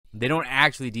They don't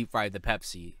actually deep fry the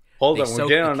Pepsi. Hold They on, we're soak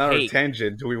getting the on another cake.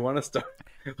 tangent. Do we want to start?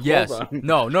 Yes. Hold on.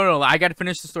 No. I got to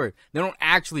finish the story. They don't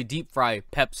actually deep fry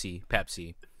Pepsi.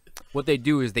 What they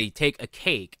do is they take a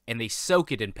cake and they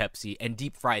soak it in Pepsi and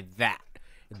deep fry that.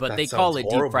 But That they call sounds it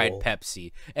deep fried horrible.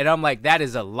 Pepsi. And I'm like, that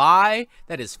is a lie.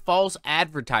 That is false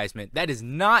advertisement. That is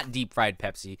not deep fried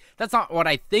Pepsi. That's not what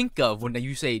I think of when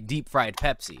you say deep fried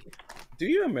Pepsi. Do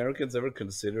you Americans ever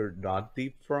consider not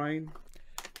deep frying?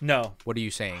 No. What are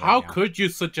you saying? How right now? could you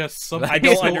suggest something? I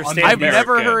don't so understand I've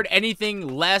never un-American? heard anything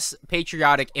less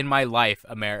patriotic in my life,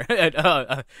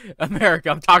 America.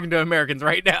 I'm talking to Americans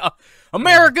right now.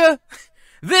 America,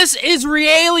 this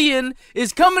Israelian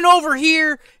is coming over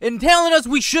here and telling us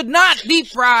we should not deep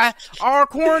fry our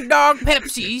corn dog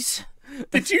Pepsis.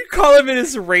 Did you call him an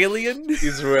Israelian?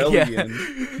 Israelian.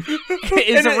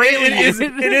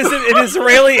 Israelian. It is an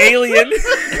Israeli alien.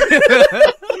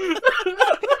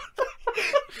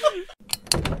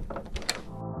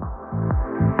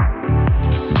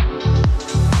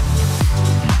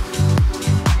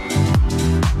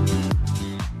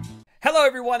 Hello,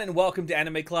 everyone, and welcome to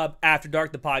Anime Club After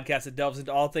Dark, the podcast that delves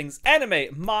into all things anime,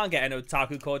 manga, and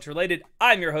otaku culture related.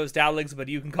 I'm your host, Alex, but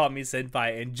you can call me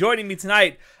Senpai. And joining me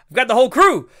tonight, I've got the whole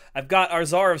crew. I've got our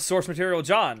czar of source material,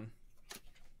 John.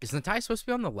 Isn't the tie supposed to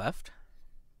be on the left?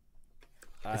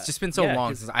 It's just been so yeah, long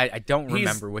 'cause since I don't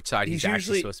remember which side he's actually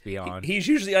usually supposed to be on. He's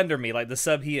usually under me, like the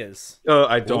sub he is. Oh,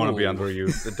 I don't want to be Ooh. under you.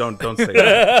 Don't say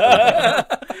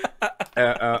that.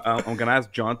 I'm gonna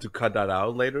ask John to cut that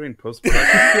out later in post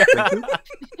production.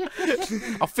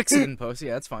 I'll fix it in post.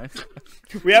 Yeah, that's fine.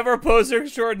 We have our poser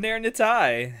extraordinaire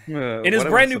Natai in his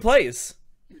brand new place.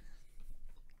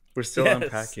 We're still Yes.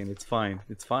 unpacking. It's fine.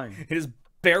 It's fine. His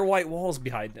bare white walls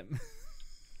behind him.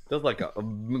 There's like a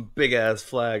big ass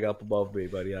flag up above me,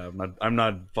 but yeah, I'm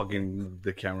not fucking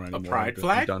the camera anymore. pride I'm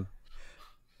flag? done.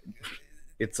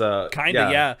 It's a Kinda,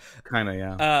 yeah. Kinda,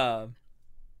 yeah.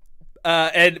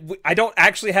 And I don't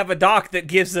actually have a doc that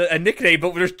gives a nickname,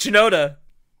 but there's Chinoda.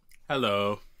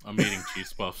 Hello, I'm eating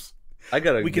cheese puffs. I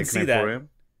got a we can see nickname that. for him.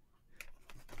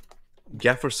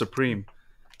 Gaffer Supreme.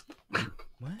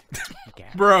 What?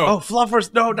 Bro, Oh,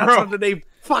 Fluffers! No, that's not the name.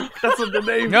 Fuck, that's not the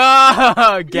name.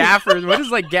 No, Gaffer. What is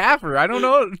like Gaffer? I don't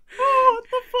know. What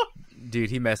the fuck? Dude,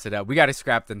 he messed it up. We got to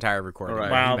scrap the entire recording. All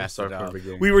right, Wow. He messed start it from up. the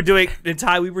beginning. We were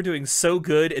doing so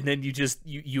good, and then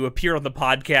you appear on the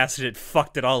podcast and it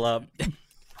fucked it all up.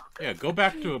 yeah, go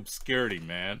back to obscurity,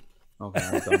 man. Okay,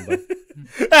 I'm done. But...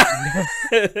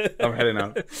 I'm heading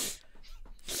out.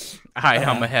 All right,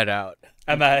 I'm gonna head out.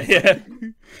 Yeah.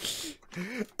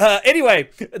 Anyway,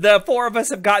 the four of us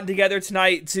have gotten together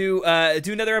tonight to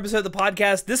do another episode of the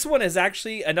podcast. This one is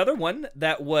actually another one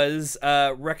that was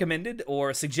recommended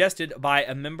or suggested by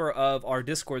a member of our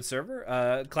Discord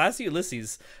server, Classy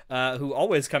Ulysses, who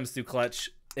always comes through clutch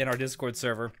in our Discord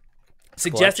server.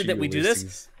 Suggested that we do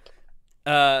this.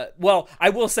 Well, I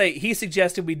will say he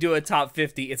suggested we do a top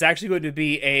 50. It's actually going to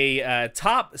be a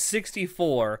top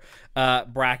 64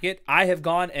 bracket. I have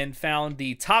gone and found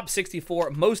the top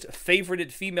 64 most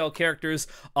favorited female characters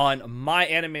on my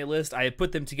anime list. I have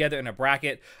put them together in a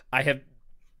bracket. I have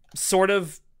sort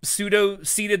of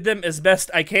pseudo-seeded them as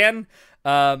best I can.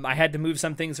 I had to move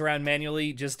some things around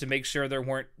manually just to make sure there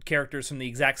weren't characters from the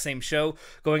exact same show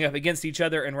going up against each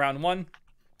other in round one.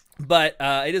 But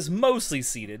it is mostly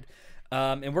seeded.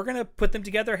 And we're going to put them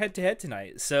together head-to-head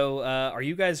tonight. So, are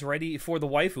you guys ready for the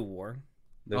waifu war?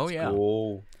 Let's Oh, yeah.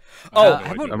 go. Oh,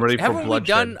 I'm ready for haven't we bloodshed.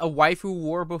 done a waifu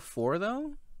war before,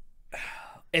 though?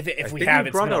 if I we think have, we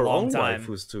it's brought been a our long own time.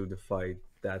 waifus to the fight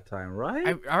that time,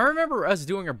 right? I remember us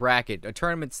doing a bracket, a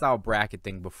tournament-style bracket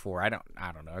thing before. I don't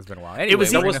know. It's been a while. Anyway,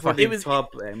 was- that we're was gonna for the it was-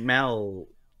 top male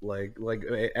like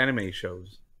anime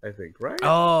shows, I think, right?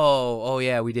 Oh,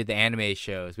 yeah, we did the anime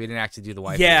shows. We didn't actually do the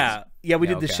waifus. Yeah, we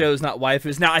did the okay. shows, not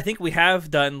waifus. Now, I think we have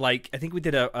done, I think we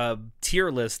did a tier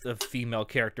list of female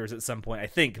characters at some point. I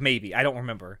think, maybe. I don't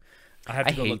remember. I have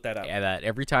to go hate look that up. that.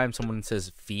 Every time someone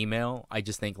says female, I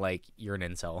just think, like, you're an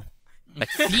incel. Like,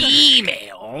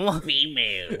 female.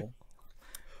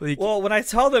 Like, Well, when I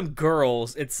tell them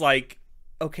girls, it's like,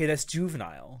 okay, that's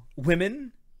juvenile.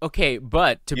 Women? okay,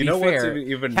 but to You be know what's fair,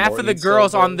 even half more of the incel,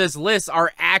 girls on though? this list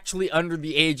are actually under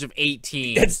the age of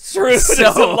 18. It's true. So-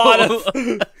 There's a lot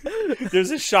of...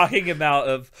 There's a shocking amount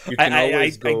of... You can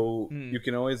always go. You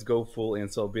can always go full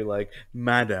incel, be like,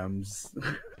 madams.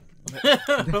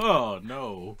 Oh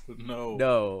no.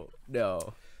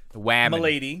 No. Wham.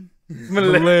 Milady.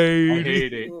 I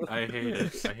hate it. I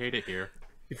hate it here.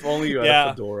 If only you had Yeah. a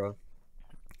fedora.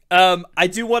 I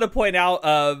do want to point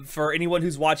out, for anyone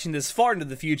who's watching this far into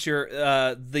the future,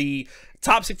 the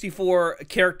top 64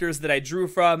 characters that I drew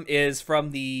from is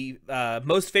from the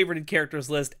most favorited characters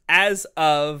list as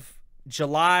of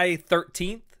July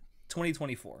 13th,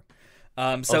 2024.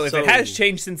 So if it has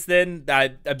changed since then,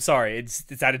 I'm sorry,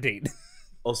 it's out of date.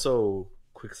 Also,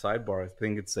 quick sidebar, I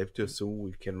think it's safe to assume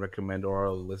we can recommend our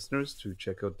listeners to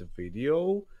check out the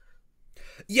video.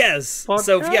 Yes. Podcast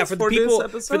So yeah, for the people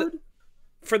this episode?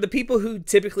 for the people who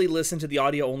typically listen to the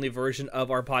audio-only version of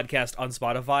our podcast on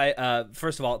Spotify,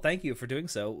 first of all, thank you for doing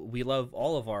so. We love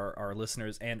all of our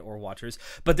listeners and or watchers.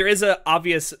 But there is a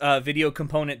obvious video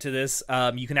component to this.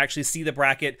 You can actually see the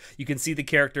bracket. You can see the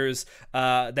characters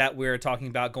that we're talking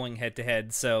about going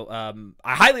head-to-head. So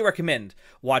I highly recommend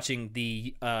watching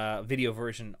the video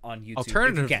version on YouTube.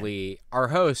 Alternatively, our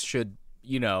host should,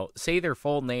 say their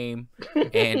full name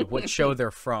and what show they're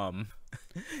from.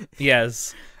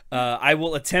 Yes. I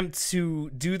will attempt to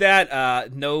do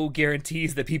that. No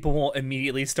guarantees that people won't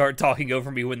immediately start talking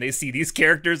over me when they see these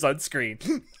characters on screen.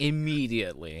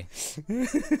 Immediately.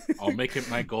 I'll make it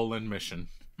my goal and mission.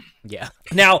 Yeah.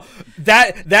 Now,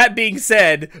 that being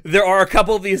said, there are a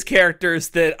couple of these characters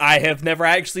that I have never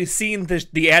actually seen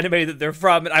the anime that they're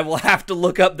from, and I will have to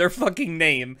look up their fucking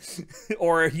name,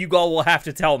 or you all will have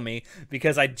to tell me,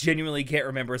 because I genuinely can't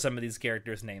remember some of these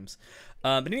characters' names.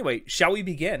 But anyway, shall we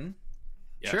begin?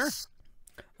 Yes. Sure.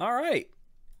 All right,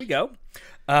 here we go.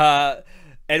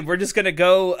 And we're just gonna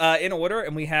go in order,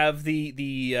 and we have the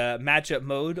matchup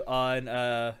mode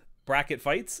on bracket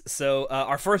fights. So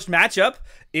our first matchup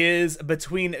is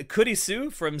between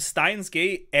Kurisu from Steins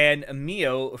Gate and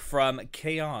Mio from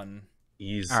K-On!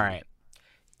 Easy. All right.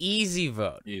 Easy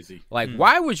vote. Easy. Like,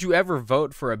 why would you ever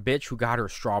vote for a bitch who got her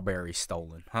strawberry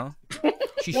stolen, huh?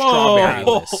 She's Whoa.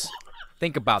 strawberryless.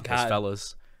 Think about this, God.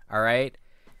 fellas. All right?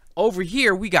 Over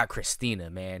here, we got Christina,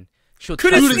 man. She'll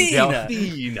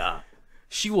Christina!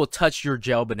 She will touch your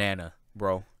gel banana,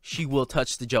 bro. She will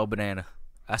touch the gel banana.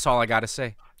 That's all I gotta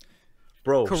say.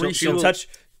 Bro, She'll touch she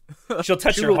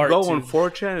your will heart. go too. on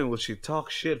 4chan and will she talk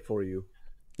shit for you.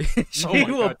 She Oh my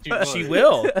will. God, you She would.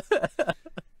 will.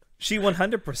 She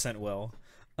 100% will.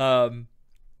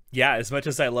 Yeah, as much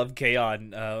as I love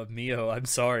K-On! Mio, I'm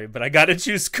sorry, but I gotta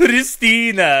choose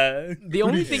Christina. The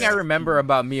only thing I remember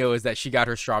about Mio is that she got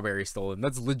her strawberry stolen.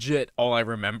 That's legit all I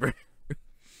remember.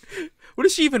 What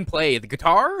does she even play? The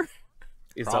guitar?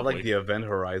 Is that Probably. like the event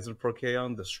horizon for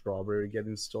K-On! The strawberry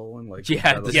getting stolen? Like,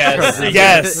 Yeah, is that Yes, like-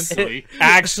 yes. Essentially.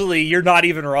 Actually, you're not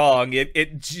even wrong.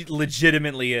 It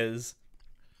legitimately is.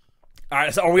 All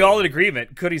right, so are we all in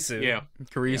agreement? Kurisu. Yeah.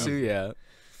 Kurisu, yeah.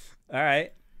 All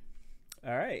right.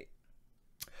 All right.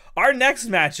 Our next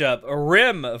matchup,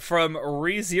 Rim from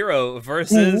ReZero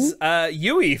versus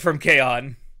Yui from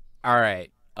K-On! All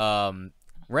right.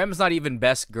 Rem's not even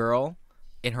best girl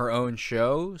in her own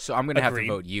show, so I'm gonna have to Agreed.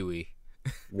 vote Yui.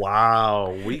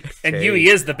 Wow, weak. And take. Yui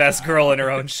is the best girl in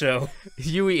her own show.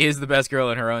 Yui is the best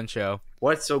girl in her own show.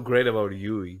 What's so great about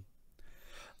Yui?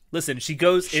 Listen, she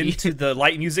goes into the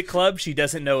light music club. She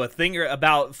doesn't know a thing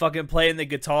about fucking playing the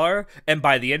guitar, and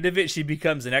by the end of it, she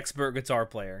becomes an expert guitar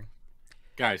player.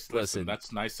 Guys, listen, Listen.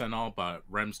 that's nice and all, but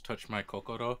Rem's touched my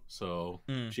Kokoro, so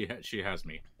she has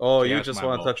me. Oh, She you has just my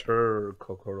want to vote. touch her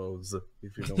Kokoros,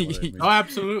 if you know what I mean. Oh,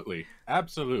 absolutely.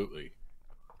 Absolutely.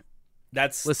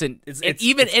 That's Listen, It's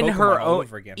even in Pokemon her all own,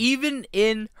 over again. even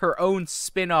in her own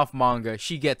spin-off manga,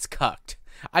 she gets cucked.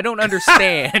 I don't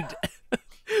understand.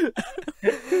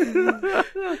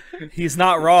 He's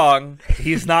not wrong.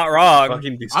 He's not wrong.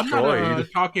 Fucking I'm not destroyed.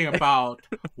 talking about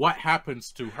what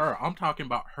happens to her. I'm talking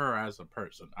about her as a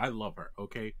person. I love her,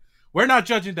 okay? We're not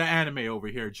judging the anime over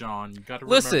here, John. You gotta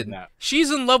remember Listen, that.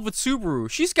 she's in love with Subaru.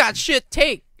 She's got shit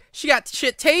take. She got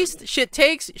shit taste, shit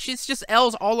takes. She's just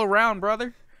L's all around,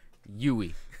 brother.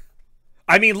 Yui.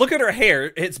 I mean, look at her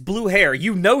hair. It's blue hair.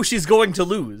 You know she's going to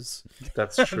lose.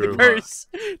 That's true.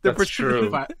 The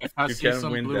true. If I You see can't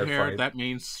some win blue that hair, fight. that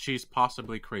means she's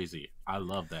possibly crazy. I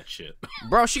love that shit.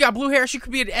 Bro, she got blue hair. She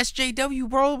could be an SJW,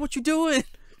 bro. What you doing?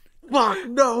 Fuck,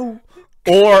 no.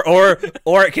 Or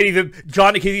it can even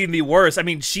John. It can even be worse. I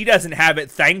mean, she doesn't have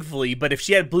it, thankfully. But if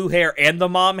she had blue hair and the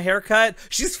mom haircut,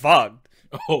 she's fucked.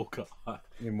 Oh, God.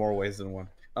 In more ways than one.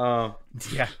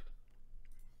 Yeah.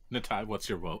 Natai, what's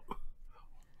your vote?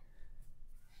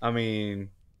 I mean,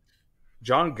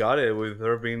 John got it with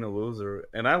her being a loser,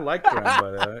 and I like her,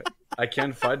 but I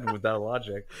can't fight with that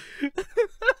logic.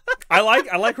 I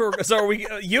like her. So are we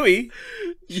Yui?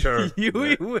 Sure,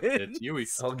 Yui It's wins. Yui.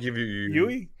 I'll give you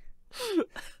Yui.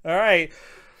 All right.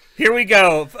 Here we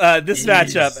go. This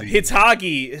matchup: Easy.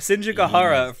 Hitagi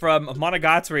Shinjigahara from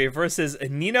Monogatari versus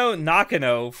Nino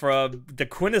Nakano from the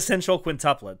quintessential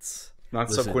quintuplets. Not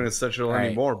Listen, so quintessential right.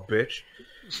 anymore, bitch.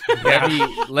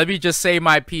 Let me just say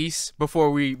my piece before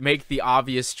we make the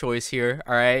obvious choice here.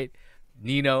 All right,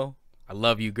 Nino, I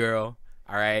love you, girl.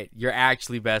 All right, you're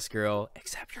actually best girl,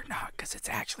 except you're not, because it's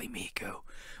actually Miku.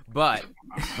 But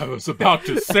I was about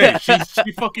to say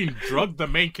she fucking drugged the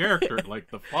main character. Like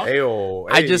the fuck. Ayo,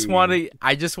 I just want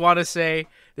to say,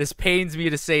 this pains me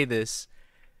to say this,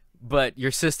 but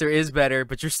your sister is better,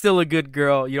 but you're still a good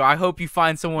girl. You know, I hope you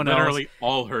find someone Literally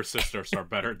all her sisters are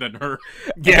better than her.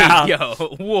 Yeah. Hey, yo,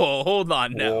 whoa, hold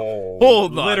on now. Whoa.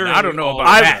 Hold on. Literally I don't know all-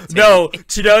 about that. No,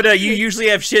 Chinoda, you usually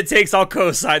have shit takes. I'll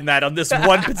co-sign that on this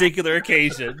one particular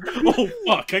occasion. Oh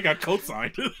fuck! I got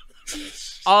co-signed.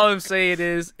 All I'm saying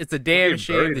is, it's a damn Fucking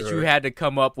shame buried that you her. had to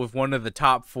come up with one of the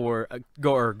top four,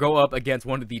 go up against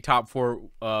one of the top four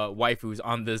waifus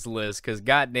on this list. Because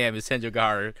goddamn, is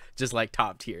Senjogara just like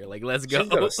top tier? Like, let's go. She's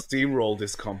gonna steamroll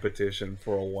this competition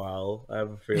for a while. I have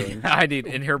a feeling. I need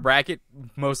in her bracket,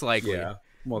 most likely. Yeah,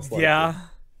 most likely. Yeah.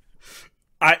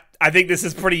 I think this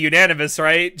is pretty unanimous,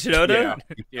 right, Chinoda?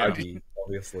 Yeah. I mean,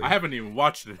 obviously. I haven't even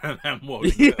watched it, and I'm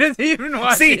You didn't even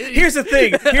watch See, it. here's the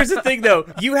thing. Here's the thing, though.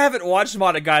 You haven't watched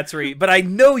Monogatari, but I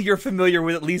know you're familiar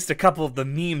with at least a couple of the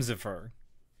memes of her.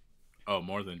 Oh,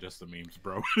 more than just the memes,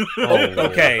 bro. Oh,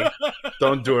 Okay.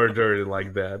 Don't do her dirty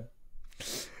like that.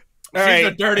 She's All a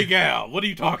right. dirty gal. What are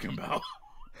you talking about?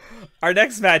 Our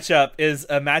next matchup is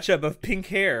a matchup of pink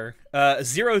hair.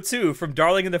 0-2 from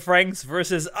Darling in the Franxx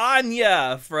versus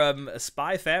Anya from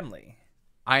Spy Family.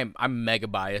 I'm mega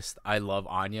biased. I love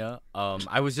Anya.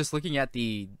 I was just looking at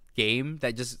the game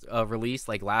that just released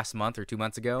like last month or 2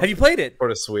 months ago. Have you played it? For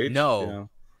the Switch? No.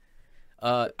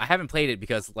 I haven't played it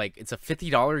because like it's a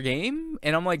 $50 game,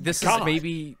 and I'm like, this is God.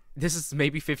 maybe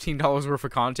 $15 worth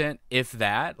of content, if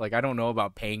that. Like, I don't know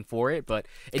about paying for it, but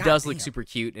it God does look damn. super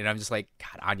cute, and I'm just like,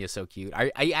 God, Anya's so cute.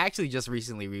 I actually just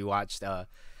recently rewatched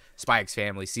Spy X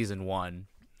Family season 1,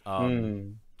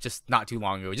 just not too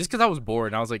long ago, just because I was bored,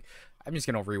 and I was like, I'm just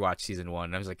gonna rewatch season 1.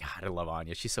 And I was like, God, I love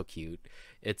Anya. She's so cute.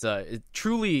 It's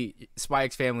truly Spy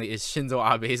X Family is Shinzo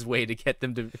Abe's way to get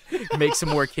them to make some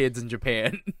more kids in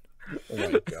Japan. Oh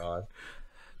my god.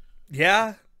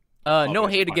 Yeah. No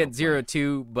Okay, hate fine, against fine.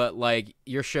 0-2, but like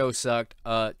your show sucked.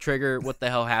 Trigger, what the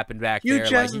hell happened back You there?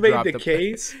 just like, made dropped the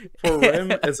case for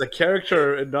Rem as a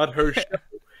character and not her show.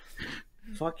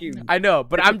 Fucking. I know,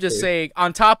 but I'm just saying.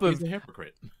 On top of, He's a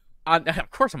hypocrite.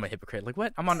 of course, I'm a hypocrite. Like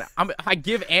what? I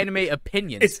give anime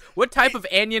opinions. It's- What type of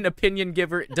Anyan opinion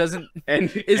giver doesn't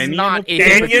is Anyan not a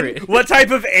Anyan? hypocrite? What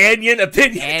type of Anyan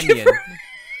opinion? Anyan.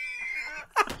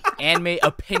 Anime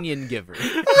opinion giver.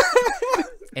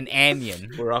 An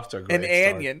Anyan. We're off to a An great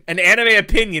start. Anyan. An anime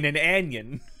opinion, an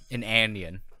Anyan. An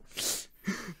Anyan.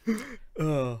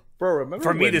 Ugh. Bro, remember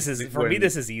For me, when- this is when-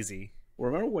 this is easy.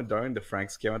 Remember when Darling the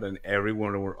Franks came out and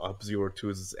everyone were up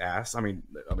 0-2's ass? I mean,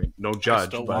 no judge,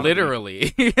 still but want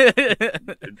Literally.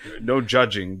 no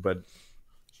judging, but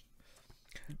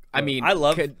I mean, I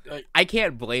love- I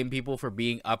can't blame people for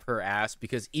being up her ass,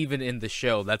 because even in the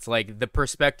show, that's like the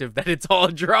perspective that it's all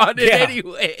drawn in Yeah.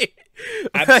 anyway.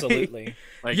 Like, Absolutely.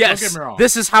 Like, don't yes, get me wrong.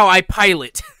 this is how I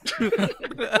pilot.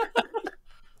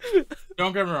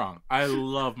 Don't get me wrong. I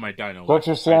love my dino. Don't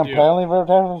you waifu. see I'm I do. piling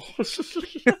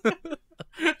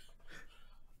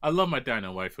I love my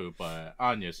dino waifu, but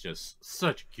Anya's just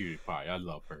such a cutie pie. I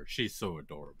love her. She's so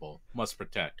adorable. Must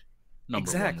protect. Number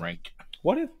Exactly. one rank.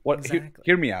 what if Exactly.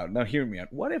 hear me out. Now hear me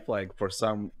out. What if like for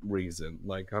some reason,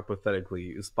 like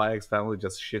hypothetically, Spy X Family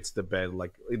just shits the bed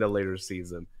like in a later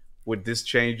season? Would this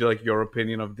change like your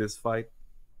opinion of this fight?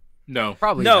 No.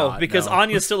 Probably No, not, because no.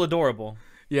 Anya's still adorable.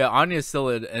 Yeah, Anya's still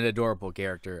an adorable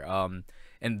character.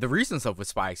 And the recent stuff with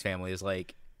Spy X Family is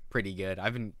like pretty good.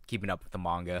 I've been keeping up with the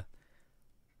manga.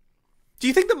 Do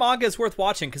you think the manga is worth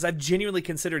watching? Because I've genuinely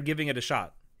considered giving it a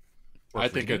shot. I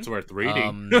think it's worth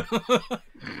reading.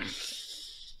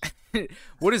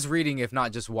 What is reading if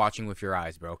not just watching with your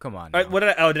eyes, bro? Come on. All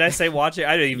right, now. did I say watch it?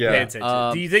 I didn't even Yeah. pay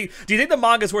attention. Do you think the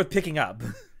manga is worth picking up?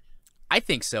 I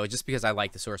think so, just because I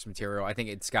like the source material. I think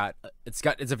it's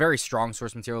a very strong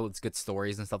source material. It's good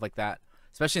stories and stuff like that.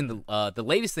 Especially in the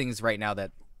latest things right now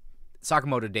that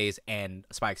Sakamoto Days and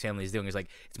Spy X Family is doing is like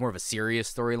it's more of a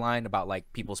serious storyline about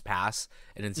like people's past,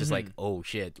 and it's just like, oh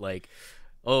shit, like,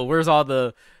 oh, where's all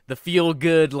the feel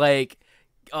good, like,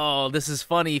 oh, this is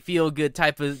funny, feel good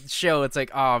type of show. It's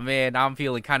like, oh man, I'm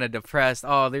feeling kind of depressed.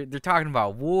 Oh, they're talking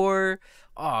about war.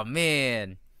 Oh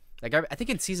man. Like I think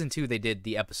in season 2 they did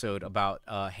the episode about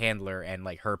Handler and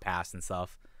like her past and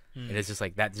stuff, and it's just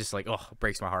like that, just like, oh, it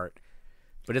breaks my heart.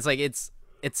 But it's like it's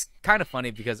it's kind of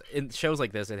funny because in shows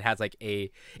like this, it has like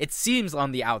it seems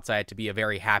on the outside to be a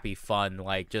very happy, fun,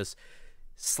 like just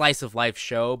slice of life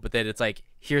show, but then it's like,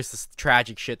 here's this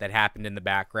tragic shit that happened in the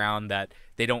background that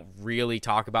they don't really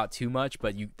talk about too much,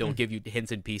 but they'll give you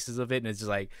hints and pieces of it, and it's just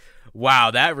like,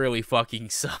 wow, that really fucking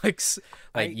sucks.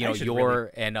 Like,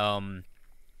 Yor and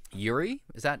Yuri,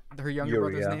 is that her younger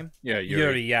brother's name? Yeah,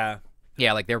 Yuri, yeah.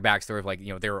 Yeah, like their backstory of like,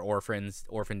 they were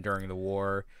orphaned during the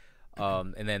war.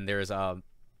 And then there's oh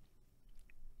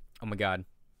my god,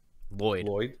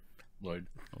 Lloyd's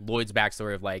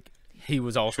backstory of like he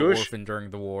was also orphaned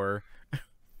during the war.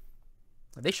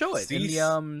 They show it in the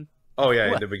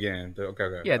in the beginning.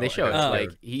 Okay. Yeah, they show it.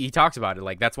 Like he talks about it.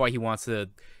 Like that's why he wants to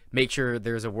make sure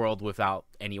there's a world without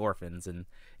any orphans, and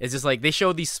it's just like they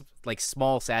show these like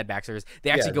small sad backstories. They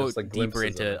actually go like deeper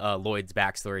into Lloyd's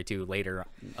backstory too later.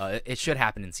 It should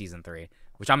happen in season 3,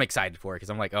 which I'm excited for because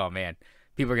I'm like, oh man,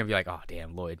 people are gonna be like, oh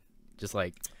damn, Lloyd just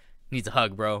like needs a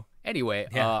hug, bro. Anyway,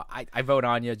 I vote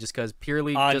Anya just because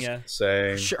purely Anya.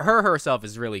 Just her herself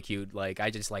is really cute. Like I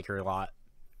just like her a lot.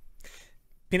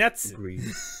 Peanuts.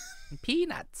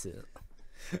 Peanuts.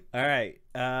 All right.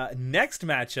 Next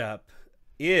matchup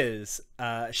is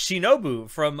Shinobu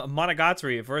from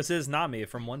Monogatari versus Nami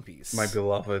from One Piece. My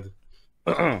beloved.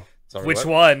 Sorry, which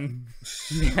one?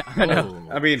 Yeah, I know.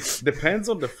 I mean, depends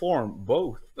on the form.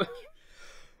 Both.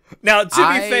 Now,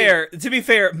 to be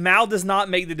fair, Mal does not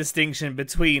make the distinction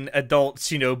between adult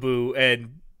Shinobu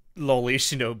and loli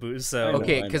Shinobu. So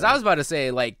okay, because I was about to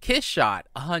say like Kiss Shot,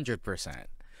 100%.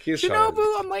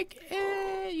 Shinobu, I'm like,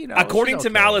 According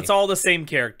to Mal, it's all the same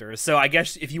characters. So I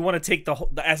guess if you want to take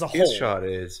as a whole, Kiss Shot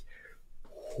is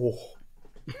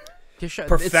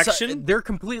perfection. They're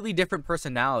completely different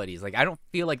personalities. Like I don't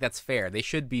feel like that's fair. They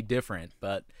should be different,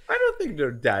 but I don't think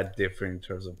they're that different in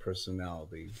terms of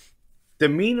personality.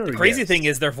 Demeanor. The crazy thing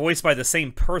is they're voiced by the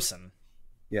same person.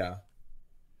 Yeah,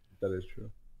 that is true.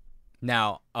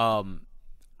 Now,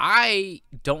 I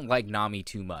don't like Nami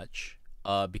too much.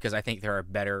 Because I think there are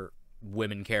better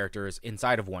women characters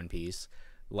inside of One Piece,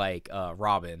 like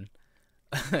Robin.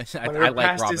 I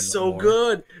like Robin. Is so more.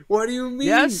 good. What do you mean?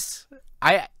 Yes,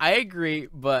 I agree,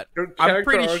 but Her I'm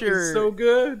pretty arc sure is so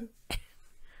good.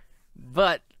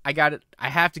 But I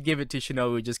have to give it to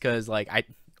Shinobu just because, like,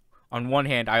 on one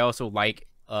hand, I also like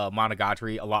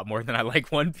Monogatari a lot more than I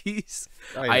like One Piece.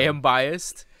 I am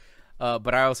biased.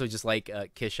 But I also just like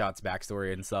Kiss Shot's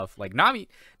backstory and stuff. Like Nami's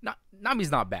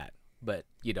not bad. But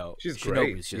she's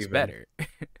Shinobu's just better.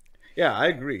 Yeah, I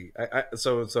agree.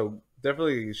 So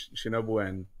definitely Shinobu,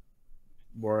 and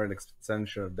more an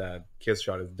extension of that. Kiss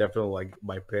Shot is definitely like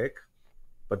my pick.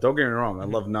 But don't get me wrong, I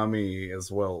love Nami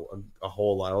as well a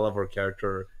whole lot. I love her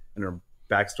character, and her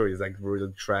backstory is like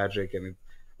really tragic and it's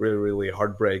really, really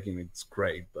heartbreaking. It's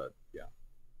great, but yeah,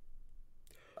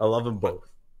 I love them both.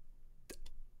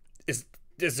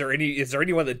 Is there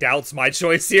anyone that doubts my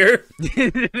choice here?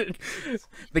 The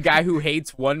guy who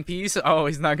hates One Piece? Oh,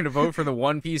 he's not going to vote for the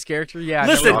One Piece character? Yeah.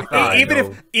 Listen,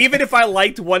 even if I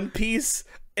liked One Piece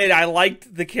and I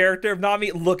liked the character of Nami,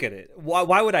 look at it.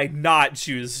 Why would I not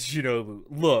choose Shinobu?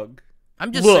 Look.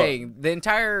 I'm just saying, the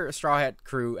entire Straw Hat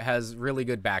crew has really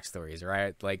good backstories,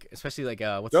 right? Like, especially like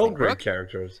what's they're the all name? great Brooke?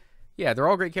 Characters. Yeah, they're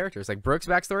all great characters. Like Brooke's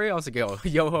backstory, I was like,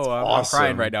 yo ho, I'm awesome.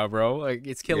 crying right now, bro. Like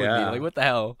it's killing me. Like what the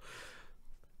hell?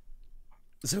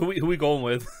 So who we going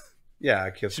with? Yeah,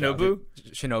 Kiss Shinobu?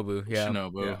 Shinobu, yeah.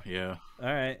 Shinobu, yeah.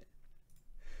 All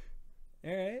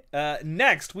right.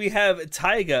 Next, we have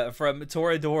Taiga from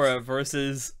Toradora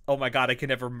versus, oh my god, I can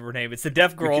never remember her name. It's the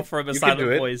deaf girl from A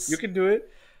Silent Voice. You can do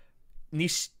it.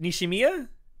 Nishimiya?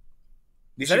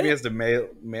 Nishimiya's the male?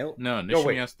 No,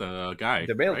 Nishimiya's the guy.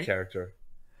 The male character.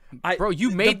 Bro, you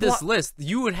made this list.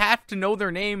 You would have to know their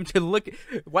name to look.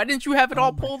 Why didn't you have it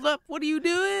all pulled up? What are you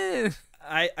doing?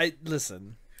 I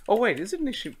listen. Oh wait, is it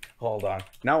Nishimiya? Hold on.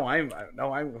 Now I'm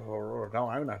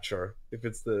not sure if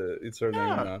it's her name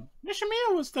or not.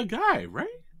 Nishimiya was the guy, right?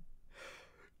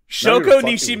 Shoko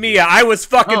Nishimiya. I was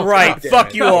fucking right.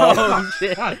 Fuck you all. Oh,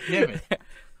 shit. God damn it.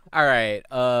 All right.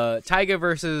 Taiga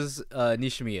versus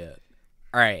Nishimiya.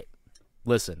 All right.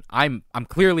 Listen, I'm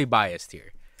clearly biased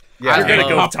here. Yeah, you're gonna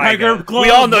go Taiga. We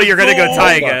all know you're gonna go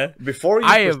Taiga. Before you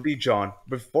proceed, John.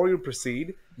 Before you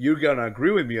proceed, you're gonna agree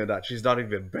with me on that. She's not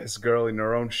even the best girl in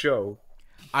her own show.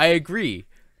 I agree,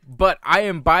 but I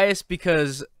am biased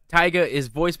because Taiga is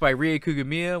voiced by Rie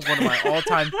Kugamiya, one of my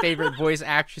all-time favorite voice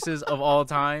actresses of all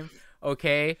time.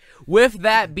 Okay, with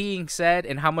that being said,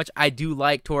 and how much I do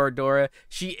like Toradora,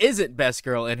 she isn't best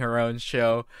girl in her own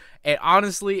show. And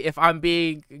honestly, if I'm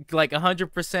being like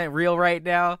 100% real right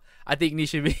now, I think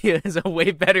Nishimiya is a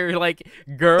way better like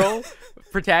girl,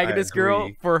 protagonist girl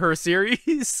for her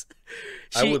series.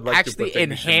 She actually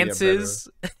enhances.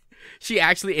 She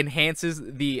actually enhances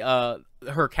the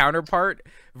her counterpart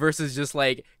versus just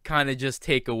like kind of just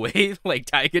take away like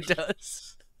Taiga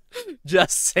does.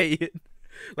 Just say it.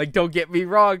 Like, don't get me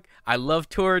wrong, I love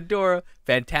Toradora,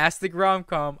 fantastic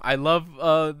rom-com. I love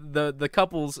the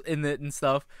couples in it and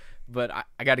stuff, but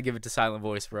I got to give it to Silent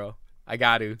Voice, bro. I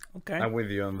got to. Okay, I'm with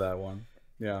you on that one.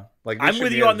 Yeah, like I'm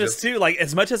with you on this too. Like,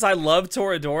 as much as I love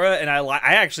Toradora and I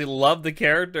actually love the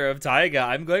character of Taiga,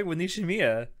 I'm going with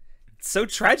Nishimiya. It's so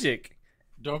tragic.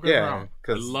 Don't get me wrong.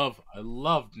 I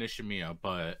love Nishimiya,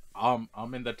 but I'm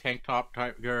in the tank top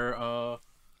tiger.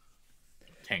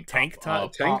 Tank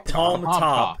top tiger. Tank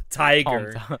top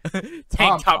tiger.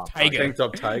 Tank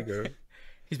top tiger.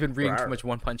 He's been reading too much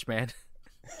One Punch Man.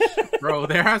 Bro,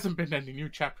 there hasn't been any new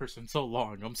chapters in so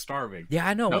long. I'm starving. Yeah,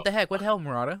 I know. No. What the heck? What the hell,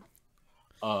 Murata?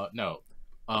 No.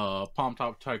 Palm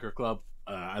Top Tiger Club.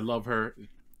 I love her.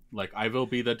 Like, I will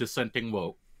be the dissenting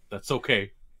woke. That's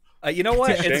okay. You know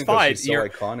what? It's fine. She's so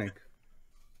iconic.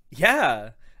 Yeah.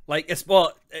 Like,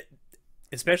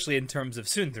 especially in terms of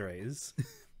tsunderes.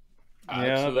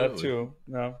 Yeah, that too.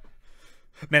 No.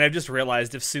 Man, I've just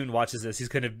realized if Soon watches this, he's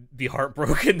gonna be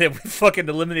heartbroken that we fucking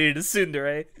eliminated a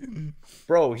tsundere.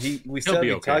 Bro, we said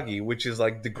Itagi, which is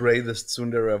like the greatest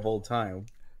tsundere of all time.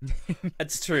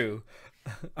 That's true.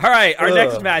 All right, our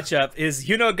next matchup is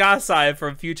Yuno Gasai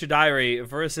from Future Diary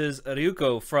versus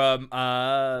Ryuko from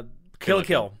Kill la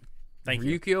Kill. Thank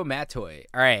you. Ryuko Matoi.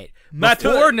 All right.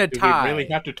 Matoi. Natai, do we really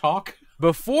have to talk?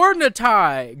 Before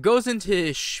Natai goes into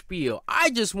his spiel,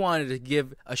 I just wanted to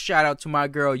give a shout out to my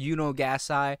girl Yuno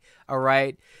Gasai. All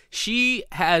right, she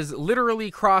has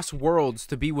literally crossed worlds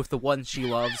to be with the one she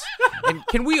loves. And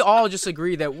can we all just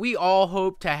agree that we all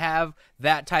hope to have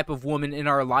that type of woman in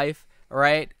our life? All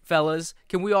right, fellas,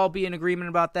 can we all be in agreement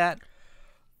about that?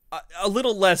 A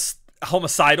little less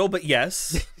homicidal, but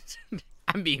yes.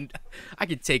 I mean, I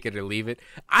could take it or leave it.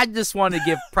 I just want to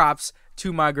give props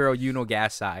to my girl Yuno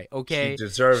Gasai. Okay, she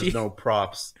deserves no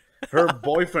props. Her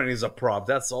boyfriend is a prop.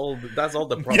 That's all the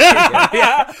props.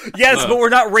 Yeah. Yes, but we're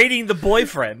not rating the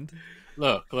boyfriend.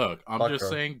 Look. I'm just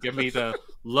saying, give me the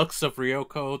looks of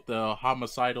Ryoko, the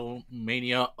homicidal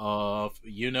mania of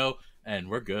Yuno, and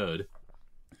we're good.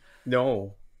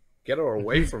 No, get her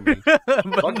away from me.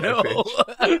 But no.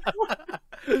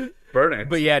 Burn it.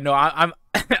 But yeah, no, I'm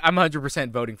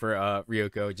 100% voting for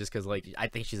Ryoko just because like I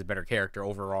think she's a better character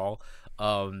overall.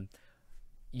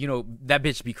 You know, that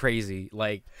bitch be crazy.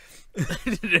 Like,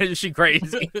 she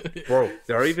crazy. Bro,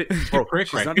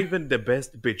 she's not even the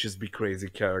best bitches be crazy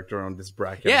character on this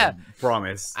bracket. Yeah. I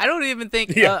promise. I don't even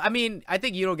think, I mean, I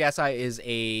think Yuno Gasai is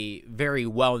a very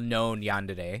well-known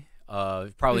yandere.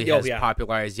 Probably has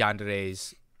popularized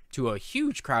yanderes to a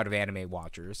huge crowd of anime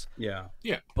watchers. Yeah.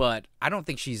 But I don't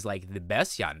think she's like the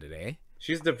best yandere.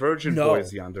 She's the Virgin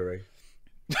Boys yandere.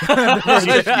 She's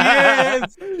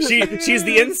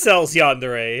the incels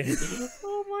yandere.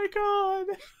 Oh my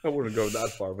god. I wouldn't go that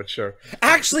far, but sure.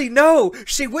 Actually, no,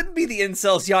 she wouldn't be the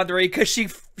incels yandere because she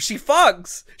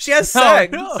fucks. She has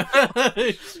sex. No.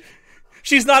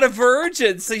 She's not a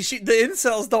virgin, so the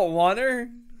incels don't want her.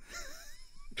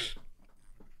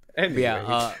 Anyway.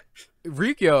 Yeah,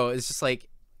 Ryuko is just like,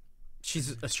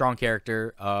 she's a strong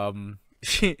character.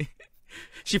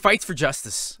 She fights for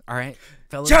justice. All right,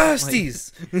 fellas.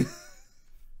 Justice. Like,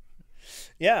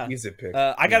 yeah. Easy pick.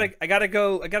 I gotta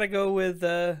go with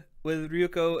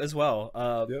Ryuko as well.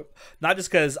 Not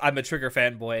just because I'm a Trigger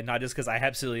fanboy, and not just because I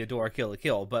absolutely adore Kill la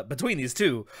Kill, but between these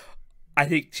two, I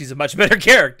think she's a much better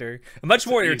character, a much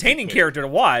more entertaining character to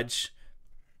watch.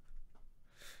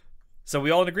 So we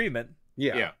all in agreement.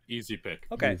 Yeah, easy pick.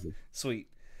 Okay, sweet.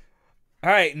 All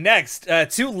right, next,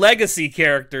 two legacy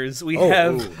characters. We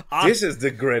have... this is the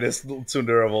greatest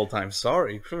tsundere of all time.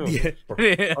 Sorry. Sorry.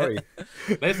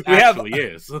 This actually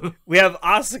is. We have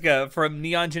Asuka from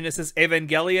Neon Genesis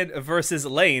Evangelion versus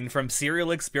Lane from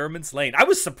Serial Experiments Lane. I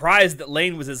was surprised that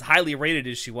Lane was as highly rated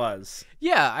as she was.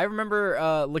 Yeah, I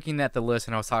remember looking at the list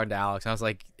and I was talking to Alex. And I was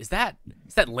like, is that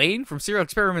Lane from Serial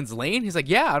Experiments Lane? He's like,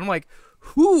 yeah. And I'm like,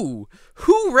 who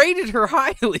rated her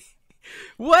highly?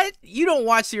 What? You don't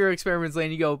watch Serial Experiments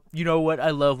Lane, you go, you know what? I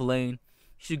love Lane.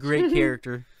 She's a great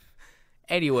character.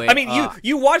 Anyway, I mean,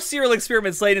 you watch Serial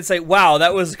Experiments Lane and say, "Wow,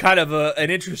 that was kind of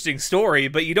an interesting story,"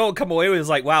 but you don't come away with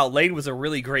like, "Wow, Lane was a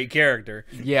really great character."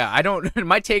 Yeah, I don't.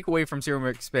 My takeaway from Serial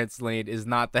Experiments Lane is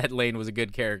not that Lane was a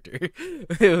good character.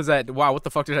 It was that, wow, what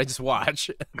the fuck did I just watch?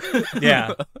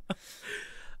 Yeah.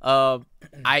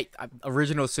 I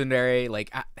original Tsundere,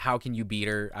 like, how can you beat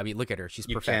her? I mean, look at her, she's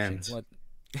perfection. What?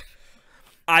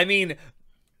 I mean,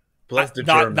 Plus the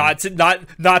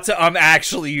not to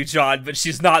actually you, John, but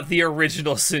she's not the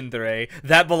original Tsundere.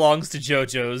 That belongs to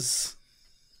JoJo's.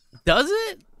 Does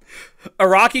it?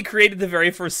 Araki created the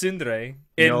very first Tsundere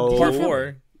in part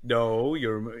 4. No,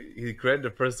 he created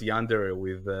the first yandere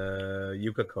with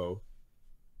Yukako.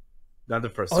 Not the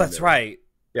first. Oh, that's right.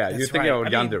 Yeah, That's you're thinking right.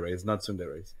 of yanderes, not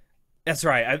tsunderes. That's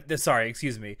right. Sorry,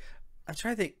 excuse me. I'm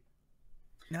trying to think.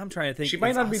 Now I'm trying to think. She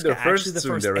might not be the first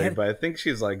tsundere, but I think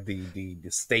she's like the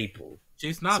staple.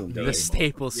 She's not tsundere. The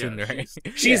staple Yeah,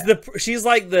 Tsundere. She's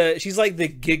like the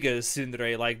Giga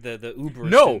Tsundere, like the Uber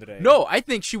Tsundere. No, I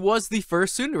think she was the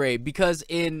first Tsundere because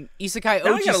in Isekai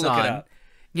Now I gotta look it Oji-san, up.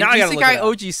 Now I gotta look it Isekai up.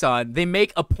 Oji-san, they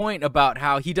make a point about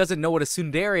how he doesn't know what a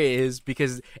Tsundere is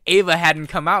because Ava hadn't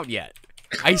come out yet.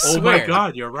 I swear. Oh my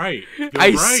god, you're right.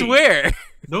 I swear.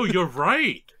 No, you're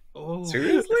right. Oh,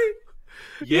 Seriously?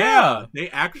 yeah. They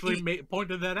actually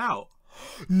pointed that out.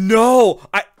 No,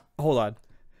 hold on.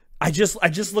 I just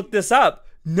looked this up.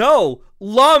 No,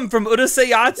 Lum from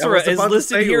Urusei Yatsura is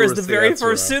listed here as the very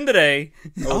first Tsundere,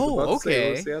 Oh,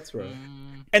 okay.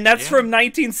 and that's from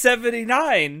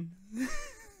 1979.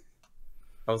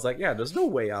 I was like, yeah, there's no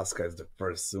way Asuka is the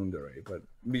first tsundere, but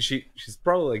I mean, she's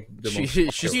probably like the most.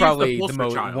 She's She's probably the the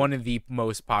poster child. one of the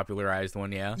most popularized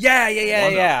one. Yeah.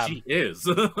 Yeah. She is.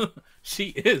 She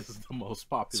is the most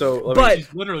popular. So, But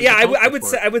She's literally yeah, the I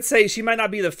poster would say she might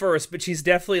not be the first, but she's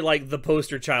definitely like the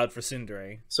poster child for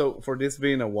Tsundere. So for this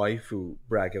being a waifu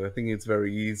bracket, I think it's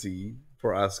very easy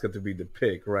for Asuka to be the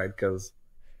pick, right? Because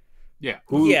Yeah.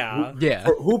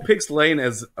 who picks Lane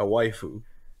as a waifu?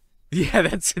 Yeah,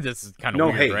 this is kind of No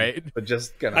weird, hate, right? but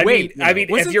just kind I of. mean, if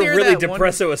Wasn't you're there really that one-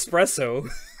 depresso espresso,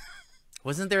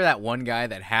 Wasn't there that one guy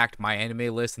that hacked my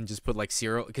anime list and just put like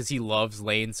serial because he loves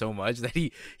Lane so much that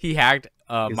he hacked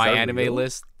my that anime real?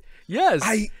 list? Yes.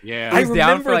 Yeah. He was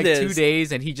down for remember like this. 2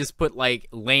 days and he just put like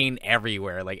Lane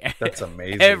everywhere, like That's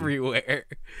amazing. everywhere.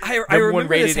 I Number remember one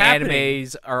rated this happening.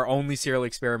 animes are only Serial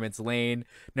Experiments Lane.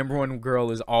 Number one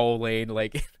girl is all Lane.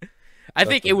 Like, I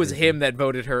think it was amazing. him that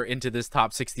voted her into this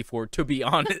top 64. To be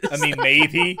honest, I mean,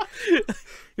 maybe.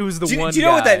 it was the Do one you know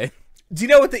guy. what that? Do you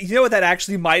know what that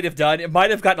actually might have done? It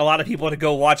might have gotten a lot of people to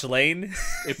go watch Lane.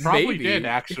 It probably Maybe. did,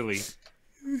 actually.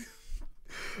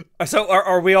 So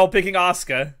are we all picking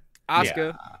Asuka?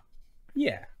 Asuka.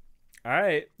 Yeah. All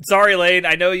right. Sorry, Lane.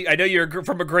 I know you're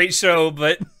from a great show,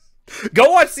 but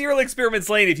go watch Serial Experiments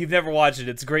Lane if you've never watched it.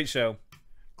 It's a great show.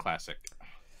 Classic.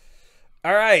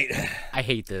 All right. I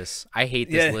hate this. I hate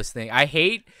this listing. I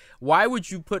hate. Why would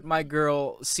you put my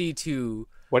girl C2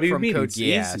 What do you from mean? Code It's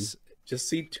Geass easy. Just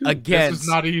see two. against This is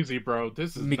not easy, bro.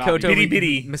 This is Mikoto not easy.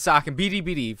 Bitty. Misaki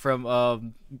Bitty from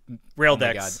Rail oh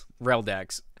my decks. God,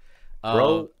 Raildex.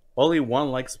 Bro, only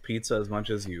one likes pizza as much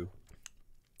as you,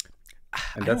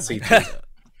 and that's I don't C2. like pizza.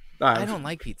 I don't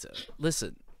like pizza.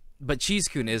 Listen, but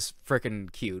Cheese-kun is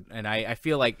freaking cute, and I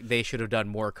feel like they should have done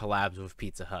more collabs with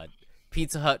Pizza Hut.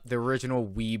 Pizza Hut, the original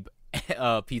weeb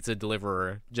pizza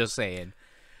deliverer. Just saying.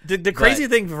 The crazy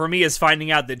thing for me is finding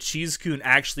out that Cheese-kun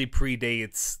actually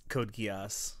predates Code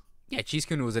Geass. Yeah,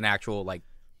 Cheese-kun was an actual like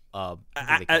what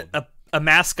are they called? A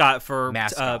mascot for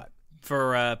Mascot.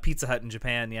 for Pizza Hut in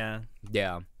Japan. Yeah.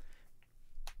 Yeah.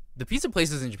 The pizza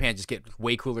places in Japan just get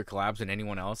way cooler collabs than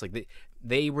anyone else. Like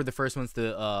they were the first ones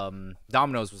to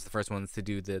Domino's was the first ones to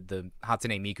do the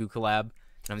Hatsune Miku collab. And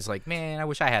I'm just like, man, I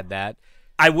wish I had that.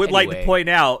 I would like to Anyway. point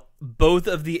out both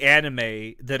of the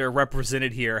anime that are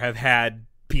represented here have had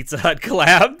Pizza Hut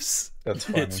collabs. That's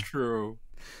funny. It's true.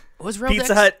 Was Raildex?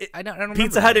 Pizza Hut. I don't remember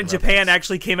Pizza Hut in Raildex. Japan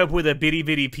actually came up with a bitty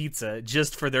bitty pizza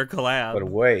just for their collab. But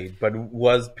wait,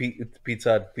 was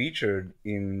Pizza Hut featured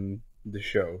in the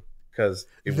show? Because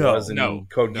it was in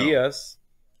Code Geass.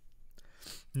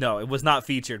 No, it was not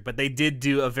featured, but they did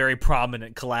do a very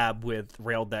prominent collab with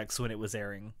Raildex when it was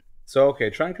airing. So okay,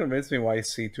 try and convince me why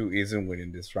C2 isn't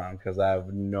winning this round because I have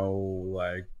no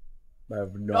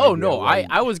Oh idea no, why.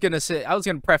 I was gonna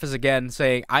preface again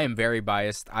saying I am very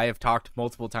biased. I have talked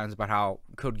multiple times about how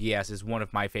Code Geass is one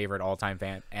of my favorite all-time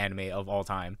anime of all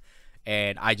time,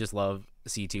 and I just love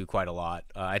C2 quite a lot.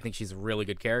 I think she's a really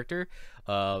good character.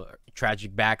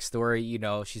 Tragic backstory, you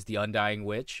know, she's the undying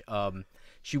witch.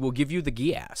 She will give you the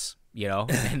Geass, you know,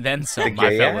 and then some, my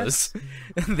gay fellas.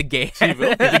 The gay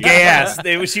The gay ass.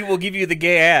 She will give you the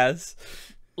gay ass.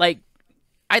 like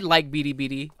I like Beady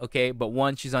Beady, okay, but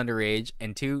one, she's underage,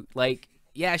 and two, like,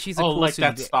 yeah, she's a cool like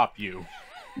that stop you.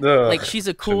 Like, she's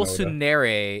a cool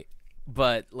tsundere,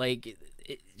 but like,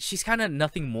 she's kind of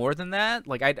nothing more than that.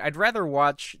 Like, I'd rather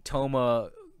watch Toma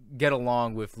get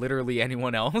along with literally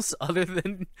anyone else other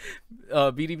than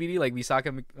Beady Beady, like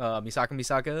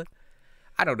Misaka.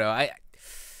 I don't know.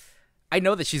 I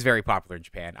know that she's very popular in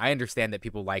Japan. I understand that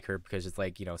people like her because it's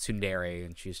like, you know, tsundere,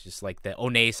 and she's just like the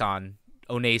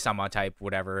One-sama type,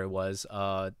 whatever it was.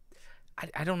 I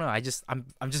don't know. I'm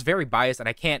just very biased, and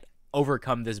I can't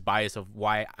overcome this bias of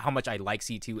how much I like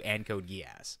C2 and Code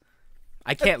Geass.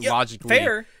 I can't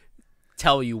logically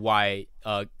tell you why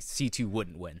C2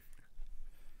 wouldn't win.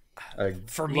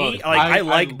 For me, look, I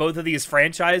like both of these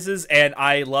franchises, and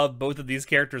I love both of these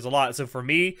characters a lot. So for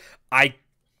me,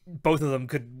 both of them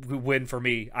could win for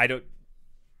me. I don't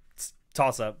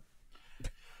toss up.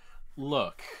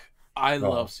 Look, I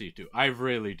love C2. I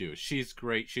really do. She's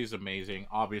great. She's amazing.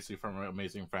 Obviously from an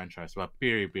amazing franchise. But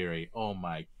Biri, oh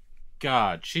my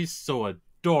god, she's so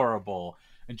adorable,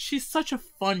 and she's such a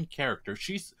fun character.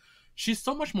 She's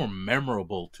so much more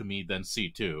memorable to me than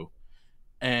C2,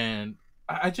 and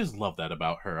I just love that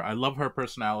about her. I love her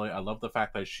personality. I love the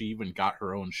fact that she even got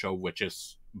her own show, which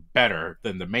is better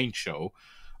than the main show.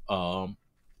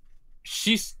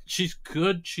 She's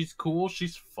good. She's cool.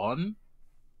 She's fun.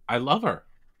 I love her.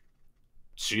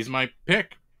 She's my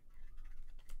pick.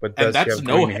 But does she have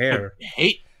green hair?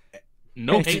 Hate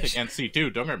against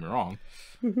C2. Don't get me wrong.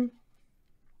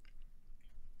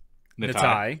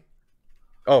 Natai.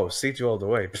 Oh, C2 all the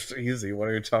way. Easy. What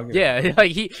are you talking about? Yeah,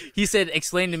 like he said,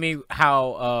 explain to me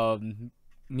how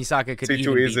Misaka could C2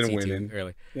 even beat isn't C2 winning.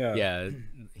 early. Yeah.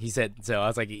 He said, so I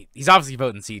was like, he's obviously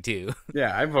voting C2.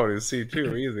 Yeah, I voted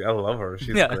C2 easy. I love her.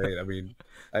 She's great. I mean,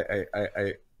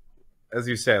 I as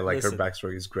you said, like, her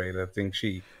backstory is great. I think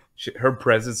her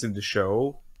presence in the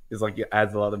show is like, it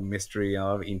adds a lot of mystery and a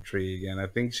lot of intrigue, and I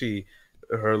think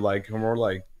her more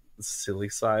like silly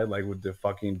side, like with the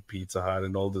fucking Pizza Hut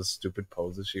and all the stupid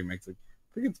poses she makes, like,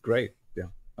 I think it's great. Yeah,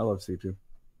 I love C2.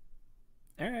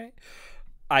 All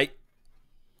right,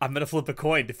 I'm gonna flip a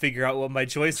coin to figure out what my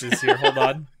choice is here. Hold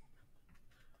on.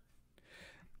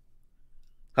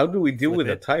 How do we deal with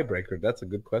a tiebreaker? That's a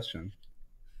good question.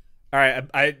 All right,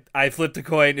 I flipped a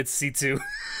coin. It's C2.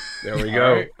 There we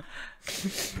go.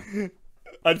 Right.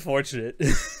 Unfortunate.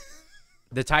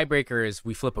 The tiebreaker is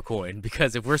we flip a coin,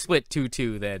 because if we're split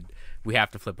 2-2, then we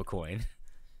have to flip a coin.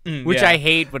 Which I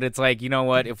hate, but it's like, you know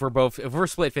what? If we're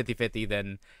split 50-50,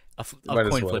 then a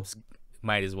coin flips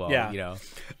might as well. Yeah. You know.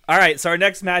 All right. So our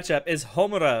next matchup is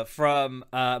Homura from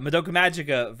Madoka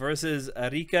Magica versus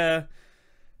Rika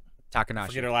Takanashi.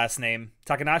 Forget her last name.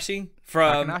 Takanashi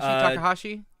from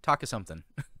Takahashi. Taka something.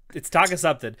 It's Taka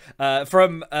something.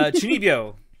 From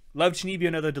Chunibyo. Love Chunibyo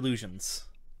and Other Delusions.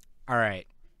 All right.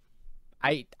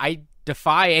 I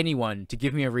defy anyone to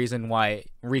give me a reason why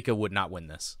Rika would not win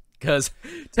this. Because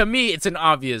to me, it's an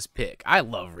obvious pick. I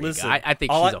love Rika. Listen, I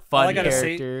think she's a fun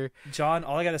character. John,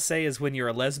 all I got to say is when you're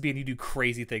a lesbian, you do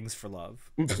crazy things for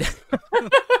love.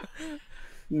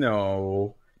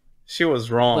 No. She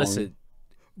was wrong. Listen.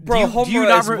 Bro, do you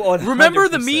not remember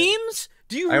the memes?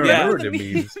 Do you remember the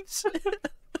memes?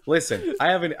 Listen,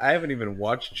 I haven't even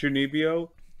watched Chunibyo,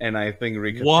 and I think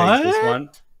Rika takes this one.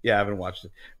 Yeah, I haven't watched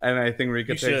it. And I think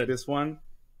Rika takes this one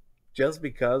just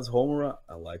because Homura,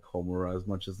 I like Homura as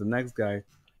much as the next guy,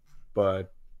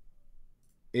 but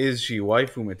is she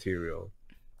waifu material?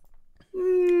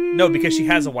 No, because she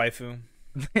has a waifu.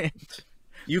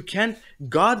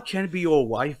 God can't be your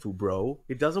waifu, bro.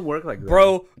 It doesn't work like that.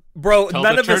 Bro,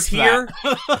 none of us here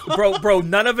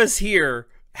none of us here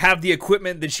have the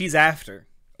equipment that she's after.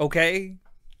 Okay?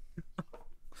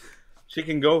 She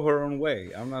can go her own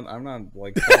way. I'm not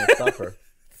like trying to stop her.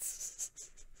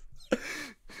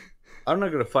 I'm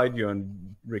not gonna fight you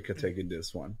on Rika taking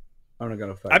this one. I'm not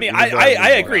gonna fight. I mean,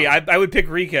 I agree. I would pick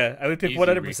Rika. I would pick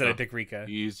 100%. I'd pick Rika.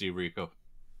 Easy, Rico.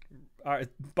 All right,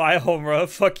 bye, Homura.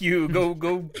 Fuck you.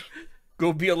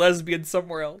 Go be a lesbian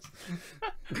somewhere else.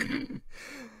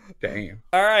 Damn.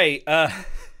 All right.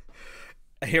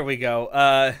 Here we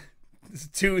go.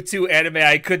 Two anime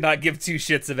I could not give two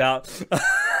shits about.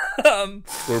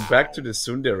 We're back to the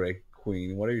tsundere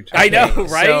queen. What are you talking about? I know,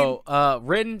 right? So,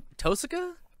 Rin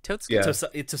Tosaka? Yeah.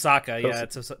 Tosaka, yeah,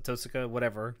 Tosaka,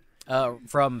 whatever.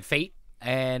 From Fate,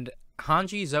 and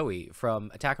Hanji Zoe from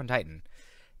Attack on Titan.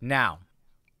 Now,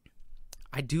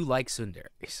 I do like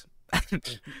tsunderes.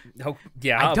 Oh,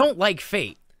 yeah. I don't like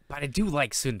Fate, but I do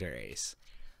like tsunderes.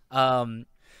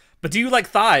 But do you like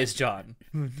thighs, John?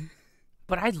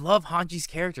 But I love Hanji's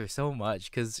character so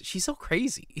much because she's so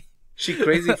crazy. She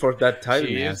crazy for that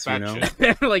She is tightness, you know.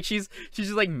 batshit. Like she's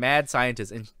just like mad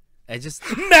scientist, and I just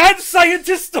Mad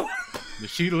scientist.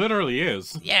 She literally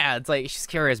is. yeah, it's like she's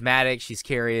charismatic, she's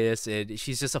curious, and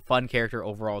she's just a fun character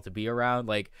overall to be around.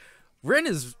 Like Rin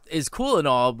is cool and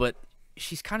all, but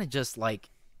she's kind of just like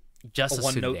just a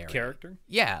one-note tsundere. character.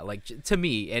 Yeah, like to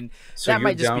me, and So that you're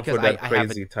might just down because for that I haven't.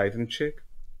 crazy Titan chick?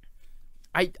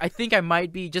 I think I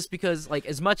might be just because like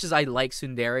as much as I like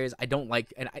tsunderes, I don't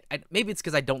like, and I maybe it's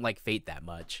because I don't like Fate that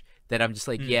much that I'm just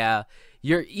like yeah,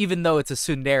 you're, even though it's a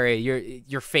tsundere,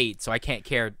 you're Fate, so I can't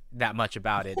care that much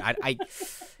about it. I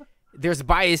there's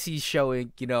biases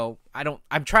showing, you know.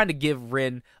 I'm trying to give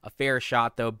Rin a fair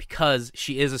shot though, because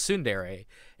she is a tsundere,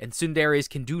 and tsunderes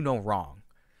can do no wrong.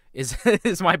 Is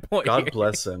my point? God here.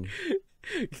 bless him.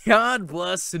 God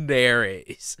bless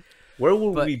tsunderes. Where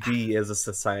would But- we be as a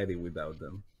society without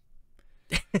them?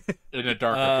 In a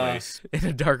darker place. In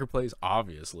a darker place,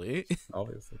 obviously.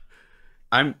 Obviously.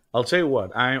 I'll tell you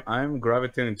what, I'm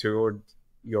gravitating toward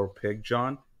your pick,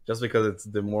 John, just because it's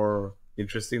the more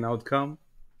interesting outcome.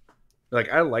 Like,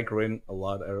 I like Rin a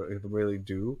lot, I really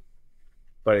do.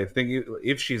 But I think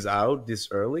if she's out this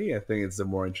early, I think it's the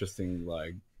more interesting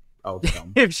like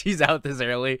outcome. If she's out this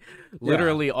early,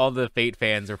 literally all the Fate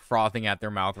fans are frothing at their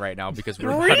mouth right now because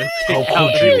we're about to kick How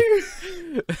out. could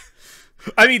you?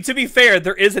 I mean, to be fair,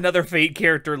 there is another Fate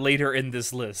character later in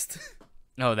this list.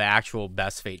 Oh, the actual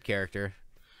best Fate character.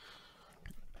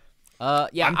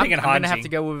 Yeah, I'm thinking I'm gonna have Hanji. to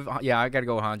go with I gotta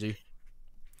go with Hanji.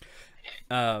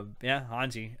 Yeah,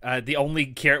 Hanji. The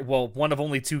only one of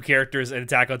only two characters in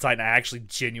Attack on Titan I actually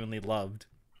genuinely loved.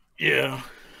 Yeah.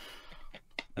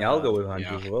 Yeah, I'll go with Hanji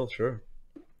yeah. as well, sure.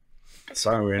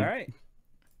 Sorry, Rin. All right.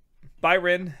 Bye,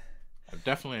 Rin. I've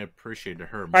definitely appreciated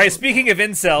her. All right, speaking of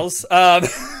incels, Oh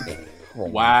my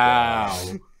Wow.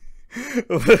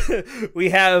 we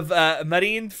have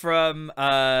Marine from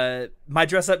My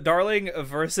Dress Up Darling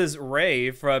versus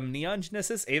Rei from Neon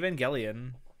Genesis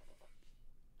Evangelion.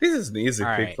 This is an easy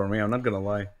All pick right. for me, I'm not gonna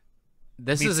lie.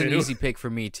 This Me is an too. easy pick for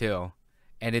me too,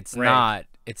 and it's Right.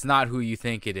 not who you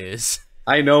think it is.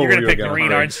 I know You're who gonna pick Marine,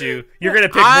 pick. aren't you? You're gonna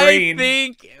pick I Marine.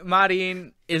 think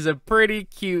Marin is a pretty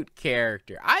cute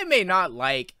character. I may not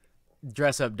like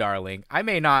Dress Up Darling. I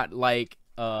may not like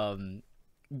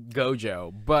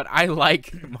Gojo, but I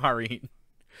like Marin.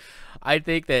 I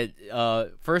think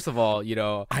that first of all, you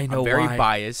know, I know I'm very why.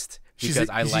 biased because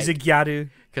I she's a Gyaru.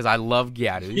 because I love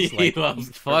Gyarus. He Like, loves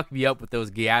fuck me up with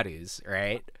those Gyarus,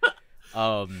 right?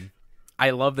 I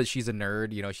love that she's a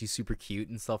nerd. You know, she's super cute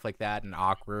and stuff like that, and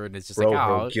awkward. And it's just Bro, like,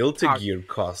 bro, oh, Guilty talk- Gear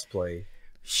cosplay.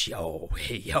 Yo,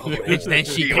 and then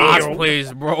she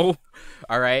cosplays, bro.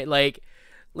 All right, like,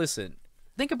 listen.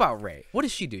 Think about Rei. What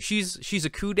does she do? She's a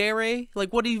kudere.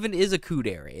 Like, what even is a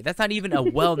kudere? That's not even a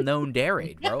well-known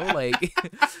dere, bro. Like,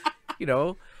 you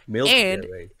know, Milk And-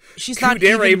 Dere. she's not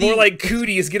Kudere, even more the- like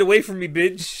cooties. Get away from me,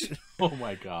 bitch. Oh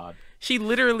my god. She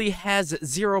literally has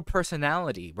zero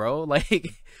personality, bro.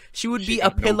 Like, she would be She a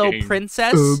got no pillow game.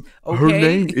 princess.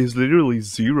 Okay, is literally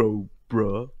Zero,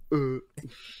 bruh.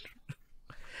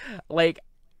 like,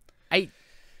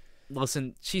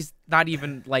 listen. She's not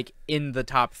even like in the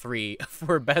top 3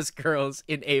 for best girls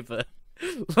in Ava.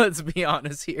 Let's be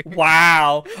honest here.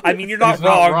 Wow. I mean, you're not He's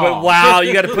not wrong, but wrong. wow,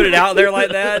 you got to put it out there like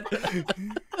that.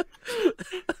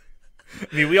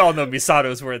 I mean, we all know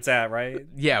Misato's where it's at, right?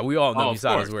 Yeah, we all know of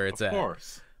Misato's course, where it's of at.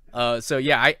 course. So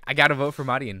yeah, I gotta vote for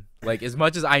Marin. Like, as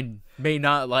much as I may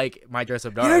not like My Dress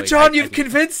Up You Darling, know, John, I you've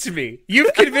convinced me.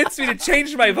 You've convinced me to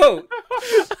change my vote.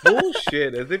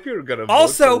 Bullshit, as if you're gonna vote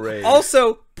Also,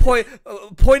 for Rey.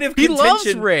 point of he contention.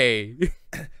 loves Ray.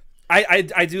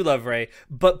 I do love Ray,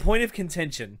 but point of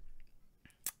contention.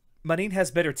 Marine has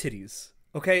better titties.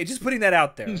 Okay, just putting that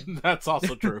out there. That's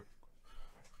also true.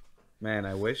 Man,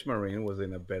 I wish Marine was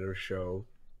in a better show,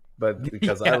 but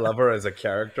because Yeah. I love her as a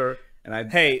character, and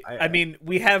I mean,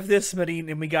 we have this Marine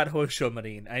and we got Hosho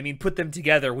Marine. I mean, put them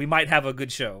together, we might have a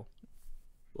good show.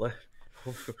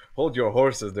 hold your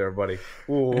horses there, buddy.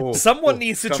 Ooh, Someone ooh,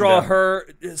 needs to calm draw down. her.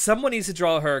 Someone needs to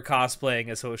draw her cosplaying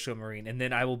as Hosho Marine, and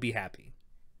then I will be happy.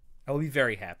 I will be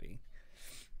very happy.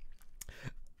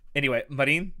 Anyway,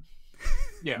 Marine.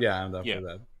 Yeah. Yeah, I'm down Yeah. for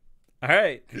that. All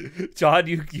right, John,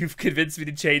 you've convinced me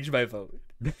to change my vote.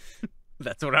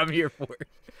 That's what I'm here for.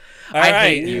 All I right.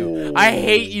 hate you. I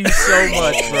hate you so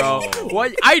much, bro.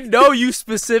 What? I know you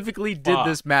specifically did Fuck.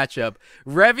 this matchup.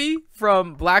 Revy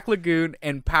from Black Lagoon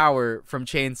and Power from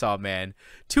Chainsaw Man.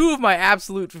 2 of my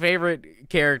absolute favorite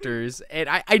characters. And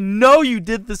I know you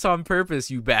did this on purpose,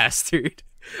 you bastard.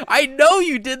 I know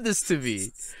you did this to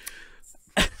me.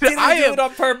 Did I do it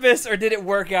on purpose, or did it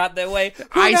work out that way?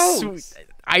 Who knows?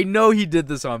 I know he did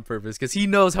this on purpose because he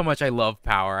knows how much I love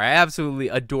Power. I absolutely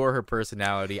adore her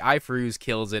personality. Ifruz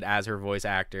kills it as her voice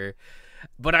actor.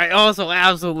 But I also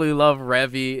absolutely love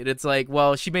Revy. And it's like,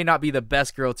 well, she may not be the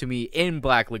best girl to me in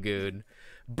Black Lagoon,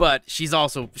 but she's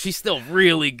still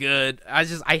really good. I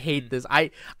hate this. I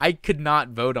could not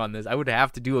vote on this. I would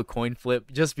have to do a coin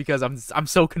flip just because I'm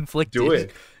so conflicted. Do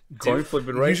it. Coin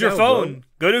flipping right now. Use your phone.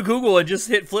 Bro. Go to Google and just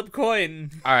hit flip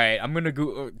coin. All right, I'm gonna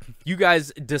go. You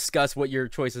guys discuss what your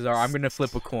choices are. I'm gonna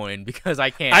flip a coin because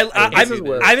I can't.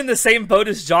 I'm in the same boat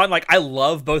as John. Like, I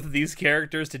love both of these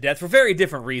characters to death for very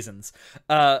different reasons.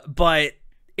 But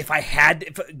if I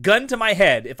had, gun to my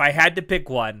head, if I had to pick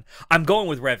one, I'm going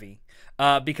with Revy.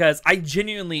 Because I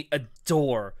genuinely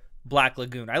adore Black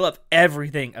Lagoon. I love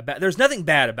everything about. There's nothing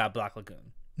bad about Black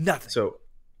Lagoon. Nothing. So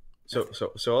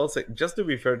I'll say, just to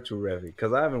be fair to Revy,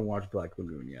 because I haven't watched Black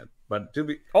Lagoon yet, but to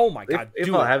be, oh my god,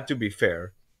 if I have to be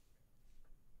fair,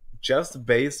 just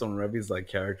based on Revy's like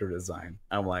character design,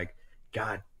 I'm like,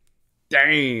 god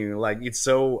dang, like it's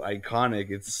so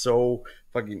iconic, it's so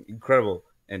fucking incredible.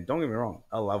 And don't get me wrong,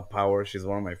 I love Power. She's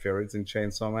one of my favorites in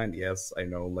Chainsaw Man. Yes, I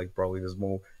know, like probably there's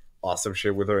more awesome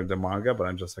shit with her in the manga, but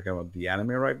I'm just talking about the anime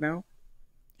right now.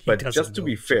 But just to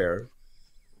be fair,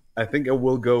 I think I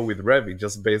will go with Revy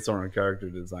just based on her character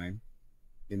design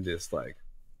in this like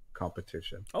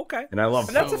competition. Okay, and I love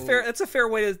that's a fair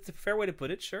way to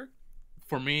put it. Sure.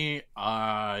 For me,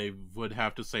 I would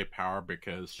have to say Power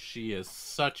because she is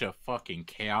such a fucking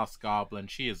chaos goblin.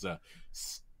 She is a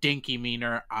stinky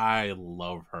meaner. I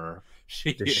love her. She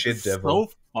is shit devil.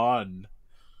 So fun.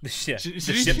 The shit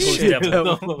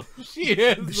devil. She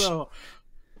is though.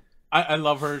 I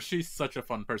love her. She's such a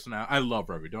fun personality. I love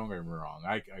Revy. Don't get me wrong.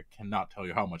 I cannot tell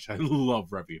you how much I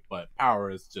love Revy. But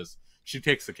Power is just, she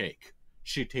takes the cake.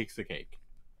 She takes the cake.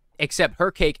 Except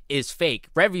her cake is fake.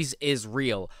 Revy's is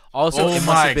real. Also, oh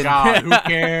my god, who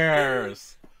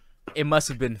cares? It must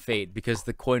have been fate because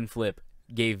the coin flip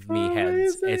gave me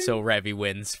heads, and so Revy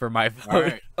wins for my vote.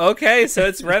 Right. Okay, so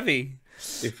it's Revy.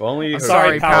 If only. I'm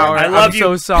sorry, Power. I love I'm you.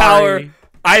 So sorry.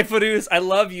 Power. Ifruz, I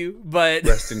love you, but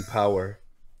rest in power.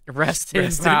 Rest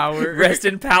in power. Rest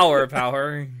in power,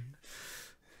 Power.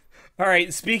 All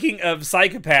right, speaking of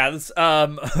psychopaths,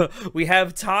 we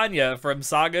have Tanya from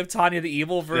Saga of Tanya the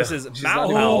Evil versus Mao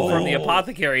Mao from the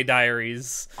Apothecary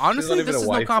Diaries. Honestly, this is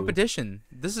no competition.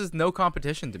 This is no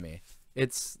competition to me.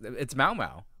 It's Mao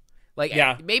Mao. Like,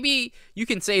 yeah. Maybe you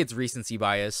can say it's recency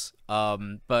bias,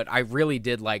 but I really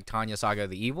did like Tanya Saga of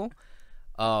the Evil.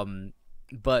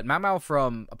 But Mao Mao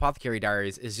from Apothecary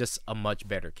Diaries is just a much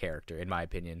better character, in my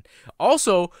opinion.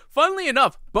 Also, funnily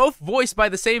enough, both voiced by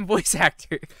the same voice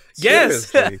actor.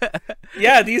 Yes!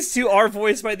 Yeah, these two are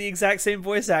voiced by the exact same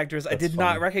voice actors. I did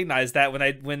not recognize that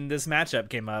when this matchup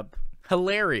came up.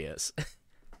 Hilarious.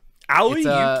 Aoi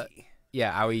Yuki.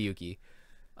 Yeah, Aoi Yuki.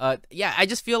 Yeah, I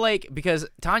just feel like, because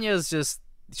Tanya's just,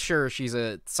 sure, she's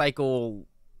a psycho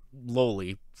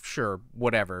loli, sure,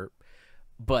 whatever,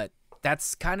 but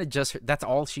that's kind of just, that's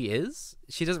all she is.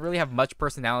 She doesn't really have much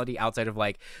personality outside of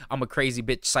like, I'm a crazy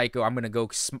bitch psycho, I'm gonna go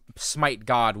smite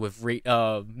God with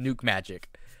nuke magic.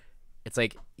 It's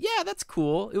like, yeah, that's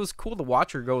cool. It was cool to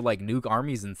watch her go like nuke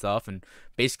armies and stuff and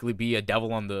basically be a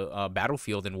devil on the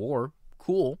battlefield in war.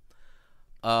 Cool.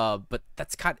 But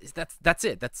that's that's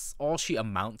it. That's all she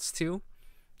amounts to.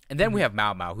 And then we have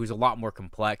Mao Mao, who's a lot more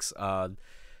complex.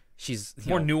 She's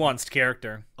more nuanced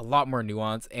character, a lot more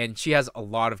nuanced, and she has a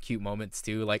lot of cute moments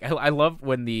too. Like I love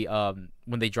when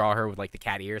they draw her with like the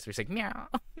cat ears. Where she's like meow.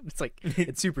 It's like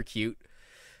it's super cute.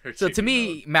 So to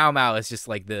me, Mao Mao is just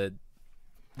like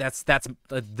that's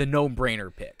the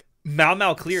no-brainer pick. Mao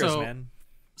Mao clears, man.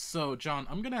 So John,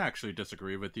 I'm gonna actually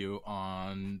disagree with you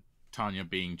on Tanya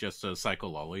being just a psycho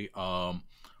lolly.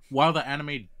 While the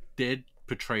anime did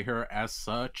portray her as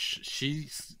such,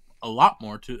 she's a lot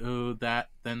more to that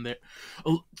than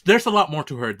there's a lot more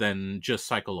to her than just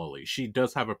psycho lolly. She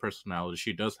does have a personality.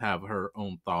 She does have her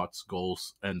own thoughts,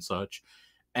 goals, and such.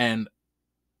 And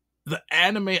the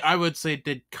anime, I would say,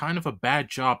 did kind of a bad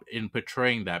job in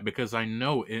portraying that, because I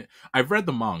know I've read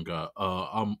the manga.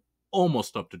 I'm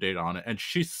almost up to date on it, and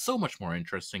she's so much more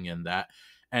interesting in that.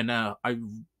 And I've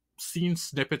seen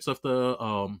snippets of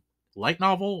the light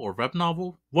novel or web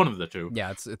novel, one of the two.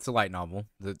 Yeah, it's a light novel.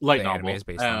 The novel anime is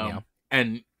based on, yeah.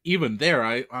 And even there,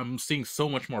 I'm seeing so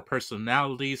much more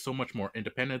personality, so much more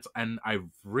independence, and I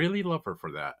really love her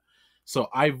for that. So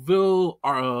I will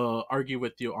argue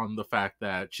with you on the fact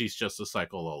that she's just a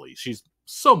psycho lolly. She's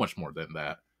so much more than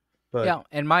that. But yeah,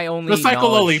 and my only the psycho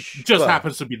lolly just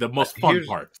happens to be the most fun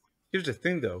part. Here's the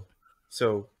thing, though.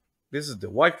 So this is the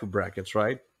waifu brackets,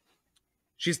 right?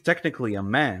 She's technically a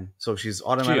man, so she's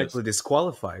automatically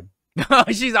disqualified.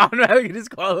 She's automatically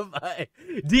disqualified.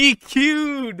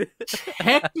 DQ'd.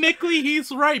 Technically,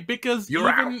 he's right because You're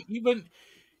out.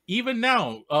 even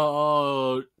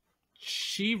now,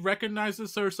 she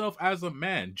recognizes herself as a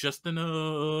man, just in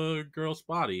a girl's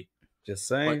body, Just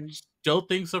but saying. still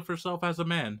thinks of herself as a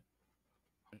man.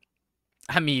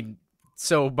 I mean,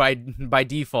 so by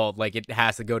default, like it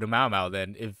has to go to Mao Mao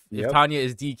then. If Yep. Tanya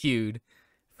is DQ'd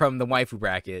from the waifu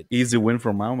bracket, Easy win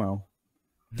for Mao Mao.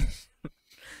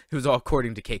 it was all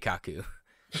according to Keikaku.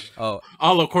 Oh,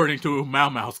 All according to Mao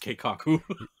Mao's Keikaku.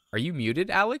 are you muted,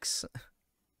 Alex?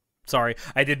 Sorry,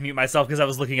 I did mute myself because I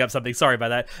was looking up something. Sorry about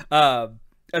that. I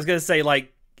was gonna say,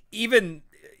 like, even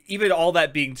all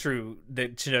that being true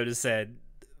that Shinoda said,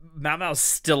 Mao Mao's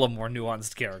still a more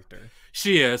nuanced character.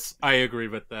 She is. I agree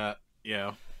with that.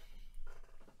 Yeah.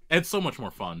 It's so much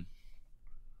more fun.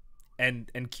 And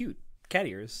cute. Cat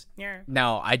ears. Yeah.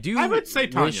 Now, I would say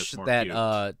Tanya's wish more that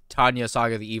cute. Tanya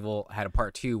Saga the Evil had a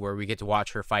part 2 where we get to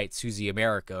watch her fight Susie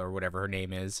America or whatever her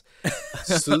name is.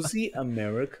 Susie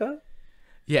America?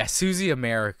 Yeah, Susie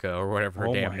America or whatever her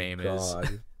Oh damn my name is.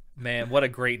 God. Man, what a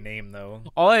great name, though.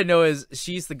 All I know is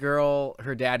she's the girl,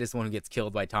 her dad is the one who gets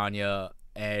killed by Tanya,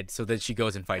 and so then she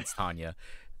goes and fights Tanya.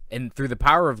 And through the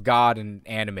power of God and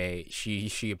anime,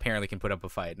 she apparently can put up a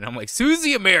fight. And I'm like,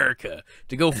 Susie America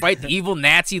to go fight the evil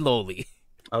Nazi Loli.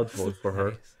 I would vote for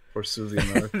her. For Susie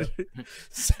America.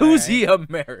 Susie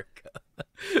America.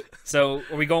 So,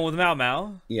 are we going with Mao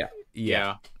Mao? Yeah.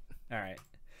 Yeah. All right.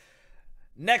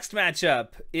 Next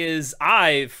matchup is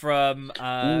I from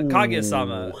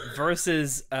Kaguya-sama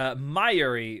versus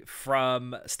Mayuri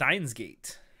from Steins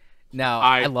Gate. Now,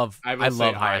 I love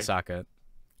Hayasaka.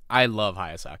 I love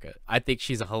Hayasaka. I think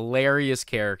she's a hilarious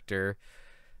character.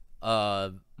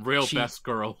 Best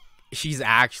girl. She's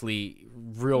actually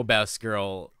real best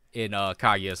girl in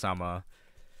Kaguya-sama.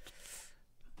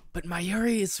 But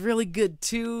Mayuri is really good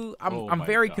too. I'm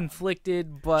very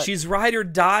conflicted, but she's ride or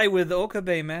die with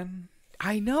Okabe, man.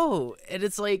 I know, and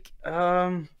it's like,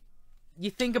 you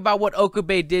think about what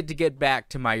Okabe did to get back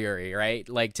to Mayuri, right?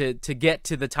 Like to get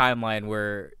to the timeline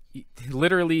where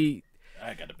literally.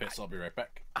 I gotta piss. I'll be right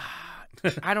back.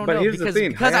 I don't But know here's the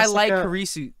thing, because I Hayasaka- like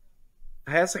Kurisu.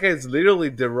 Hayasaka is literally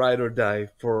the ride or die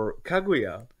for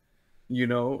Kaguya. You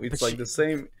know, it's like the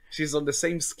same. She's on the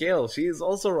same scale. She is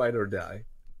also ride or die.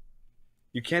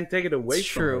 You can't take it away It's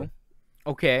from true. her.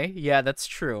 Okay, yeah, that's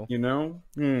true. You know,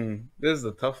 this is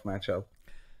a tough matchup.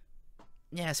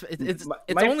 Yes, it's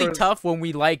My only first- tough when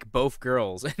we like both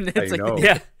girls, and it's I like know.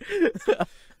 Yeah.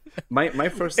 My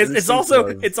first. It's instinct also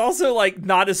was- it's also like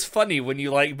not as funny when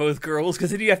you like both girls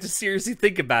because then you have to seriously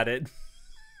think about it.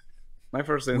 my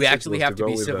first. we instinct actually was have to go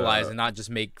be with, civilized and not just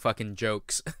make fucking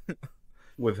jokes.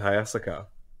 with Hayasaka,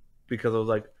 because I was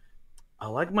like, I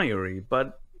like Mayuri,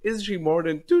 but is she more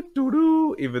than doo doo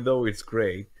doo? Even though it's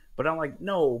great, but I'm like,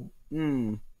 no.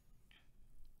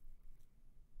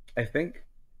 I think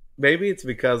maybe it's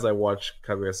because I watched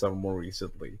Kaguya-sama more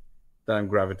recently that I'm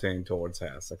gravitating towards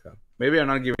Hayasaka. Maybe I'm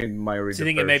not giving Mayuri. So you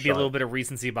think it may be a little bit of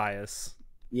recency bias?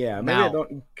 Yeah, maybe Now, I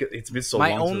don't. It's been so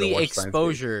My long. since I only watched Steins Gate.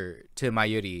 exposure to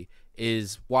Mayuri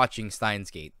is watching Steins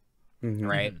Gate, Mhm.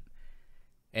 right?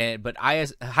 But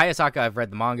Hayasaka, I've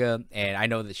read the manga, and I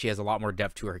know that she has a lot more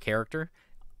depth to her character,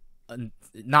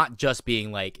 not just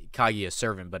being like Kaguya's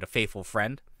servant, but a faithful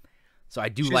friend. So I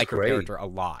do She's like her great. character a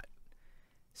lot.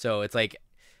 So it's like,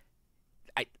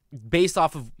 based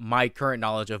off of my current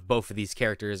knowledge of both of these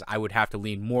characters, I would have to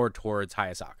lean more towards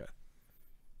Hayasaka.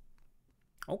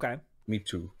 Okay. Me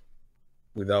too.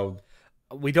 Without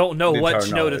We don't know The what entire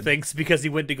Shinoda knowledge. thinks because he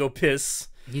went to go piss.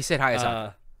 He said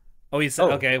Hayasaka. He said,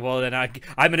 Oh. okay, well then I'm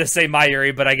gonna say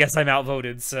Mayuri, but I guess I'm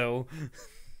outvoted, so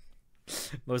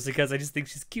mostly because I just think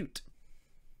she's cute.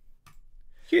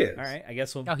 kids. All right, I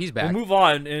guess we'll. Oh, he's back. We'll move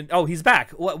on, and he's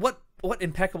back. What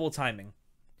impeccable timing.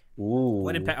 Ooh.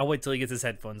 I'll wait till he gets his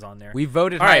headphones on there. We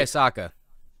voted All right. Hayasaka.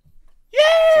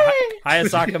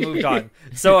 Hayasaka moved on.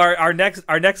 So our next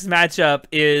matchup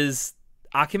is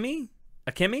Akemi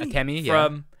Akemi, yeah.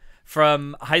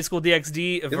 from High School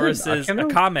DxD versus Akeno?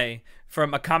 Akame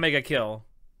from Akame ga Kill.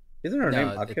 Isn't her No,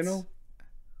 name Akeno?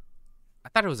 I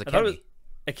thought it was I thought it was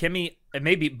Akemi.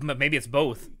 Maybe maybe it's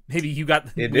both. Maybe you got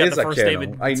It we got is the first name.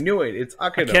 Akeno. I knew it. It's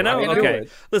Akeno. Akeno? I knew Okay.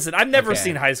 it. Listen, I've never Okay.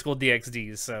 seen High School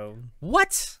DxD, so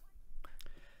What?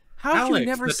 How have Alex, you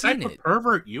never the seen type it? of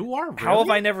pervert you are. how have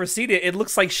really? I never seen it? It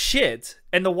looks like shit,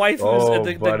 and the waifus, Oh,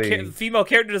 the buddy. female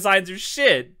character designs are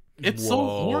shit. It's so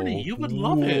horny. You would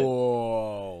love it.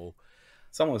 Whoa.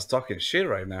 Someone's talking shit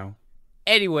right now.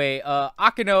 Anyway,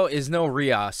 Akano is no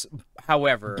Rias.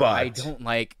 However, But-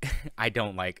 I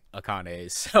don't like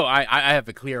Akane, so I have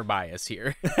a clear bias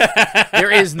here.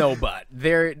 There is no but.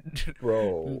 There,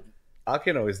 Bro,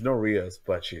 Akano is no Rias,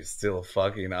 but she's still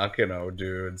fucking Akano,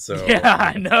 dude. So yeah,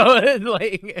 I know.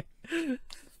 Like,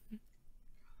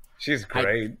 she's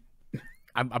great.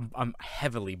 I'm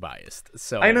heavily biased.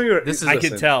 So I know you're. This is I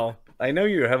listen, can tell. I know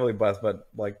you're heavily biased, but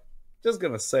like, just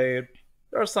gonna say it.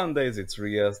 There are some days it's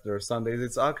Rias. There are some days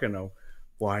it's Akano.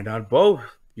 Why not both?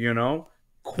 You know,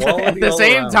 quality at the all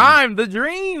same around. time. The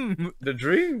dream. The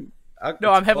dream.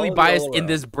 No, I'm heavily Quality biased all in around.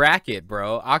 this bracket,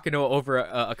 bro. Akano over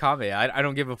Akame. I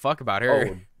don't give a fuck about her.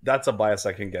 Oh, that's a bias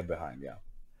I can get behind.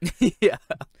 Yeah. Yeah.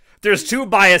 There's 2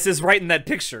 biases right in that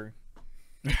picture.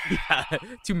 Yeah.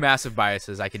 2 massive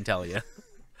biases, I can tell you.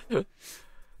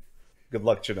 Good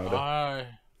luck, Chinoda.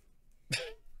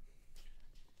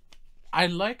 I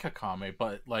like Akame,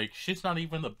 but like she's not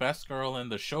even the best girl in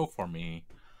the show for me.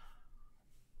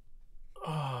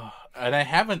 And I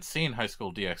haven't seen High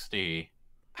School DxD.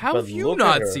 How But have you look at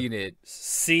not her. seen it?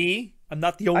 See? I'm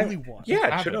not the only one. Yeah,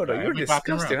 I haven't, Chinoda, right? you're I've been bopping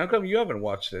disgusting. How around. come you haven't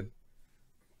watched it?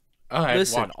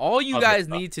 Listen, all you other guys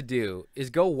stuff. need to do is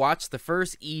go watch the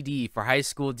first ED for High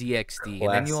School DxD,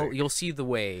 and then Classic. you'll see the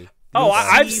way. Oh, You'll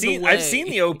I've see seen I've seen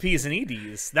way. the OPs and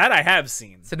EDs. That I have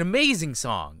seen. It's an amazing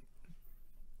song.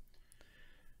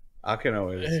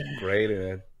 Akano is great in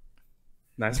it.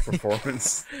 Nice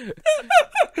performance.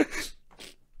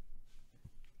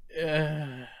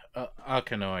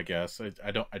 Akano, I guess.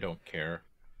 I don't care.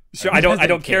 Sure, I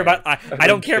don't care about I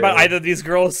don't care about care. either of these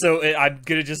girls, so I'm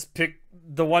gonna just pick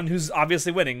the one who's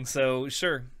obviously winning. So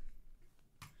sure.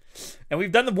 And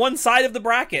we've done the one side of the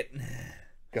bracket.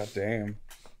 God damn.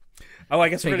 Oh, I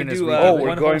guess we're Taking gonna us do week Oh, by one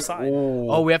we're going. whole side. Ooh.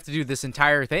 Oh, we have to do this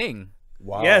entire thing.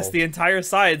 Wow. Yes, the entire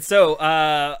side. So,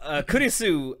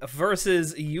 Kurisu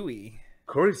versus Yui.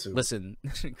 Kurisu. Listen,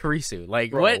 Kurisu,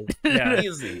 like Bro. what? Yeah.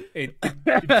 Easy. It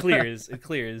clears. It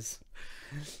clears.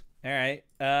 All right.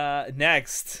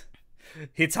 Next,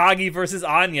 Hitagi versus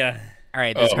Anya. All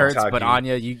right, this Oh, hurts, Hitagi. but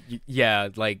Anya, you yeah,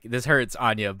 like this hurts,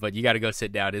 Anya, but you got to go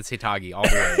sit down. It's Hitagi all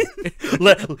the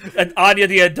way. And Anya,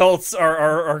 the adults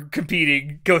are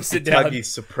competing. Go sit down. Hitagi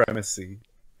supremacy.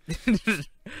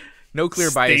 No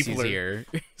clear biases Stapler. here.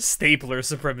 Stapler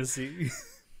supremacy.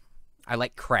 I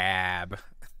like crab.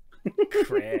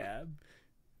 Crab.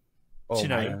 Oh Chinoda.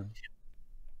 man.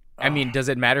 I mean, does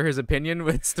it matter his opinion?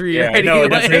 It's 3 Yeah, already. no, it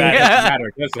doesn't like- matter. Doesn't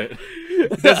matter, does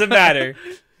it? Doesn't matter.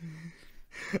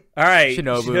 All right,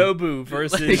 Shinobu. Shinobu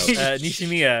versus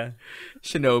Nishimiya.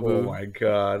 Shinobu. Oh my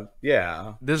god.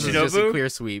 Yeah. This is just a Shinobu? clear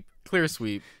sweep. Clear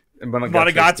sweep. And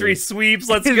Monogatari sweeps.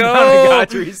 Let's go.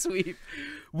 Monogatari sweep.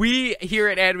 We here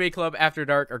at Anime Club After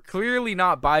Dark are clearly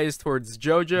not biased towards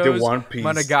JoJo's, The One Piece.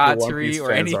 Monogatari, the One Piece or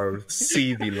fans any. are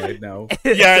seething right now.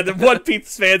 Yeah, the One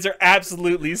Piece fans are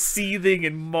absolutely seething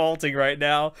and malting right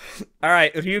now. All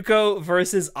right, Ryuko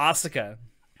versus Asuka.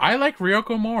 I like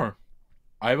Ryoko more.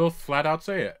 I will flat out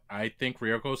say it. I think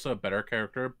Ryoko's a better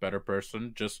character, better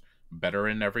person, just better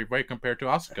in every way compared to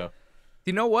Asuka.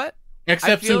 You know what?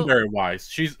 Except feel- tsundere wise.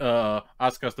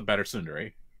 Asuka's the better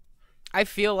tsundere. I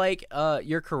feel like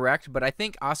you're correct, but I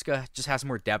think Asuka just has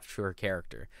more depth to her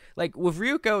character. Like with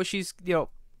Ryuko, she's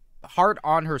heart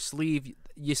on her sleeve.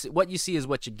 What you see is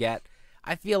what you get.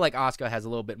 I feel like Asuka has a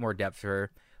little bit more depth to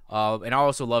her, and I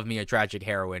also love me a tragic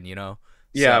heroine. Yeah,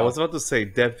 So- I was about to say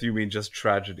depth. You mean just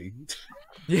tragedy?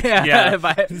 Yeah,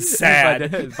 by,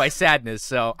 Sad. by sadness.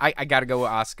 So I gotta go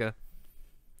with Asuka.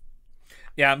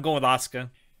 Yeah, I'm going with Asuka.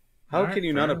 How Alright, can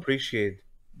you not fair. appreciate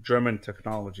German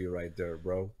technology right there,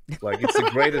 bro? Like it's the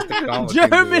greatest technology. in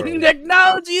the German world.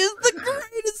 technology is the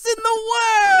greatest in the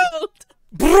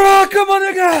world.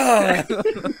 Brakamonaga!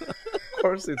 Of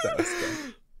course, it's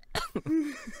Asuka.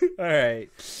 All right.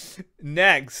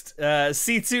 Next,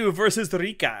 C2 versus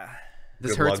Rika.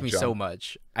 This Good hurts luck, me John. so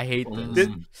much. I hate this.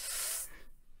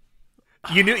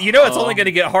 You know it's only going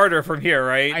to get harder from here,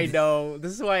 right? I know.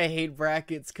 This is why I hate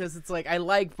brackets, because it's like I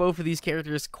like both of these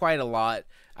characters quite a lot.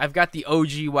 I've got the OG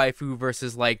waifu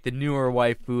versus like the newer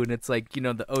waifu, and it's like, the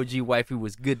OG waifu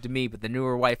was good to me, but the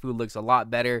newer waifu looks a lot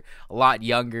better, a lot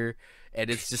younger, and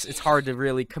it's hard to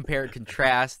really compare and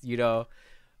contrast,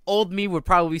 Old me would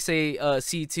probably say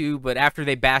C2, but after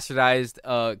they bastardized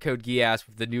Code Geass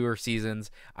with the newer seasons,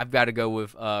 I've got to go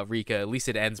with Rika. At least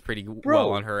it ends pretty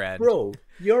well on her end. Bro,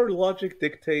 your logic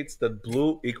dictates that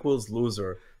blue equals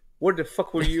loser. Where the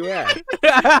fuck were you at?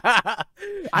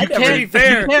 I never You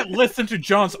can't listen to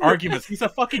John's arguments. He's a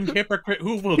fucking hypocrite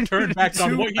who will turn back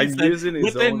on what he I'm said using his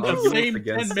within own the arguments same 10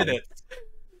 against him. minutes.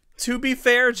 To be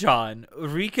fair, John,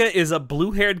 Rika is a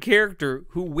blue-haired character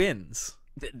who wins.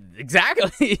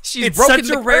 Exactly. She's It's broken such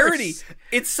a the rarity. curse.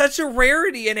 It's such a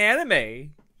rarity in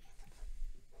anime.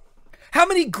 How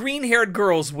many green-haired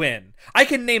girls win? I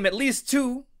can name at least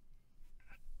 2.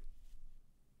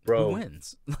 Bro, Who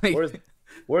wins? Like,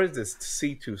 where's this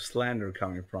C2 slander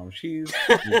coming from? She's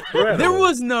incredible. there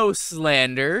was no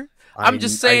slander. I'm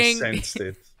just saying. I sensed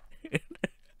it.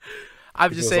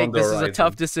 I'm It just was saying on the this is a horizon.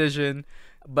 tough decision,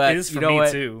 but It is you for know me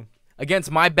what? too. Against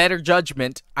my better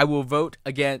judgment, I will vote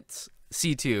against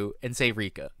C2 and say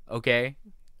Rika. Okay.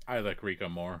 I like Rika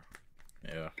more.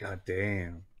 Yeah. God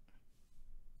damn.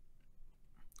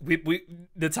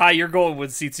 The tie you're going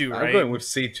with C2, right? I'm going with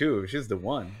C2. She's the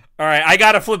one. All right, I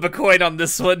gotta flip a coin on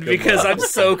this one because luck. I'm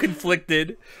so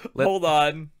conflicted. Hold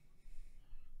on.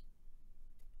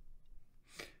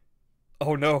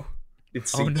 Oh no!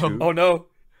 It's Oh, C2. no. Oh no!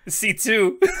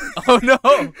 C2. Oh no!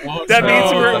 That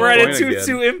means No. we're at a Point 2-2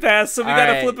 again. impasse, so we All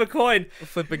gotta right. flip a coin.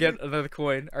 Flip again another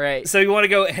coin. All right. So you want to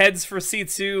go heads for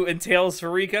C2 and tails for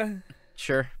Rika?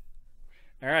 Sure.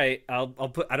 All right, I'll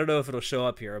put. I don't know if it'll show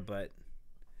up here, but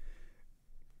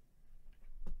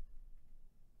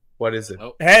What is it?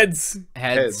 Oh. heads.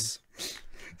 Heads.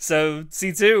 So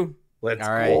C2. Let's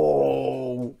All right.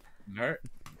 go. Alright.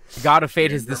 God of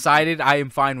Fate has decided. I am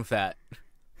fine with that.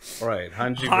 All right,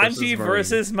 Hanji, Hanji versus Marine.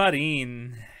 versus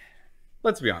Marine.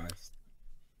 Let's be honest.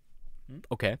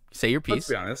 Okay. Say your Let's piece.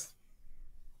 be honest.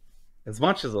 As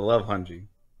much as I love Hanji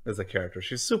as a character,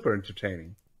 she's super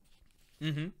entertaining.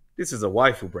 Mm-hmm. This is a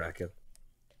waifu bracket.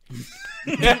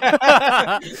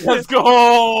 Let's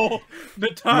go. The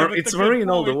time. It's Marine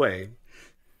all the way.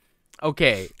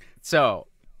 Okay. So,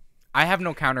 I have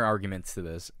no counter arguments to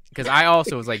this because I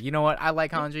also was like, you know what? I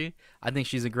like Hanji. I think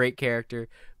she's a great character,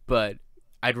 but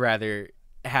I'd rather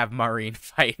have Marine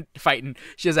fighting.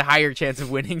 She has a higher chance of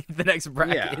winning the next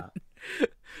bracket. Yeah.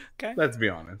 Okay. Let's be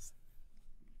honest.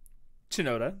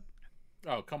 Chinoda.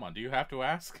 Oh, come on. Do you have to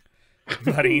ask?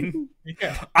 Marine.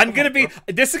 Yeah. I'm gonna be.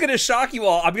 This is gonna shock you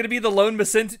all. I'm gonna be the lone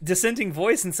dissenting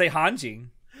voice and say Hanji.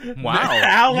 Wow.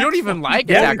 Alex, You don't even like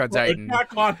Yeah. Attack on Titan.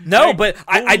 Attack on No, Titan. but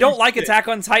I Holy don't like shit. Attack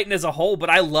on Titan as a whole. But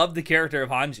I love the character of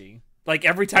Hanji. Like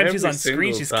every time she's on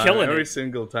screen, she's killing every it.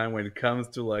 single time when it comes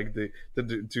to like the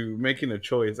to making a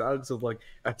choice, Alex is like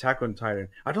Attack on Titan.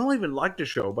 I don't even like the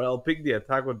show, but I'll pick the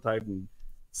Attack on Titan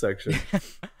section.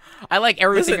 I like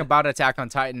everything Listen. about Attack on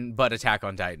Titan, but Attack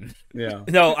on Titan. Yeah,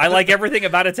 No, I like everything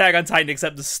about Attack on Titan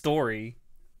except the story.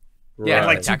 Yeah, I right.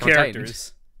 like two Attack on Titan.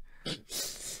 characters.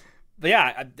 But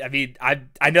yeah, I mean, I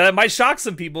know that might shock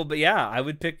some people, but yeah, I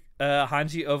would pick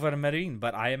Hanji over Marine,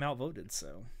 but I am outvoted,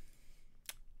 so.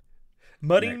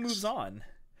 Marine Next. moves on.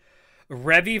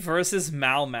 Revi versus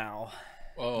Mau Mau.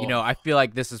 Oh. You know, I feel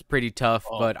like this is pretty tough,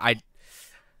 Oh. but I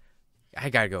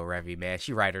gotta go Revi, man.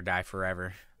 She ride or die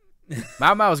forever.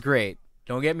 Mau Mau's great.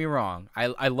 Don't get me wrong.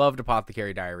 I loved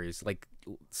Apothecary Diaries, like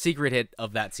secret hit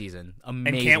of that season.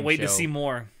 Amazing And can't wait to show. see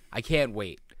more. I can't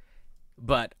wait.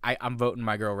 But I'm voting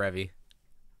my girl Revi.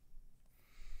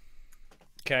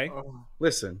 Okay.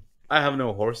 Listen, I have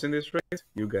no horse in this race.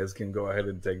 You guys can go ahead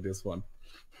and take this one.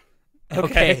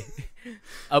 Okay.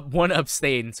 One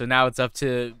abstain, so now it's up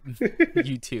to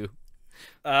you two.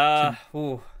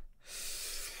 Ooh.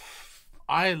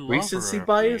 I love Recency Revi.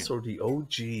 bias or the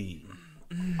OG?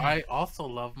 I also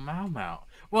love Mau Mau.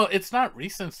 Well, it's not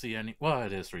recency well,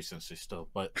 it is recency still,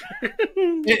 but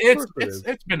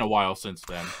it's been a while since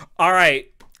then. All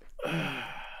right.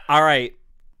 All right.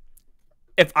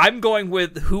 If I'm going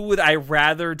with who would I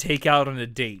rather take out on a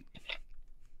date?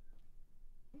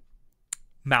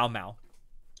 Mau Mau.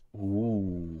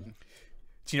 Ooh,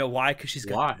 Do you know why? Because she's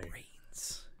got Why?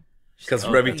 brains. because Oh,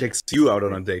 Revi right. takes you out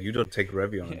on a date. You don't take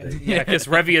Revi on a date. Yeah, because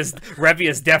Revi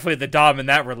is definitely the dom in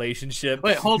that relationship.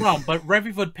 Wait, hold on, but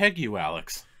Revi would peg you,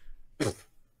 Alex.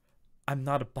 I'm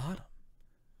not a bottom.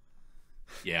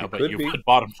 Yeah, You but could you be. would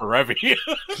bottom for Revi.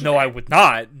 No, I would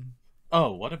not.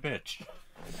 Oh, what a bitch.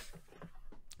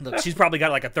 Look, she's probably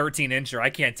got like a 13-incher. I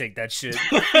can't take that shit.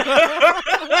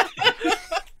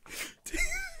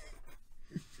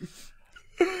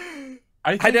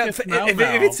 I I think know, it's if Mau if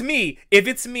Mau.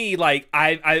 it's me, like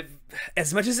I,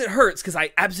 as much as it hurts, because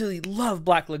I absolutely love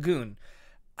Black Lagoon,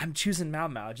 I'm choosing Mau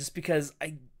Mau just because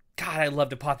I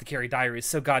loved Apothecary Diaries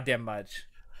so goddamn much,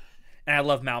 and I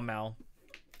love Mau Mau.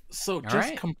 So just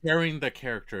right. comparing the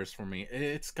characters for me,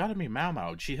 it's got to be Mau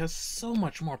Mau. She has so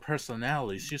much more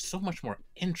personality. She's so much more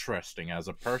interesting as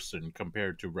a person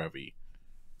compared to Revi.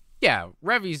 Yeah,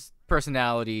 Revi's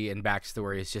personality and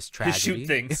backstory is just To tragedy. shoot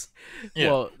things. Yeah.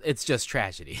 Well, it's just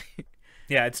tragedy.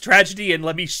 Yeah, it's tragedy, and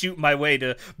let me shoot my way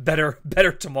to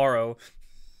better tomorrow.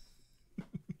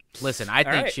 Listen, I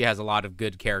think right. she has a lot of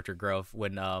good character growth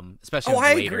when, especially Oh,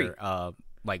 I later. agree.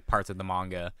 like parts of the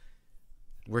manga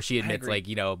where she admits agree. like,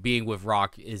 you know, being with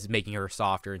Rock is making her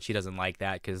softer, and she doesn't like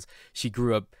that because she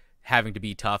grew up having to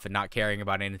be tough and not caring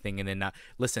about anything. And then not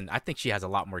listen, I think she has a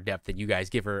lot more depth than you guys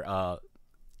give her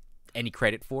any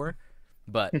credit for.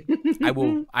 But I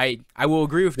will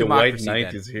agree with The White Democracy. Knight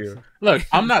then. is here. Look,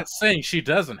 I'm not saying she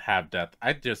doesn't have depth.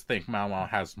 I just think Mao Mao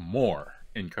has more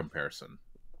in comparison.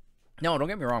 No, don't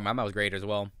get me wrong. Mama was great as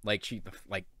well. Like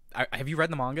have you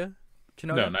read the manga?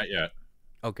 Shinoda? No, not yet.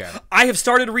 Okay. I have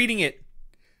started reading it.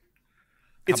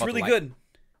 How It's about really the good.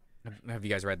 Have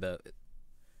you guys read the?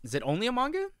 Is it only a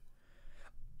manga?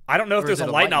 I don't know if Or there's is a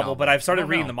it light novel, but I've I started don't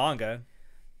reading know. the manga.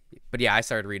 But yeah, I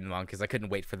started reading the manga because I couldn't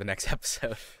wait for the next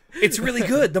episode. It's really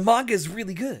good. The manga is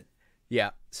really good.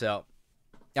 Yeah. So,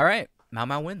 all right, Mao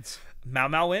Mao wins. Mao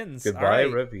Mao wins. Goodbye,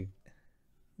 All right. Revi.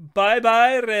 Bye,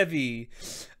 Revi.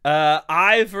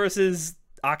 I versus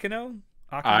Akino?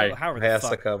 I. How are the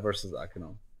fuck? Hayasaka versus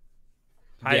Akino.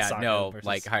 Yeah, Hayasaka no, versus-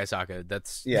 like Hayasaka.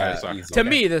 That's Yeah, Hayasaka. easy. to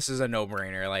me, this is a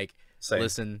no-brainer. Like, Same.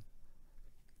 listen,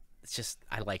 it's just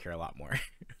I like her a lot more.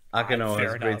 Akino Fair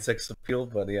has great enough. sex appeal,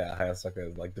 but yeah,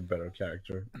 Hayasaka is like the better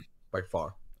character by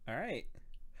far. All right.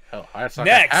 Hell, Hayasaka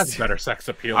Next. has better sex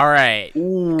appeal. All right,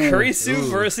 Kurisu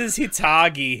versus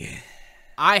Hitagi.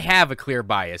 I have a clear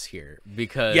bias here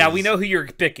because Yeah, we know who you're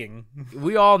picking.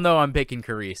 we all know I'm picking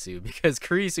Kurisu because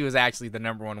Kurisu is actually the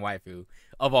 #1 waifu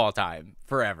of all time,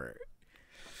 forever.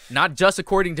 Not just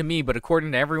according to me, but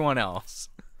according to everyone else.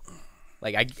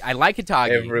 Like I like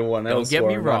Hitagi. Everyone else Don't get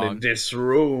me who are not wrong. in this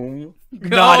room.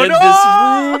 Not in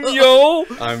no! this room, yo.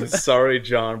 I'm sorry,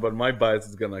 John, but my bias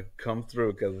is gonna come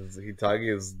through because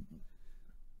Hitagi is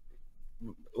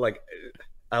like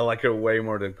I like her way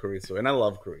more than Kurisu, and I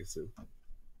love Kurisu.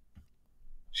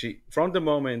 She from the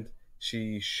moment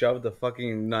she shoved the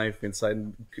fucking knife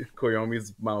inside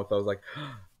Koyomi's mouth, I was like,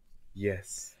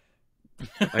 yes,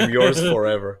 I'm yours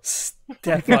forever.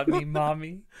 Step on me,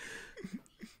 mommy.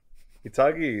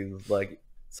 Hitagi is like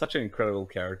such an incredible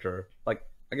character. Like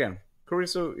again,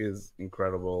 Kurisu is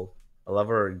incredible. I love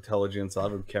her intelligence. I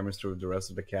love her chemistry with the rest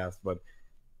of the cast. But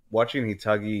watching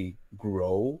Hitagi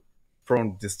grow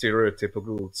from the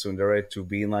stereotypical tsundere to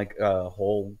being like a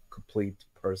whole complete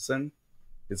person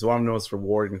is one of the most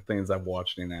rewarding things I've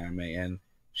watched in anime, and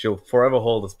she'll forever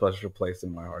hold a special place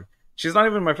in my heart. She's not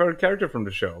even my favorite character from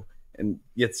the show, and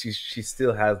yet she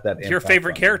still has that. Your impact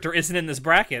favorite on me, character isn't in this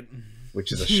bracket.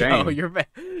 which is a shame. No, you're bad.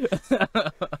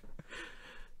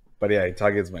 But yeah,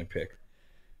 Hitagi is my pick.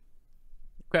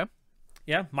 Okay.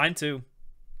 Yeah, mine too.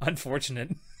 Unfortunate.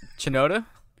 Shinoda?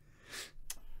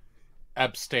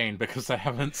 Abstain because I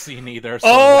haven't seen either. So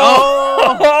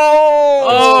Oh!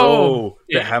 Oh,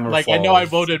 the yeah, hammer like falls. I know I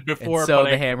voted before, And so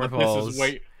but the hammer falls.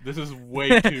 This is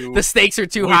way too. The stakes are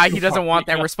too Way high. too He doesn't far. want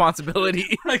that Yeah.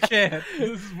 responsibility. I can't.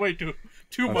 This is way too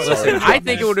I'm much. sorry. Listen, I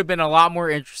think it would have been a lot more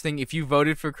interesting if you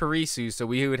voted for Kurisu, so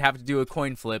we would have to do a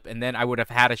coin flip, and then I would have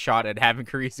had a shot at having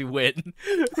Kurisu win.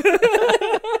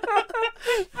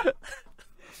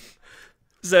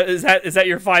 So is that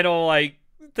your final like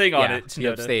thing on Yeah, it, he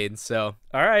Shinoda? abstained, so...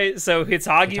 All right, so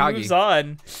Hitagi moves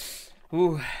on.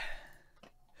 Ooh.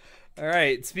 All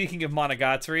right, speaking of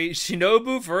Monogatari,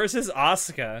 Shinobu versus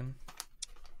Asuka.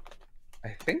 I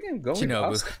think I'm going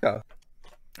Shinobu. Asuka.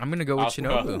 I'm gonna go with Asuka.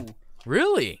 Shinobu. Ooh.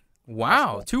 Really?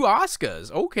 Wow, Asuka. 2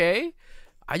 Oscars. Okay.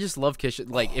 I just love Kiss.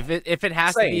 Like, if it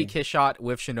has to be a Same. Kiss shot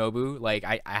with Shinobu, like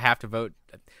I have to vote,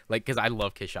 like, because I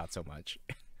love Kiss shot so much.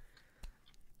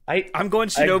 I'm going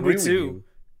I agree Shinobu with too. you.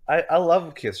 I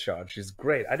love Kiss Shot. She's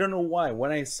great. I don't know why. When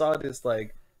I saw this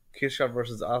like Kiss Shot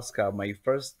versus Asuka, my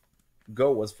first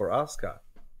go was for Asuka.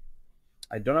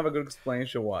 I don't have a good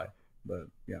explanation why, but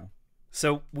yeah.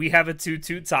 So we have a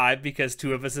 2-2 tie because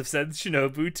 2 of us have said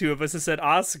Shinobu, 2 of us have said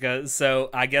Asuka. So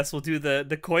I guess we'll do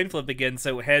the coin flip again.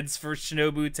 So heads for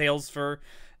Shinobu, tails for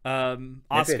Maybe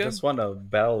I Asuka. just want a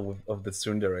battle of the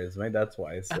tsunderes. Maybe that's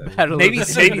why I said. Battle of Maybe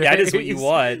the that is what you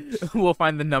Tsunderes. want. We'll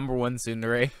find the #1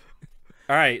 tsundere.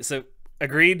 All right, so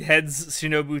agreed. Heads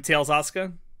Shinobu, tails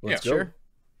Asuka. Let's Yeah, go. sure.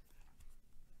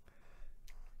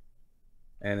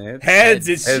 And it's Heads,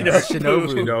 it's Heads. Shinobu.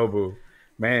 Shinobu.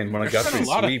 Man, when I got There's a to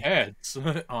lot of sweep, heads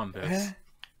on this.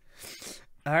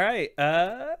 All right,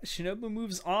 Shinobu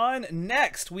moves on.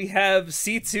 Next, we have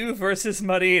C2 versus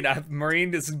Marine.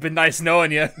 Marine, it's been nice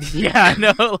knowing you. Yeah, I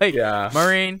know. Like, Yeah.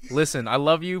 Marine, listen, I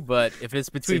love you, but if it's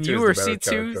between C2 you is or the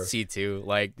better C2, character. C2.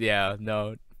 Like, yeah,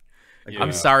 no. Yeah,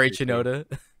 I'm sorry, C2.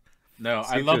 Shinoda. No,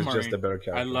 I C2 love is Marine. just a better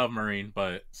character. I love Marine,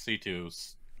 but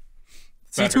C2's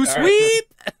C2 better.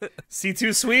 sweep.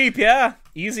 C2 sweep, yeah,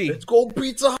 easy. Let's go,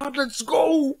 Pizza Hut. Let's go.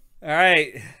 All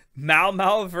right, Mao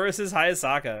Mao versus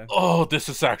Hayasaka. Oh, this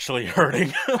is actually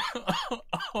hurting.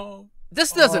 Oh.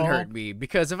 This doesn't hurt me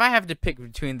because if I have to pick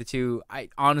between the two, I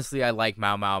like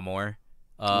Mao Mao more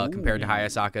compared to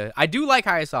Hayasaka. I do like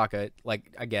Hayasaka.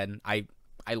 Like again, I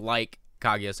like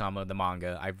Kaguya-sama the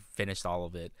manga. I've finished all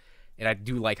of it, and I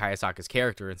do like Hayasaka's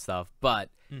character and stuff. But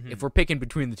if we're picking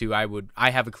between the two, I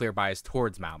have a clear bias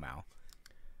towards Mao Mao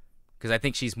because I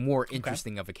think she's more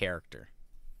interesting of a character.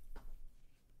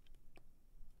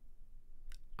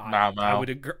 Mao Mao. I would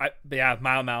agree. Yeah,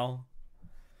 Mao Mao.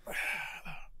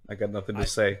 I got nothing to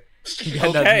say. You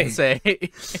got nothing to say.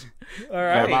 All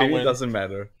My right. opinion doesn't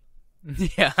matter.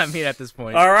 Yeah, I mean at this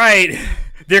point. All right.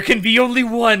 There can be only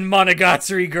one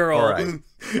Monogatari girl.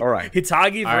 All right.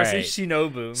 Hitagi All versus right.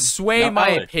 Shinobu. Sway Not my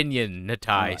valid. opinion, Natai.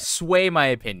 All right. Sway my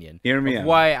opinion. Hear me Of out.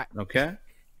 Why? Okay?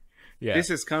 Yeah. This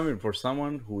is coming for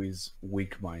someone who is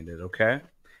weak-minded, okay?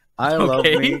 I love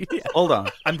me... Hold on.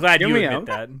 I'm glad Hear you me admit out.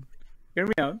 that. Hear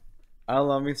me out. I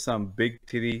love me some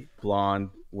big-titty, blonde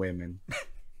women.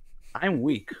 I'm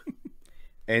weak.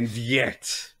 And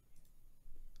yet...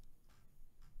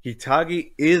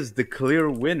 Hitagi is the clear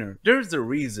winner. There's a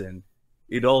reason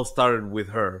it all started with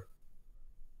her.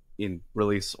 In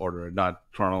release order, not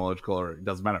chronological order. It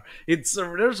doesn't matter.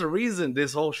 There's a reason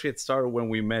this whole shit started when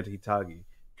we met Hitagi.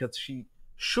 Because she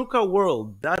shook our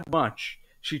world that much.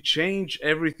 She changed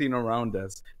everything around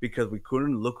us because we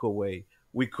couldn't look away.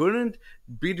 We couldn't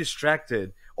be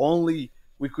distracted. We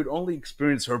could only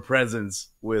experience her presence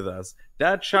with us.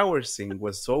 That shower scene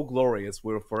was so glorious.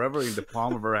 We were forever in the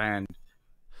palm of her hand.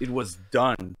 It was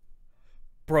done.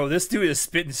 Bro, this dude is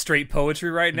spitting straight poetry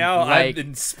right now. Like, I'm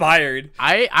inspired.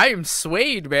 I am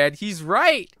swayed, man. He's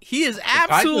right. He is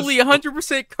absolutely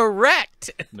 100%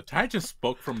 correct. Natai just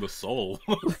spoke from the soul.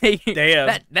 Like,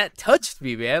 Damn. that touched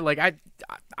me, man. Like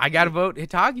I gotta vote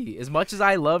Hitagi. As much as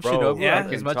I love Shinobu, yeah.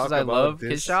 like, as much as I love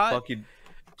his shot. Fucking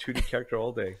 2D character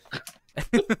all day.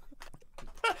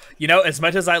 You know, as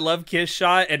much as I love Kiss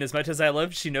Shot and as much as I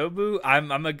love Shinobu,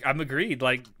 I'm agreed.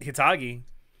 Like Hitagi,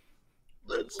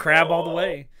 crab all the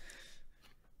way.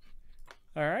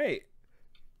 All right.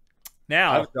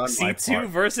 Now I've done my C2 part.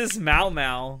 versus Mao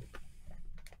Mao.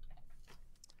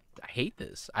 I hate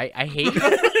this. I hate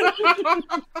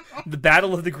it The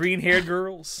battle of the green-haired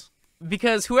girls.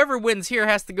 because whoever wins here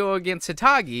has to go against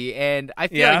Hitagi, and I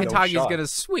feel Yeah. like No Hitagi's shot. gonna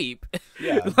sweep.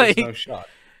 Yeah, there's Like, no shot.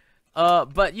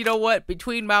 But you know what?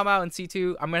 Between Mao Mao and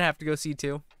C2, I'm gonna have to go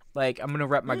C2. Like, I'm gonna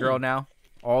rep my girl now,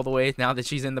 all the way. Now that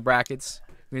she's in the brackets,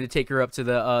 I'm gonna take her up to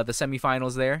the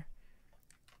semifinals there.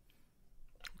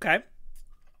 Okay.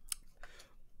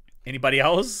 Anybody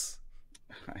else?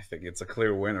 I think it's a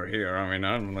clear winner here. I mean,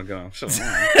 I'm not gonna.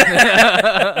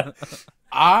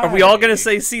 Are we all gonna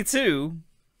say C2?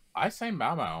 I say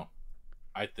Mao Mao.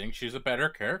 I think she's a better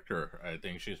character. I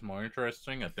think she's more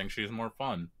interesting. I think she's more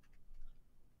fun.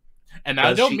 And I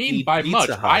Does don't she mean eat by Pizza much.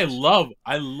 Hut? I love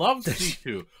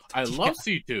C2. I love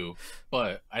C2,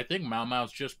 but I think Mao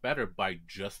Mao's just better by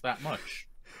just that much.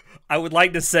 I would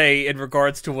like to say, in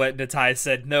regards to what Natai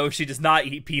said, no, she does not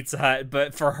eat Pizza Hut,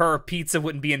 but for her, pizza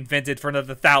wouldn't be invented for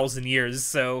another 1,000 years,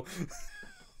 so...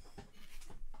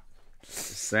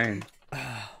 Same.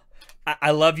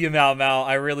 I love you, Mao Mao.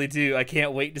 I really do. I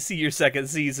can't wait to see your second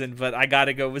season, but I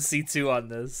gotta go with C2 on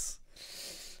this.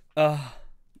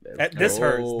 This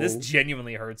hurts. This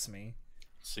genuinely hurts me.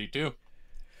 C2.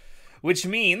 Which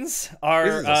means our...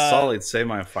 This is a solid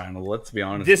semi-final. Let's be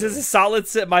honest. This is a solid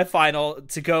semi-final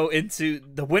to go into.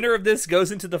 The winner of this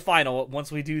goes into the final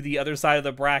once we do the other side of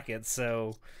the bracket.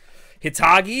 So,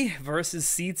 Hitagi versus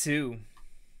C2.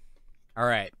 All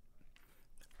right.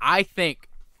 I think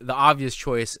the obvious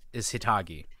choice is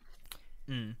Hitagi.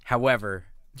 However,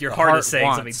 Your the heart is saying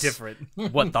wants something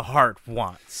different. what the heart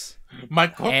wants. My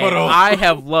And Kokoro. I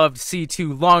have loved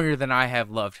C2 longer than I have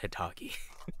loved Hitagi.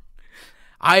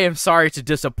 I am sorry to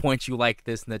disappoint you like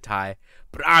this, Natai,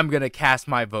 but I'm going to cast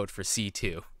my vote for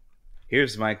C2.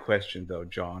 Here's my question, though,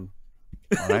 John.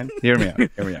 All right, hear me out.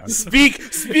 Hear me out. Speak,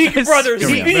 brother, Hear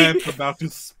me out. speak. Man's about to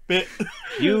spit.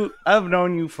 I've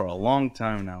known you for a long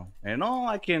time now, and all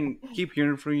I can keep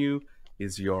hearing from you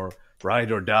is your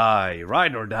ride or die,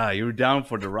 ride or die. You're down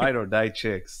for the ride or die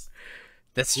chicks.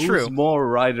 That's Who's true. more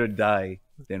ride or die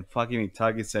than fucking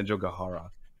Itagi Senjo Gahara?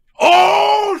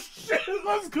 Oh shit!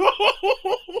 Let's go.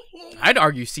 I'd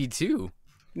argue C2.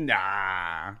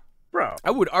 Nah, bro.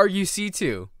 I would argue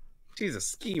C2. She's a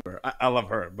schemer. I love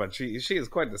her, but she is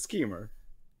quite the schemer.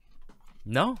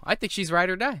 No, I think she's ride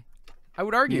or die. I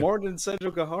would argue. More than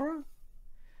Senjo Gahara?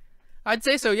 I'd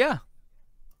say so, yeah.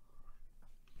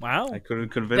 Wow. I couldn't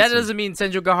convince That him. doesn't mean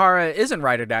Senjo Gahara isn't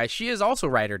ride or die. She is also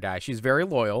ride or die. She's very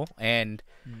loyal, and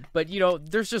but you know,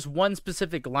 there's just one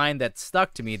specific line that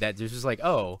stuck to me that there's just like,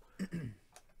 oh,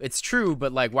 it's true,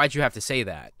 but like, why'd you have to say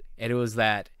that? And it was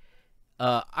that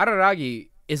Araragi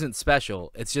isn't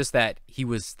special. It's just that he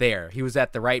was there. He was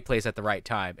at the right place at the right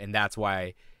time, and that's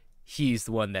why he's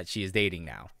the one that she is dating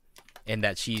now, and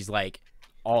that she's like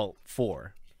all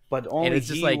for. But only it's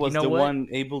just he like, was you know the what? one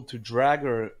able to drag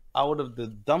her out of the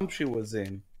dump she was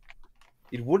in.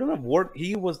 It wouldn't have worked.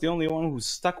 He was the only one who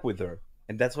stuck with her,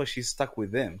 and that's why she stuck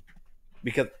with him.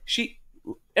 Because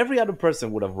every other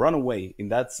person would have run away in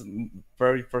that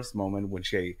very first moment when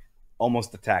she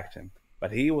almost attacked him.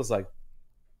 But he was like,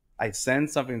 I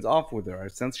sense something's off with her. I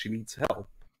sense she needs help.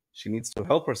 She needs to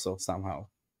help herself somehow.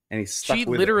 And he stuck She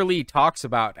with literally talks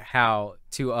about how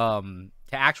to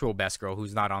actual best girl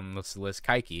who's not on this list,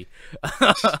 Kaiki.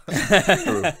 her.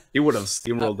 True. He would have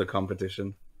steamrolled the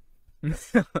competition.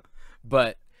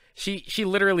 But she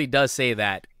literally does say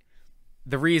that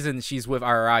the reason she's with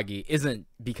Araragi isn't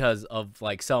because of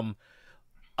like some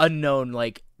unknown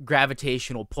like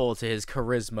gravitational pull to his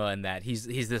charisma and that he's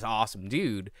this awesome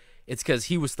dude. It's because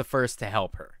he was the first to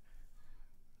help her.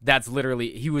 That's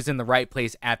literally, he was in the right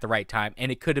place at the right time,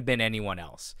 and it could have been anyone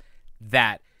else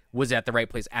that was at the right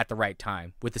place at the right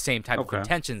time with the same type of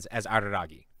intentions as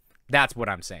Araragi. That's what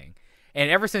I'm saying.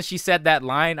 And ever since she said that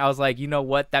line, I was like, you know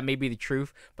what? That may be the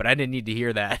truth, but I didn't need to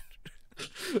hear that.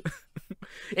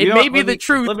 It may be the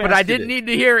truth, but I didn't need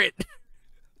to hear it.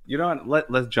 You know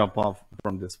what? Let's jump off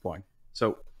from this point.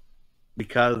 So,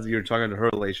 because you're talking to her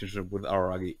relationship with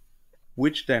Araragi,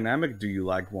 which dynamic do you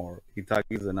like more?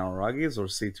 Hitagi's and Araragi's or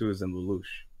C2's and Lelouch?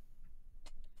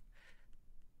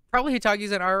 Probably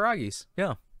Hitagi's and Araragi's.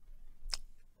 Yeah.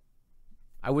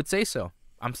 I would say so.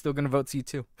 I'm still gonna vote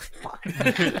C2.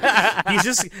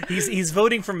 he's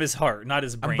voting from his heart, not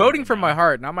his brain. I'm voting from my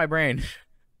heart, not my brain.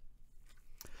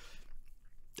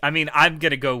 I mean, I'm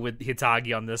gonna go with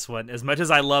Hitagi on this one. As much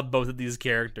as I love both of these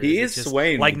characters, He is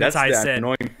swaying. Like That's Natai the said,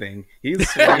 annoying thing. He's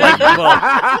swaying. Working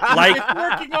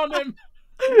on him.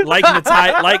 like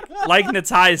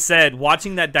Natai said,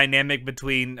 watching that dynamic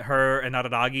between her and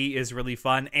Araragi is really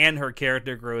fun, and her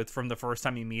character growth from the first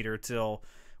time you meet her till,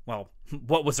 well,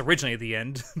 what was originally the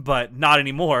end, but not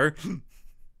anymore.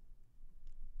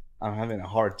 I'm having a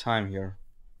hard time here.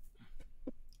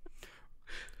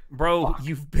 Bro,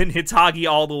 you've been Hitagi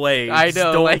all the way. I Just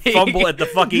know. don't like, fumble at the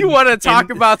fucking... You want to talk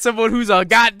about someone who's a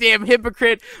goddamn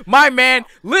hypocrite? My man,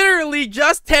 literally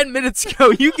just 10 minutes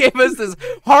ago, you gave us this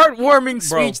heartwarming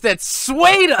speech that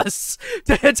swayed us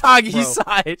to Hitagi's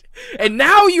side. And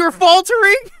now you're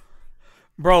faltering?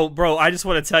 Bro, I just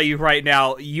want to tell you right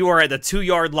now, you are at the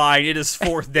 2-yard line. It is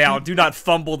 4th down. Do not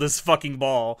fumble this fucking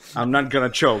ball. I'm not gonna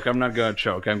choke. I'm gonna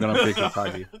pick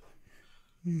Hitagi.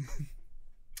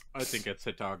 I think it's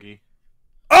Hitagi.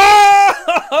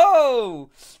 Oh!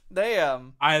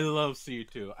 Damn. I love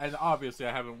C2. And obviously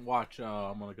I haven't watched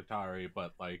Monogatari,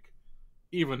 but like,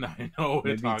 even I know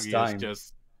Maybe it's Hitagi time. is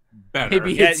just better.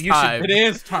 Maybe it's time. It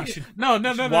is time. No.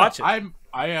 watch it.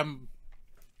 I am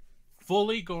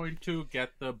fully going to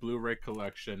get the Blu-ray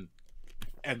collection,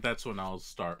 and that's when I'll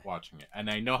start watching it. And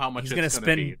I know how much He's it's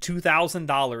going to be. spend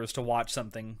 $2,000 to watch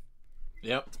something.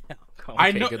 Yep. Okay,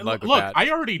 I know. good luck with Look, that. I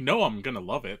already know I'm gonna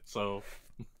love it. So,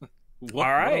 what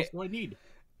else do I need?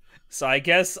 So I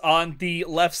guess on the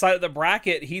left side of the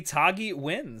bracket, Hitagi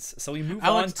wins. So we move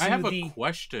Alex, on to I have a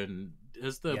question.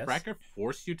 Does the bracket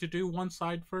force you to do one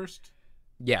side first?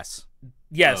 Yes.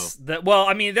 Yes. Well,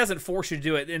 I mean, it doesn't force you to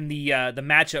do it in the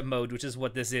matchup mode, which is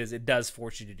what this is. It does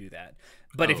force you to do that.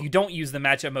 But if you don't use the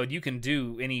matchup mode, you can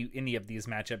do any of these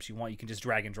matchups you want. You can just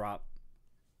drag and drop.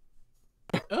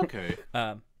 Okay.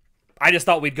 I just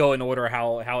thought we'd go in order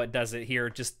how it does it here,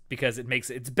 just because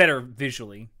it's better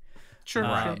visually. Sure.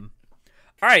 All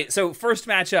right, so first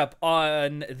matchup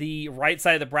on the right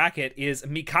side of the bracket is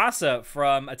Mikasa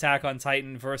from Attack on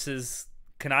Titan versus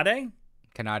Kanade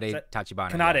Tachibana.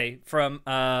 Kanade from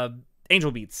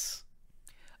Angel Beats.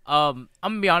 I'm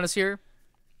gonna be honest here.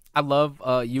 I love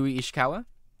Yui Ishikawa.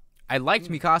 I liked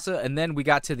Mikasa, and then we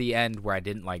got to the end where I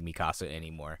didn't like Mikasa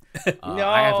anymore.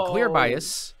 I have a clear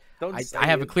bias. I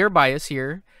have a clear bias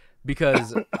here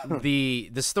because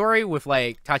the story with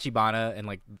like Tachibana and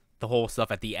like the whole stuff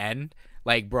at the end,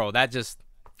 like, bro, that just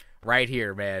right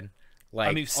here, man. Like,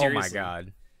 I mean, oh my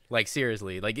god, like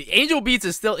seriously, like Angel Beats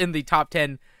is still in the top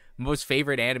 10 most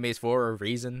favorite animes for a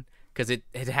reason, because it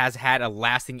has had a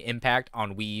lasting impact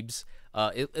on weebs,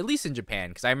 at least in Japan.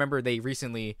 Because I remember they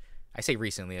recently,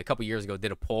 a couple years ago,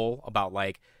 did a poll about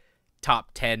like top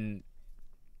 10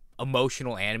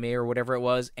 emotional anime or whatever it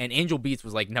was, and Angel Beats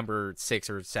was like number 6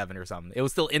 or 7 or something. It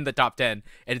was still in the top 10,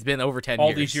 and it's been over 10 years.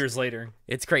 All these years later.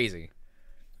 It's crazy.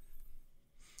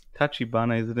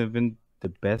 Tachibana isn't even the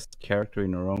best character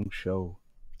in her own show.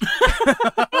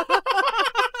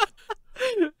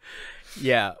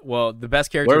 Yeah, well, the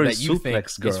best character Where that is you think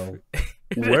Suplex Girl?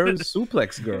 Where is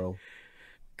Suplex Girl?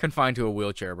 confined to a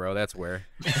wheelchair, bro. That's where.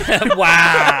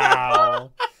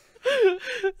 Wow.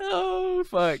 Oh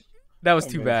fuck, that was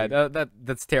too bad.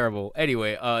 That's terrible.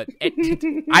 Anyway,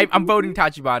 I'm voting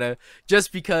Tachibana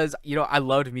just because I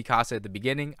loved Mikasa at the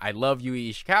beginning. I love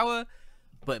Yui Ishikawa,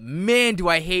 but man, do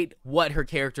I hate what her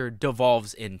character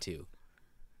devolves into.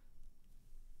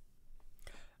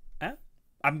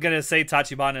 I'm gonna say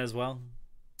Tachibana as well.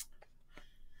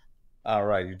 All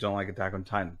right, you don't like Attack on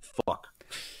Titan? Fuck.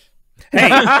 Hey,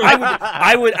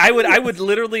 I would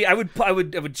literally, I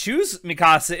would choose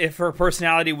Mikasa if her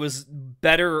personality was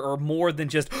better or more than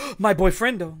just my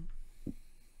boyfriendo.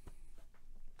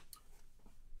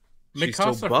 She's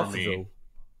Mikasa so buff for me. though.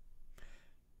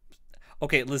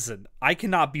 Okay, listen, I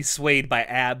cannot be swayed by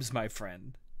abs, my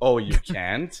friend. Oh, you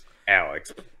can't,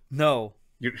 Alex. No.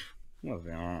 You. What's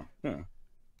going on? Huh.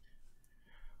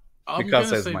 I'm Mikasa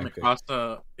gonna is say my pick.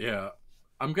 Mikasa. Yeah,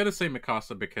 I'm gonna say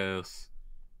Mikasa because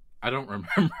I don't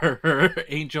remember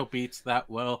Angel Beats that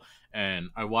well, and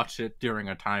I watched it during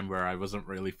a time where I wasn't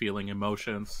really feeling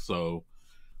emotions, so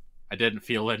I didn't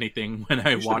feel anything when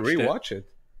I You should watched it. rewatch it.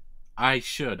 I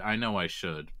should. I know I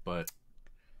should, but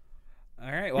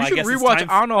All right. You Well, I should guess it's rewatch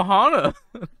time Anohana.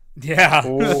 Yeah.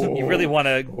 Oh. You really want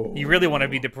to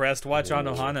be depressed, watch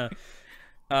Anohana.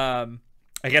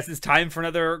 I guess it's time for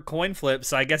another coin flip.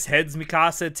 So I guess heads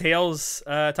Mikasa, tails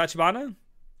Tachibana.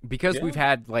 Because Yeah. we've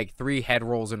had like 3 head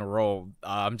rolls in a row,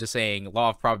 I'm just saying, law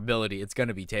of probability, it's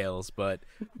gonna be tails, but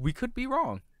we could be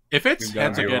wrong. if it's You're gonna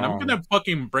heads be again, wrong. I'm gonna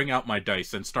fucking bring out my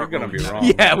dice and start You're gonna rolling be them.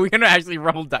 wrong. Yeah, we're gonna actually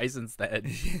roll dice instead.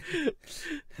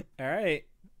 All right.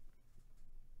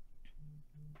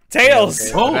 Tails.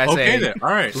 Okay. Oh, What did I okay say? then. All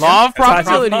right. Law of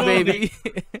probability, Tachibana. baby.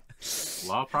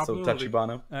 Law of So probability.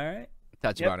 Tachibana. All right.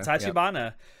 Tachibana. Yep,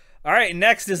 Tachibana. All right,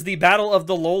 next is the Battle of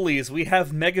the Lolis. We have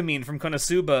Megumin from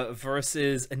Konosuba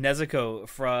versus Nezuko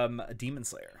from Demon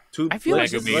Slayer. I feel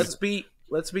like let's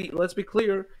be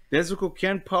clear. Nezuko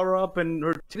can power up and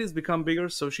her titties become bigger,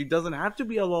 so she doesn't have to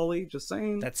be a lolly. Just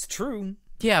saying. That's true.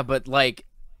 Yeah, but like,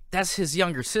 that's his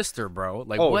younger sister, bro.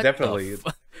 Like, Oh, what definitely.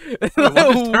 What does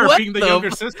her What being the the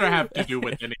younger fu- sister have to do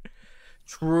with anything?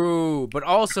 True, but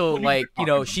also What are you like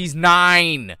talking about? she's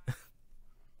 9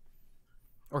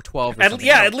 or 12. Or something.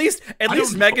 At least don't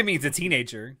know. Megumin's a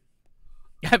teenager.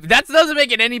 That doesn't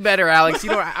make it any better, Alex.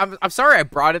 I'm sorry I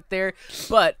brought it there,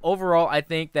 but overall, I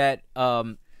think that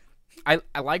I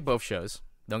like both shows.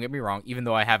 Don't get me wrong, even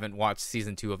though I haven't watched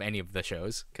season 2 of any of the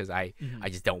shows because I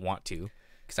just don't want to,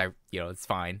 because it's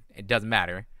fine. It doesn't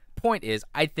matter. Point is,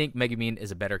 I think Megumin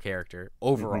is a better character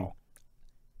overall.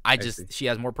 see. She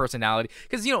has more personality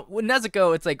because with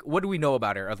Nezuko, it's like, what do we know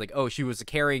about her? I was like, oh, she was a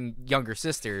caring younger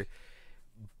sister,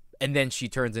 and then she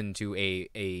turns into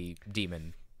a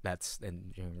demon.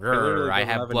 literally I doesn't have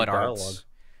have any blood dialogue. arts.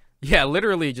 Yeah,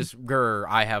 literally just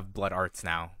I have blood arts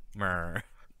now. Grr.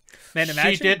 Man,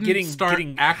 imagine She didn't getting start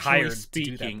actually hired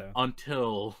speaking to do that,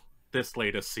 until this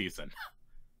latest season,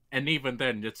 and even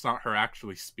then, it's not her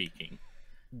actually speaking.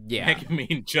 Yeah,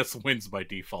 Megumin just wins by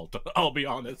default. I'll be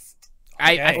honest.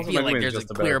 I Okay. feel like Megumin's there's a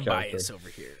just a better clear character. bias over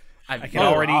here. I can Oh,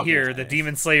 already hear obviously. the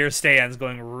Demon Slayer stands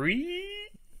going, "Ree."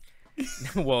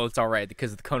 Well, it's all right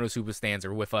because the Konosuba stands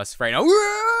are with us right now.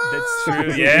 That's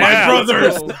true. Yeah. My let's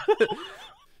brothers. go.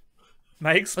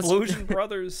 My explosion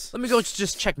brothers. Let me go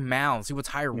just check Mal, see what's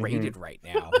higher rated right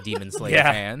now. Demon Slayer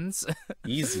Yeah. fans.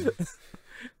 Easy.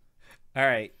 All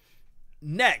right.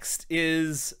 Next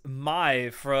is Mai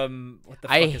from what the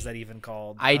fuck is that even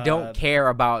called? I don't care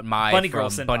about my Bunny Girl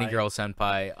from Senpai. Bunny Girl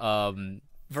Senpai.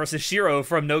 Versus Shiro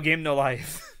from No Game No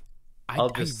Life.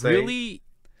 I'll I just say- really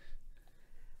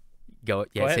go.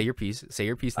 Yeah, ahead. say your piece. Say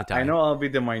your piece, Natalia. I know I'll be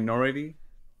the minority,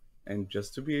 and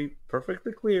just to be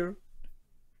perfectly clear,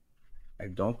 I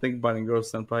don't think Bunny Girl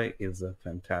Senpai is a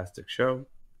fantastic show.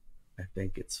 I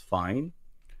think it's fine.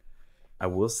 I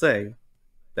will say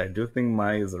that I do think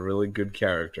Mai is a really good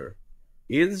character.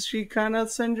 Is she kind of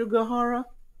Senju Gahara?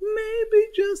 Maybe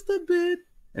just a bit.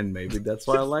 And maybe that's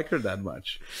why I like her that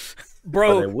much. But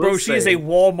I will Bro, she is say- a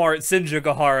Walmart Senju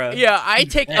Gahara. Yeah, I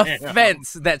take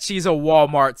offense that she's a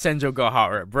Walmart Senjo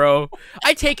Gahara, bro.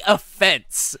 I take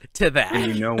offense to that.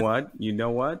 And you know what? You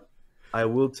know what? I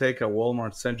will take a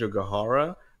Walmart Senju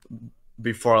Gahara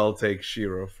before I'll take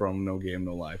Shiro from No Game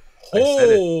No Life. I said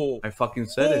it. I fucking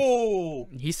said it.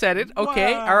 He said it.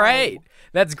 Okay, Wow. all right.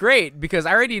 That's great because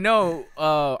I already know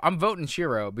I'm voting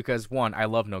Shiro because, one, I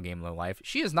love No Game No Life.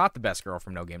 She is not the best girl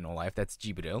from No Game No Life. That's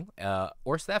Jibito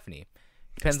or Stephanie.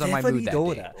 Depends on my mood that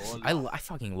Stephanie day. Dora. I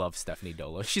fucking love Stephanie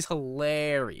Dolo. She's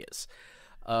hilarious.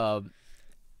 But,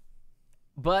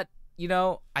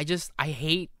 I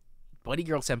hate Bunny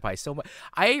Girl Senpai so much.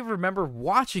 I remember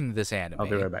watching this anime. I'll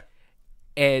be right back.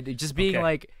 And just being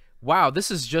like, wow,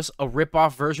 this is just a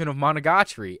rip-off version of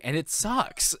Monogatari, and it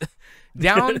sucks.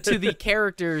 Down to the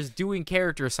characters doing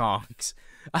character songs.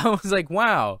 I was like,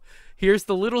 wow, here's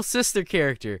the little sister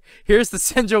character. Here's the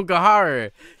Senjo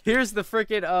Gahara. Here's the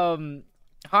frickin'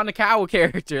 Hanakawa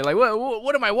character. Like,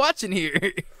 what am I watching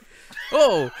here?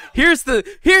 Oh, here's the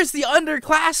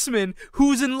underclassman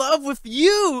who's in love with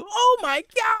you. Oh my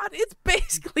god, it's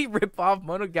basically rip-off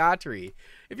Monogatari.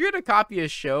 If you're gonna copy a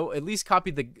show, at least copy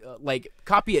the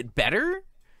copy it better.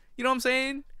 You know what I'm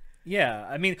saying? Yeah,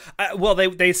 I mean, well,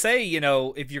 they say, you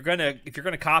know, if you're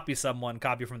gonna copy someone,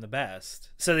 copy from the best.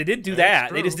 So they did do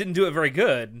that. They just didn't do it very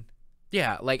good.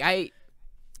 Yeah, like I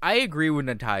agree with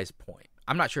Natai's point.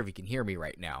 I'm not sure if you can hear me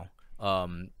right now.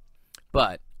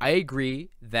 But I agree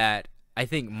that I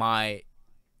think Mai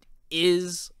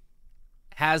has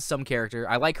some character.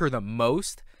 I like her the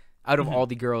most out of all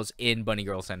the girls in Bunny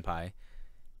Girl Senpai.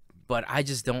 But I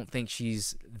just don't think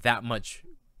she's that much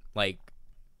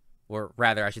or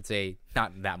rather I should say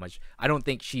not that much. I don't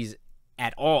think she's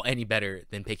at all any better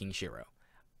than picking Shiro.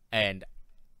 And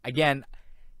again,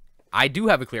 I do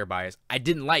have a clear bias. I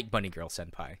didn't like Bunny Girl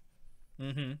Senpai.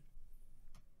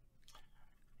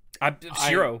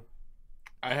 Shiro.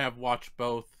 I have watched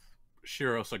both.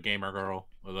 Shiro's a gamer girl.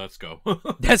 Well, let's go.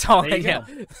 That's all There I you know.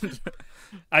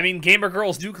 I mean, gamer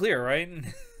girls do clear, right?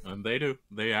 And they do.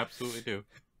 They absolutely do.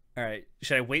 All right.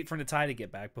 Should I wait for Natai to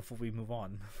get back before we move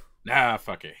on? Nah,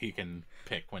 fuck it. He can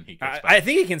pick when he gets back. I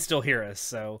think he can still hear us.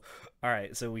 So, all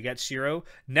right. So we got Shiro.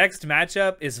 Next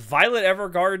matchup is Violet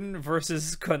Evergarden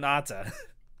versus Konata.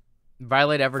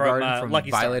 Violet Evergarden from Lucky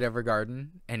Star. Violet Evergarden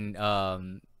and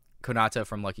Konata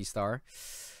from Lucky Star.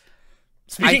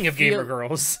 Speaking of gamer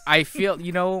girls, I feel,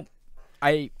 you know,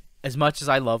 as much as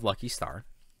I love Lucky Star,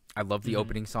 I love the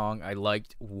opening song. I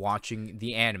liked watching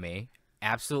the anime.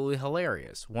 Absolutely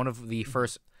hilarious. One of the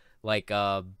first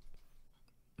anime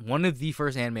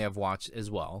I've watched as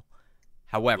well.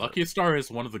 However, Lucky Star is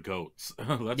one of the goats.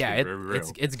 Let's be very real.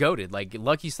 it's goated. Like,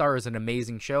 Lucky Star is an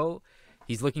amazing show.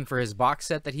 He's looking for his box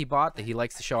set that he bought that he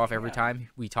likes to show off every time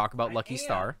we talk about Lucky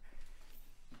Star.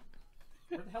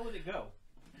 Where the hell did it go?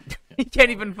 He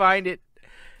can't even find it.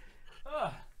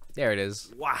 There it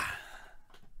is. Wow.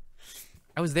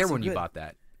 I was there So when you good. bought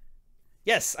that.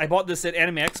 Yes, I bought this at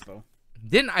Anime Expo.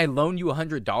 Didn't I loan you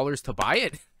 $100 to buy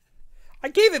it? I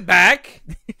gave it back.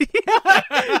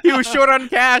 He was short on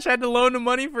cash. I had to loan him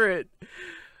money for it.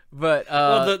 But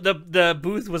Well, the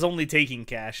booth was only taking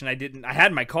cash, and I didn't. I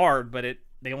had my card, but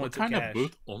they only What took kind cash. of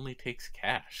booth only takes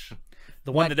cash?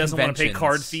 The one At that doesn't want to pay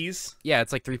card conventions. fees. yeah,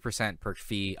 it's like 3% per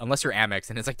fee, unless you're Amex,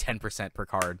 and it's like 10% per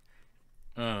card.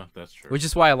 That's true. Which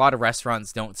is why a lot of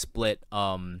restaurants don't split.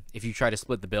 If you try to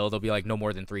split the bill, they'll be like no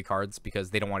more than 3 cards because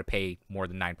they don't want to pay more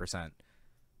than 9%.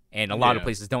 And a lot of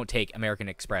places don't take American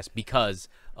Express because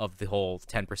of the whole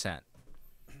 10%.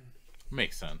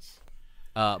 Makes sense.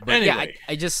 But Anyway.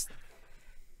 yeah,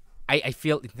 I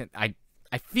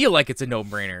feel like it's a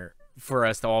no-brainer for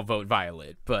us to all vote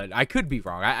Violet, but I could be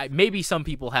wrong. Maybe some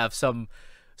people have some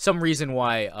reason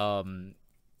why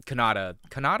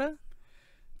Konoha,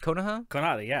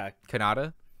 Yeah. Lucky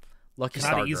Konata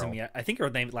Star Girl. Izumi. I think her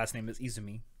last name is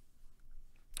Izumi.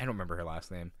 I don't remember her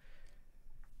last name.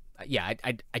 Yeah,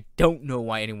 I don't know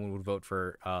why anyone would vote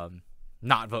for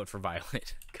not vote for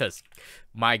Violet, because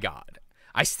my God,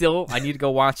 I need to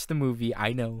go watch the movie.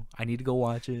 I know I need to go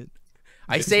watch it.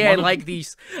 I say I like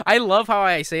these. I love how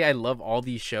I say I love all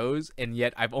these shows, and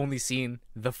yet I've only seen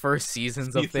the first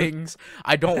seasons of things.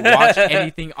 I don't watch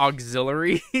anything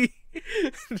auxiliary.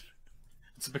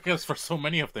 It's because for so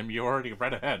many of them, you already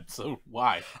read ahead, so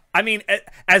why? I mean,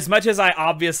 as much as I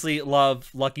obviously love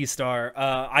Lucky Star,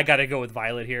 I gotta go with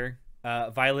Violet here.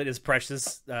 Violet is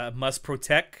precious. Must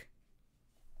protect.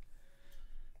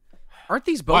 Aren't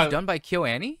these both done by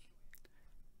KyoAni?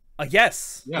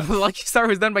 Yes. Yeah. Lucky Star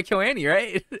was done by KyoAni,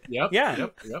 right? Yep. Yeah.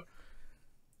 Yep.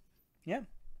 Yeah.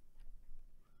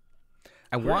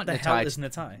 I Where want the hell Natai. is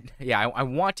Natai? Yeah, I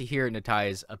want to hear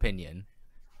Natai's opinion.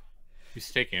 He's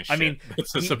taking a shit. I mean,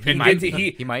 it's his he opinion. did-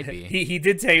 He might be. He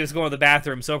did say he was going to the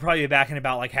bathroom, so he'll probably be back in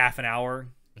about like half an hour,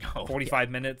 Oh,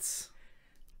 45 minutes.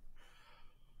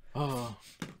 Oh.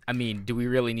 I mean, do we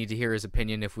really need to hear his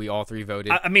opinion if we all 3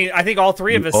 voted? I mean, I think all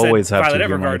 3 of You us always said have Violet to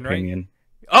hear my Evergarden, right? opinion.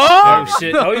 oh! Oh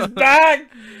shit! Oh, he's back.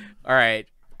 All right.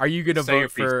 Are you gonna Say your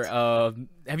vote for?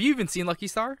 Have you even seen Lucky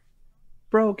Star?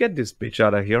 Bro, get this bitch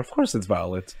out of here. Of course it's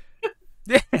Violet.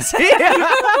 See? Okay.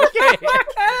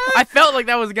 I felt like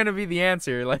that was gonna be the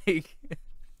answer. Like,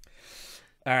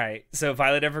 All right, so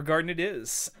Violet Evergarden it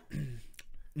is.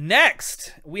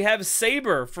 Next, we have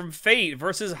Saber from Fate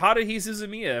versus Haruhi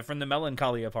Suzumiya from the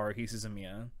Melancholy of Haruhi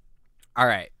Suzumiya. All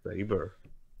right, Saber.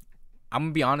 I'm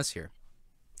gonna be honest here.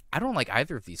 I don't like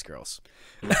either of these girls.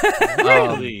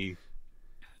 Really?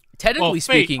 Technically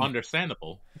Fate, speaking,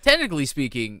 understandable. Technically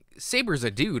speaking, Saber's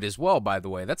a dude as well. By the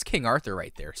way, that's King Arthur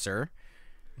right there, sir.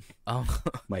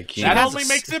 My king. That has only a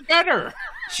makes it better.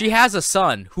 She has a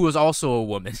son who is also a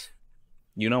woman.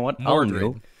 You know what? I'll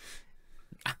kneel.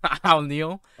 I'll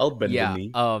kneel. I'll bend Yeah. the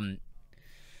knee.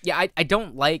 Yeah. I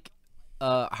don't like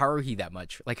Haruhi that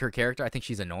much. Like her character, I think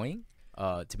she's annoying.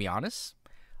 To be honest.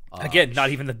 Again, not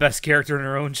even the best character in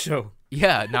her own show.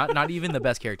 Yeah, not even the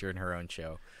best character in her own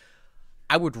show.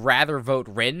 I would rather vote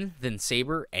Rin than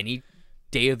Saber any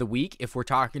day of the week if we're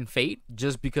talking Fate,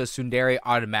 just because Tsundere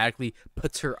automatically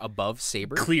puts her above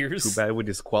Saber. Clears. Too bad we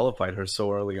disqualified her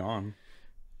so early on.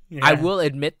 Yeah. I will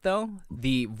admit, though,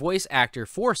 the voice actor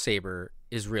for Saber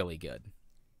is really good.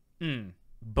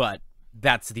 But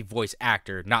that's the voice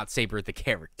actor, not Saber the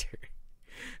character.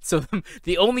 So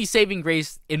the only saving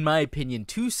grace, in my opinion,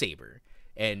 to Saber,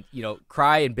 and, you know,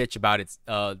 cry and bitch about it,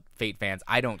 Fate fans,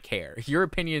 I don't care. Your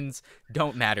opinions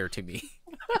don't matter to me.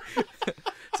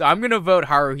 So I'm going to vote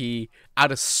Haruhi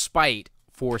out of spite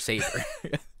for Saber.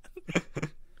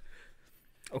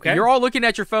 Okay. You're all looking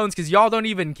at your phones because y'all don't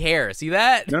even care. See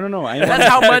that? No. That's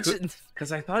how much.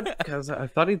 Because I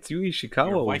thought it's Yui Your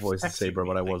Ishikawa who wife's voices texting Saber, me.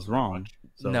 but I Thank was you very wrong. much.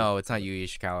 So, No, it's not Yui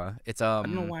Ishikawa. It's I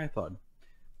don't know why I thought.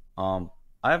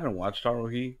 I haven't watched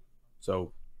Haruhi,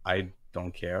 so I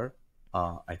don't care.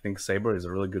 I think Saber is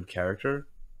a really good character.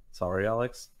 Sorry,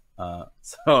 Alex.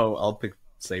 So I'll pick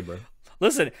Saber.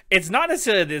 Listen, it's not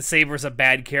necessarily that Saber's a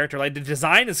bad character. Like, the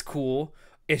design is cool.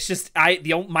 It's just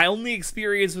my only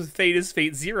experience with Fate is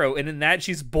Fate Zero, and in that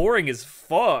she's boring as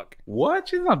fuck. What?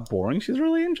 She's not boring. She's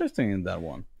really interesting in that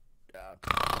one.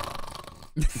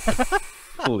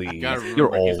 Please, Gotta remember,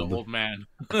 you're he's old. an old man.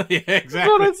 Yeah, That's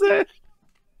exactly. what I said.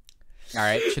 all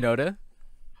right, Shinoda.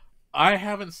 I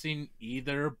haven't seen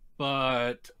either,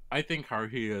 but I think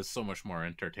Haruhi is so much more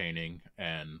entertaining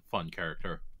and fun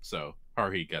character. So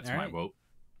Haruhi gets All my right. vote.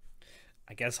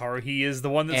 I guess Haruhi is the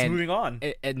one that's moving on.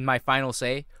 And my final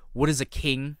say: what is a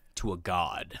king to a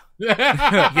god?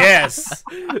 Yes,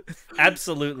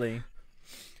 absolutely.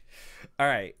 All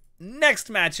right, next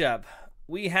matchup.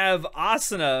 We have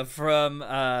Asuna from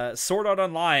Sword Art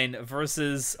Online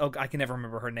versus I can never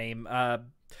remember her name.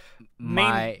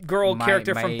 Main girl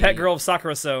character from Pet Girl of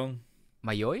Sakura So.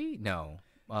 Mayoi? No.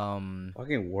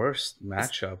 Fucking worst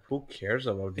matchup. Who cares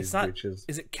about these It's not. bitches?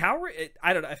 Is it Kaori?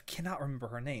 I don't know. I cannot remember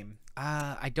her name.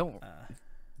 I don't.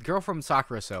 Girl from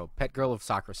Sakura So. Pet Girl of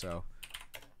Sakura So.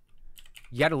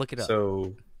 You got to look it up.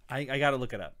 So I gotta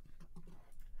look it up.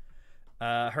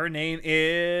 Her name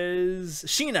is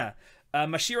Sheena.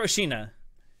 Mashiro Sheena.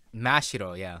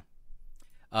 Mashiro, yeah.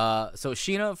 So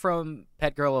Sheena from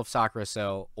Pet Girl of Sakura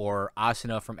So or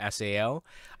Asuna from SAO.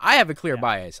 I have a clear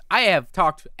bias. I have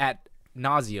talked at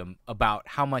nauseum about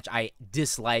how much I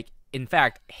dislike, in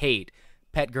fact, hate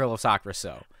Pet Girl of Sakura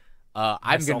So.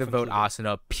 I'm going to vote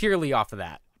Asuna purely off of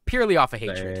that. Purely off of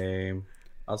hatred. same.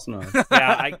 Asuna.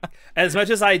 Yeah, as much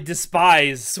as I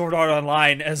despise Sword Art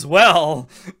Online as well,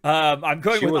 I'm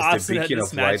going She with was Asuna the in beacon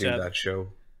this of light in matchup. that show.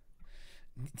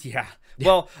 Yeah.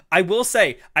 Well, I will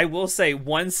say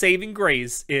one saving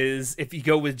grace is if you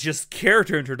go with just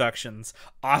character introductions,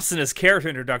 Asuna's character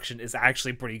introduction is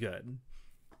actually pretty good.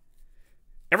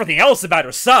 Everything else about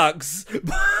her sucks,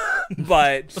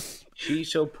 but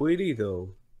She's so pretty though.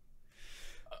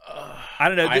 I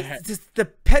don't know. The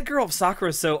Pet Girl of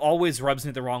Sakura So always rubs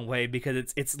me the wrong way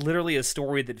because it's literally a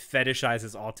story that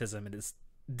fetishizes autism and is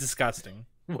disgusting.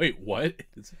 Wait, what?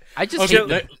 I just Okay,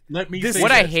 hate let me this- say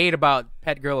what I this. hate about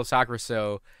Pet Girl of Sakura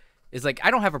So is, like,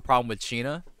 I don't have a problem with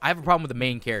Sheena. I have a problem with the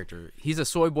main character. He's a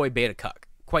soy boy beta cuck,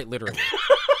 quite literally.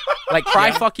 Like,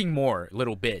 cry fucking more,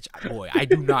 little bitch. Boy, I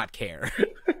do not care.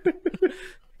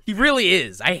 He really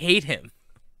is. I hate him.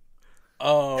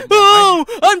 Oh,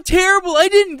 I'm terrible. I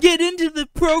didn't get into the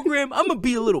program. I'm gonna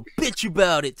be a little bitch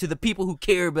about it to the people who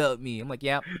care about me. I'm like,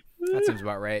 yeah, that seems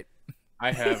about right.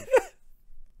 I have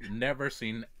never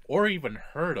seen or even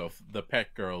heard of the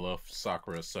Pet Girl of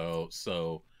Sakura so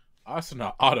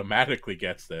Asuna automatically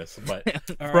gets this, but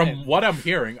All from right. what I'm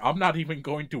hearing, I'm not even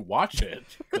going to watch it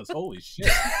because holy shit.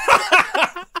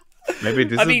 Maybe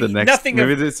this I is mean, the next. nothing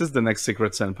Maybe of- this is the next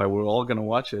Secret Senpai. We're all gonna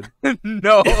watch it.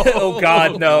 No. Oh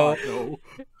God, no. No.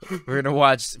 We're gonna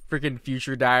watch freaking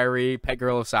Future Diary, Pet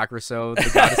Girl of Sakura So, the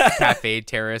Goddess Cafe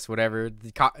Terrace, whatever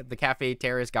the Cafe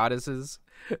Terrace goddesses.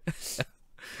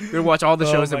 We're gonna watch all the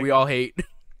Oh shows my that we all hate.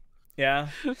 Yeah.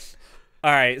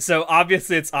 All right, so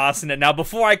obviously it's Asuna. Now,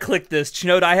 before I click this,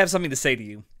 Chinoda, I have something to say to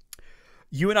you.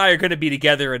 You and I are going to be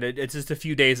together in just a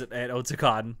few days at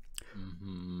Otakon.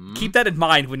 Keep that in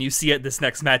mind when you see it this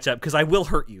next matchup, because I will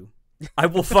hurt you. I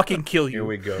will fucking kill you. Here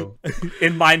we go.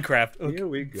 In Minecraft. Okay, Here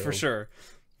we go. for sure.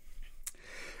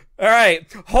 All right,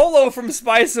 Holo from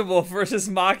Spiceable versus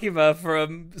Makima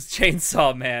from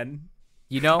Chainsaw Man.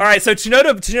 You know, All right, so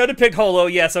Chinoda picked Holo.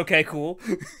 Yes, okay, cool.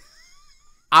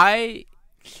 I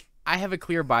have a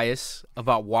clear bias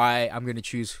about why I'm gonna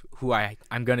choose who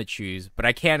I'm gonna choose, but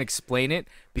I can't explain it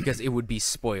because it would be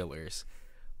spoilers.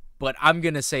 But I'm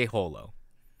gonna say Holo,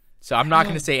 so I'm not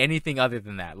gonna say anything other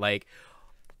than that. Like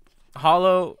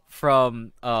Holo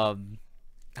from I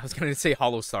was gonna say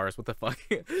Hollow Stars. What the fuck?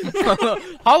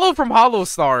 Holo from Hollow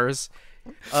Stars.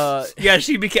 Yeah,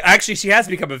 she has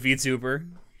become a VTuber.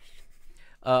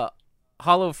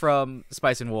 Holo from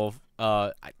Spice and Wolf.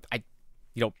 You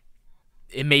know,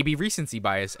 it may be recency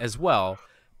bias as well,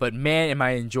 but man, am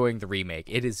I enjoying the remake.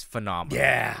 It is phenomenal.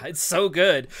 Yeah, it's so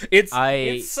good. It's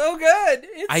so good.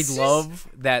 I love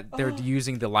that they're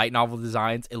using the light novel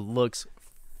designs. It looks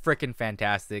freaking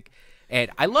fantastic. And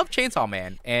I love Chainsaw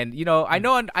Man. And, you know, I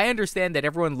understand that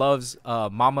everyone loves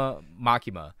Mama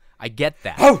Makima. I get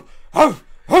that.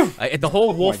 The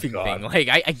whole wolfing thing. Like,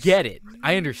 I get it.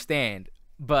 I understand.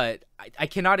 But I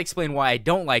cannot explain why I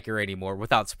don't like her anymore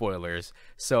without spoilers.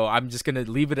 So I'm just going to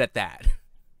leave it at that.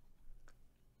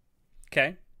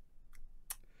 Okay.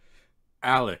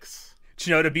 Alex.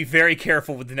 Chinoda, be very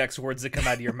careful with the next words that come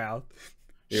out of your mouth.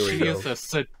 Here we She go. is a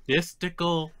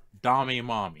sadistical Dami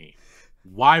mommy.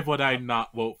 Why would I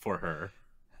not vote for her?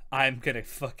 I'm gonna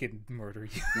fucking murder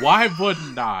you. Why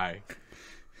wouldn't I?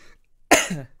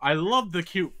 I love the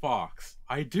cute fox.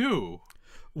 I do.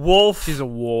 Wolf. She's a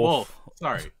wolf.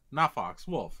 Sorry, not fox.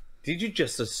 Wolf. Did you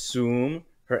just assume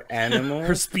her animal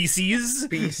Her species.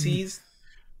 species?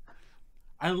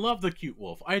 I love the cute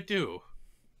wolf. I do.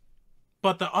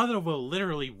 But the other will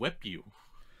literally whip you.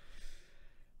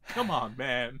 Come on,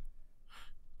 man.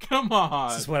 Come on.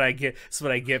 This is what I get. This is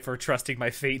what I get for trusting my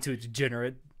fate to a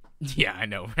degenerate. Yeah, I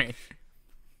know, right?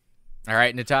 All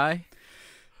right, Natai.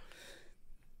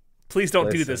 Please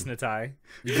don't do this, Listen. Natai.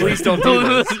 Please don't do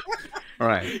this. All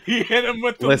right. He hit him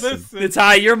with the Listen.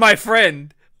 Natai, you're my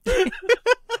friend.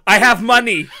 I have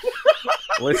money.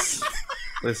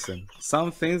 Listen.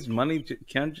 Some things money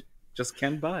can't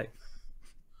buy.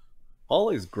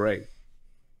 Holly's great.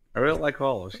 I really like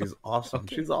Holly. She's awesome.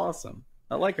 Okay. She's awesome.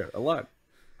 I like her a lot.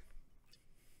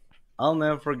 I'll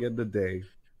never forget the day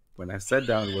when I sat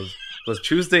down. It was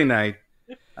Tuesday night.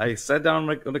 I sat down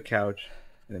on the couch,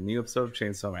 and a new episode of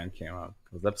Chainsaw Man came out.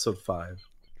 It was episode 5.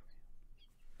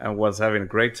 I was having a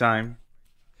great time.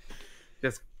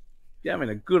 Just having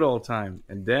a good old time.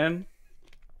 And then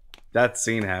that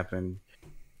scene happened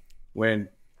when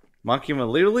Makima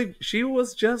literally, she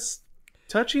was just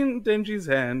touching Denji's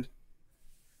hand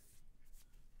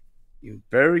in a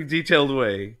very detailed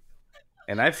way,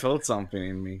 and I felt something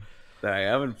in me that I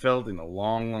haven't felt in a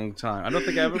long, long time. I don't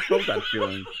think I ever felt that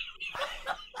feeling.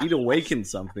 It awakened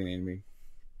something in me.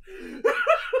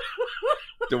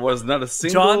 There was not a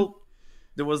single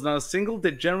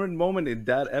degenerate moment in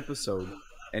that episode,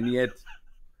 and yet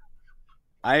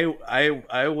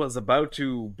I was about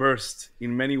to burst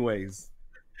in many ways.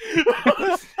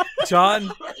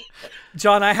 John,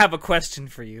 I have a question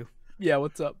for you. Yeah,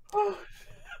 what's up?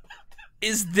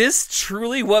 Is this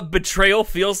truly what betrayal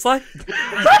feels like?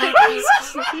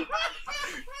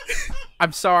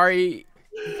 I'm sorry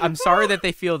that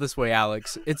they feel this way,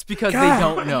 Alex. It's because they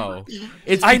don't know. It's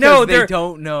because I know, they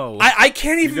don't know. I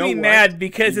can't even You know be what? mad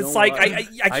because You it's know like what? I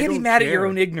can't be don't mad at your care.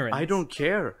 own ignorance. I don't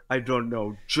care. I don't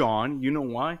know, John. You know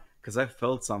why? Because I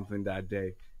felt something that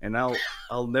day, and I'll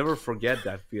never forget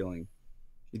that feeling.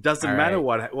 It doesn't All matter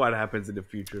right. what happens in the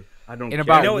future. I don't In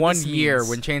care. I about know what 1 this year, means.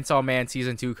 when Chainsaw Man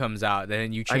Season 2 comes out,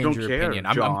 then you I change don't your care, opinion.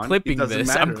 I'm John. clipping It doesn't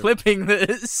this. I'm matter. clipping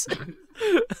this.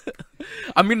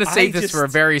 I'm going to save this for a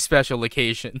very special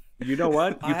occasion. You know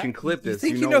what? You can clip you this.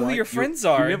 think you know know who what? your friends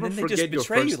are, You and never then they just forget your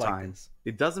betray you first like time. this.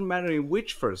 It doesn't matter in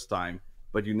which first time,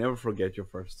 but you never forget your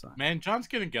first time. Man, John's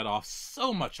gonna get off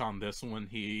so much on this when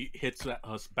he hits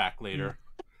us back later.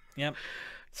 Yep.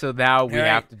 So now we All right.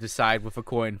 have to decide with a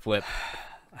coin flip.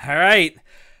 All right.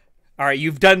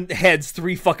 You've done heads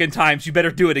 3 fucking times. You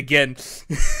better do it again.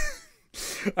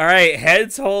 All right,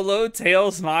 heads Holo,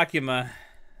 tails Makima.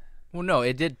 Well, no,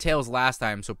 it did tails last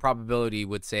time, so probability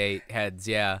would say heads,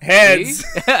 yeah. Heads.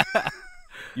 See?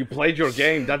 You played your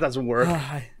game. That doesn't work.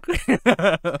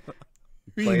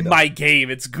 Played My game.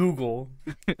 It's Google.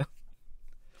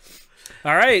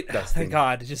 All right. Dustin. Thank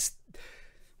God. Just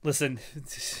Listen,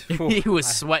 He was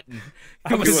sweating.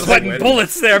 I was was sweating sweating.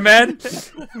 bullets there, man.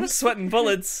 I was sweating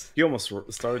bullets. He almost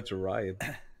started to riot.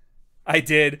 I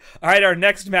did. All right, our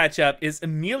next matchup is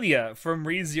Amelia from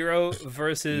ReZero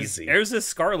versus Easy. Erza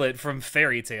Scarlet from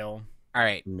Fairy Tail. All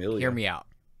right, Amelia. hear me out.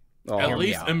 Oh, At me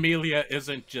least out. Amelia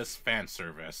isn't just fan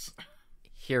service.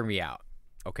 Hear me out.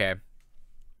 Okay.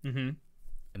 Mm-hmm.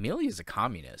 Amelia's a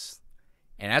communist,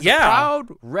 and as Yeah. a proud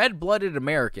red-blooded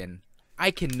American,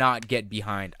 I cannot get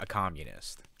behind a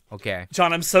communist. Okay.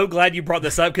 John, I'm so glad you brought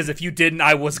this up because if you didn't,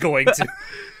 I was going to.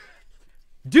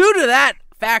 Due to that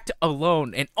fact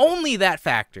alone, and only that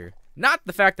factor, not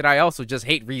the fact that I also just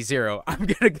hate ReZero, I'm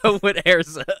gonna go with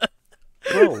Erza.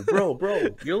 bro,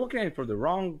 you're looking at it from the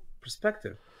wrong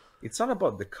perspective. It's not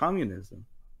about the communism.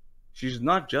 She's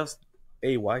not just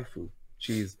a waifu.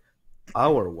 She's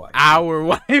our wife. Our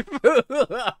wife.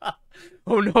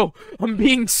 Oh no, I'm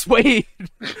being swayed.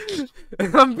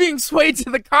 I'm being swayed to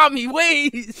the commie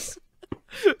ways.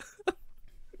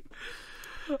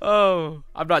 Oh,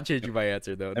 I'm not changing my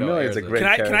answer though. No, Amelia is a Erza. great Can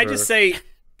I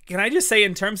character. just say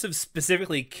in terms of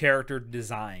specifically character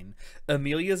design,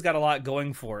 Amelia's got a lot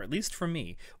going for her, at least for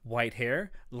me. White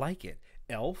hair, like it.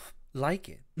 Elf, like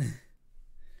it.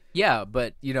 Yeah,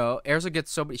 but you know, Erza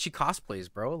gets so many. She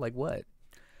cosplays, bro. Like what?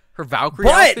 Her Valkyrie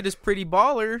But- outfit is pretty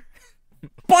baller.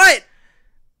 But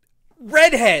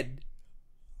redhead.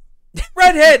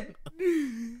 Redhead.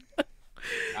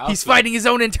 He's fighting his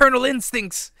own internal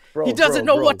instincts. Bro, He doesn't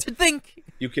know bro. what to think.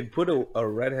 You can put a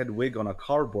redhead wig on a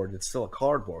cardboard. It's still a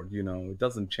cardboard. You know, it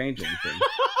doesn't change anything.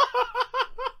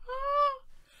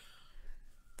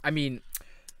 I mean,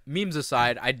 memes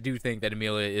aside, I do think that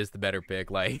Amelia is the better pick.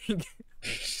 Like,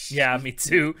 Yeah, me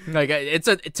too.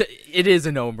 it is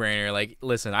a no-brainer. Like,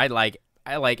 listen, I like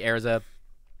Erza.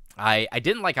 I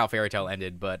didn't like how Fairy Tail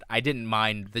ended, but I didn't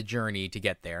mind the journey to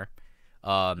get there.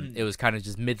 It was kind of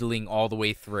just middling all the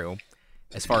way through,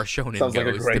 as far as shonen Sounds goes.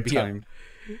 like a great to be time.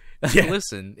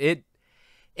 Listen, it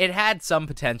had some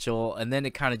potential, and then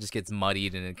it kind of just gets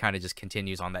muddied, and it kind of just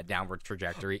continues on that downward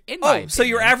trajectory. In my Oh, so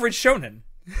your opinion. average shonen.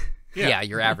 Yeah,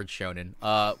 your average shonen,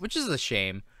 which is a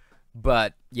shame.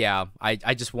 But yeah,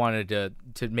 I just wanted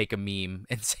to make a meme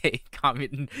and say I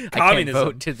can't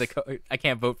Communism. vote I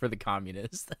can't vote for the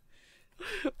communist.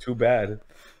 Too bad.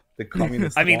 The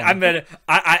communist. I mean, won.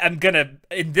 I'm gonna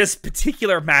in this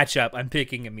particular matchup, I'm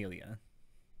picking Amelia.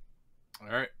 All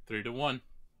right, 3-1.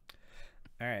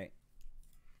 All right.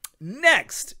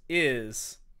 Next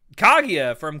is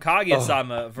Kaguya from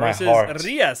Kaguya-sama versus heart.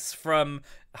 Rias from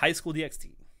High School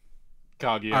DxD.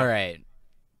 Kaguya. All right,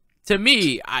 to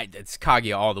me, it's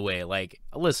Kaguya all the way. Like,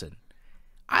 listen,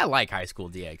 I like High School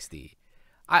DxD.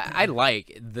 I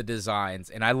like the designs,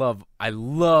 and I love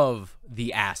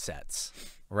the assets,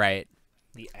 right?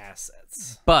 The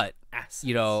assets. But Assets.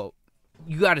 you know,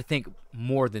 you got to think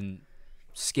more than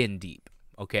skin deep,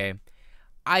 okay?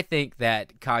 I think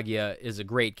that Kaguya is a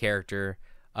great character.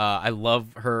 I love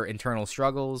her internal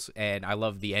struggles, and I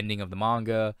love the ending of the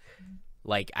manga.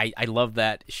 Like, I love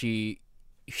that she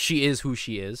is who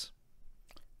she is.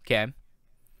 Okay?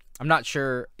 I'm not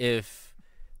sure if...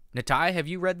 Natai, have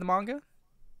you read the manga?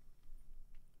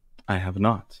 I have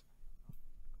not.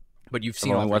 But you've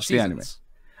seen only all watched three the anime. seasons.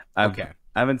 Okay. Okay.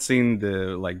 I haven't seen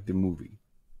the movie.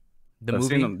 The I've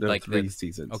movie? seen the like three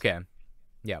seasons. Okay.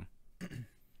 Yeah. Do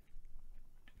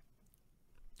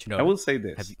you know, I will say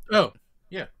this. Have you- Oh,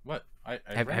 yeah. What? I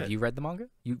have read it. you read the manga?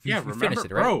 You remember, finished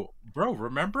it, right? Bro,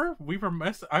 remember?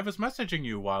 I was messaging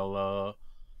you while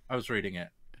I was reading it.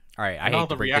 All right, I And all hate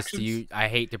to the break this to reactions? you. I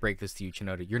hate to break this to you,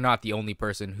 Chinoda. You're not the only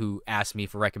person who asks me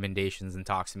for recommendations and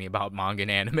talks to me about manga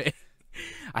and anime.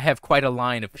 I have quite a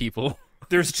line of people.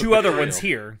 There's two other ones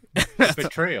here.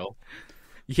 Betrayal.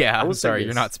 Yeah, I'm will say sorry, you're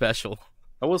this. not special.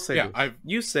 I will say Yeah, this.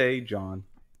 You say, John,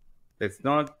 it's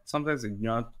not. Sometimes it's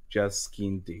not just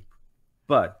skin deep,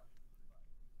 but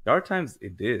there are times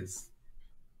it is.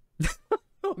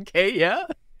 Okay, yeah.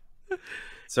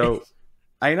 So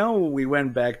I know we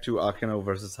went back to Akeno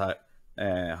versus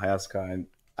Hayasuka, and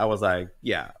I was like,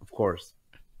 yeah, of course,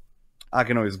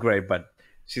 Akeno is great, but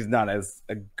she's not as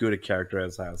a good a character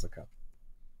as Hayasuka.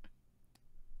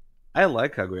 I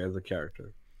like Kaguya as a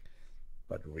character,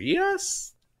 but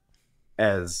Rias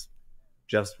as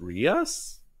just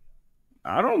Rias,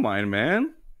 I don't mind,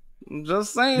 man. I'm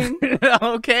just saying.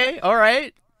 Okay, all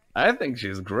right. I think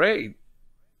she's great.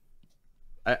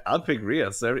 I'll pick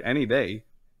Rias any day.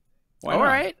 Why All not?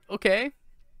 right, okay.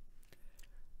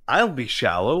 I'll be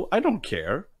shallow. I don't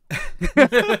care.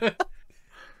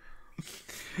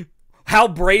 How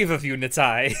brave of you,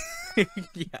 Natai.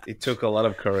 Yeah. It took a lot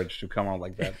of courage to come out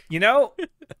like that. You know,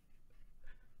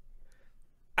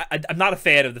 I'm not a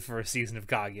fan of the first season of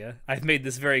Kaguya. I've made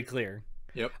this very clear.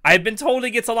 Yep. I've been told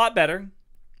it gets a lot better, and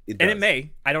it does.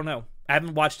 may. I don't know. I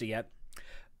haven't watched it yet.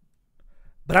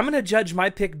 But I'm going to judge my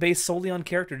pick based solely on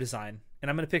character design, and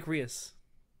I'm going to pick Rias.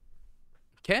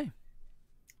 Okay.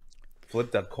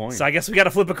 Flip that coin. So I guess we got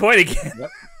to flip a coin again.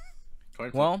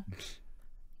 Yep. Well,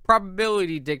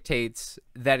 probability dictates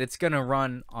that it's going to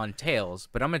run on tails,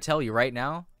 but I'm going to tell you right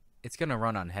now, it's going to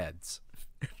run on heads.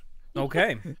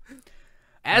 Okay.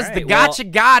 As All the right, gotcha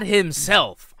god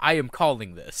himself, I am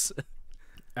calling this.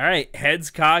 All right.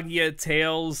 Heads, Kaguya.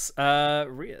 Tails,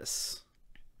 Rias.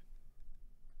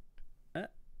 As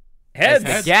Heads.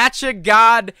 the gotcha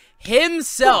god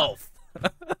himself.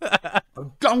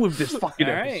 I'm done with this fucking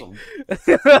All right.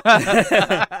 episode.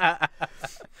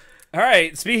 All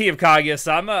right. Speaking of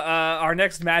Kaguya-sama, our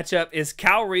next matchup is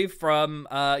Kaori from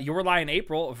Your Lie in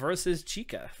April versus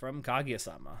Chika from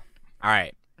Kaguya-sama. All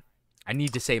right. I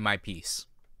need to say my piece.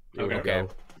 Here we Okay. go.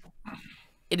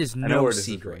 It is I know no where this is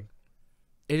secret. going.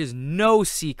 It is no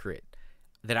secret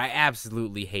that I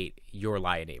absolutely hate Your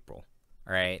Lie in April.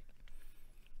 All right.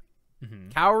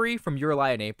 Kaori from Your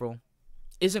Lie in April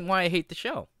isn't why I hate the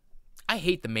show. I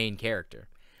hate the main character.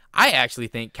 I actually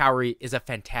think Kaori is a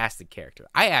fantastic character.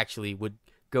 I actually would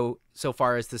go so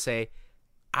far as to say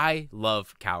I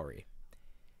love Kaori.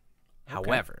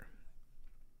 However,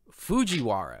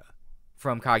 Fujiwara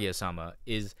from Kaguya-sama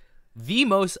is the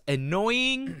most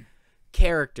annoying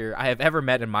character I have ever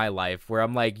met in my life, where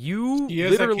I'm like, you He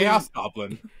is literally a chaos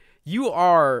goblin. you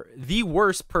are the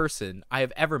worst person I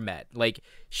have ever met. Like,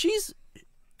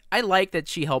 I like that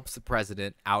she helps the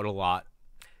president out a lot.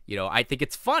 You know, I think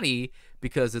it's funny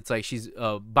because it's like she's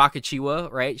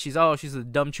Bakachiwa, right? She's a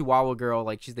dumb Chihuahua girl.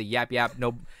 Like, she's the yap,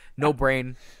 no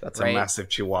brain. That's right? a massive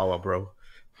chihuahua, bro.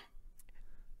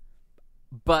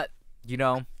 But, you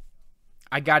know,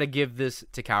 I got to give this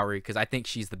to Kaori because I think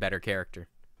she's the better character.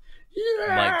 Yes!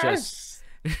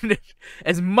 Like, just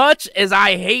as much as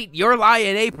I hate Your Lie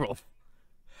in April,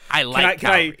 I like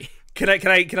Kaori. Can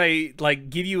I like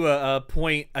give you a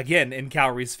point again in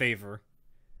Kaori's favor?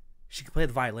 She can play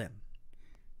the violin.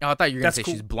 Oh, I thought you were gonna That's say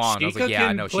cool. she's blonde. I was Chica like, yeah, I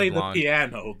can know play she's the blonde.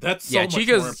 piano. That's so Yeah, much more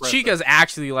impressive. Chica's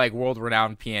actually like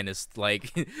world-renowned pianist.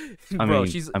 Like, bro,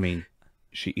 I mean,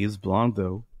 she is blonde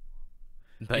though.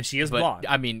 but And she is but, blonde.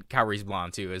 I mean, Kaori's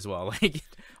blonde too, as well. Like,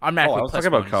 I'm not. Oh, I was talking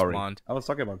about Kaori. Blonde. I was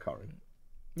talking about Kaori.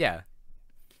 Yeah.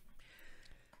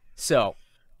 So,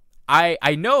 I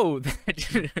know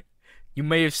that you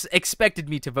may have expected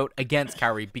me to vote against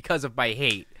Kaori because of my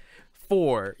hate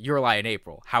for Your Lie in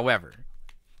April. However,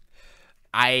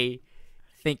 I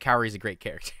think Kaori's a great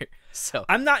character. So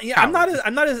I'm not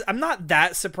that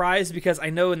surprised because I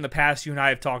know in the past you and I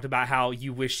have talked about how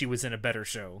you wish she was in a better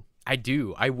show. I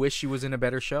do. I wish she was in a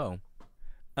better show.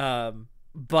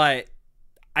 But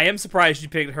I am surprised you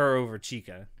picked her over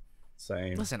Chica.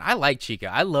 Same. Listen, I like Chica.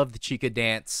 I love the Chica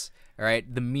dance. All right,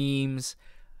 the memes.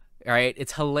 All right,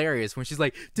 it's hilarious when she's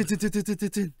like, dun, dun, dun, dun, dun, dun,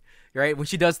 dun. Right, when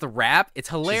she does the rap, it's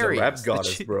hilarious. She's a rap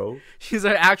goddess, bro. She's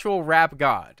an actual rap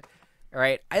god. All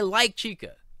right, I like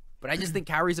Chica, but I just think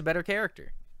Kaori's a better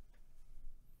character.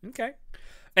 Okay,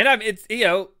 and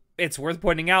it's worth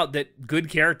pointing out that good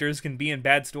characters can be in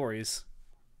bad stories.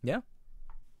 Yeah.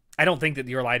 I don't think that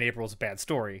Your Lie in April is a bad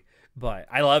story, but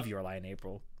I love Your Lie in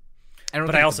April. I don't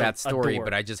But think I it's a also bad story, adore-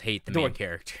 but I just hate the adore- main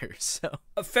character. So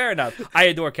Fair enough. I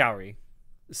adore Kaori.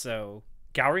 So,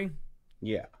 Kaori?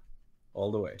 Yeah,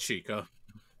 all the way. Chica.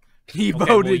 he Okay,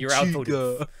 voted well, you're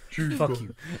Chica. outvoted. Fuck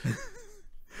you.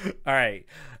 All right.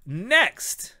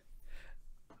 Next,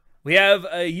 we have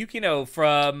Yukino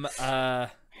from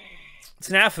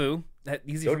Snafu. That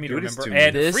easy for Don't me to do this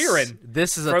remember. to me. And Frieren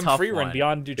This is a from tough Frieren one.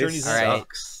 Beyond Your Journey's This All right.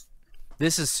 sucks.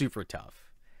 This is super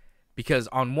tough because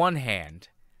on one hand,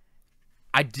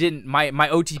 I didn't my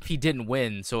OTP didn't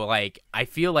win, so like I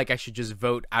feel like I should just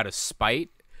vote out of spite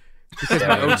because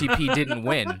my OTP didn't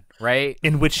win, right?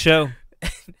 In which show?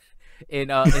 In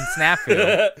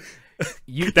Snafu.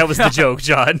 That was the joke,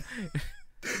 John.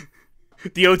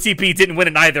 The OTP didn't win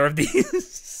in either of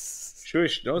these.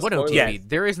 Shush, no What spoilers. OTP? Yeah.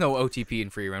 There is no OTP in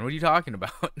Free Run. What are you talking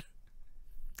about?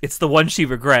 It's the one she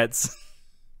regrets.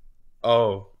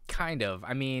 Oh, Kind of.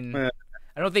 I mean, Eh.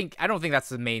 I don't think that's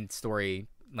the main story,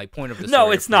 like point of the story. No,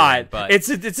 of it's Free Run, not. but It's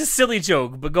a silly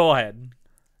joke, but go ahead.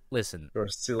 listen, you're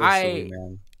still I- silly,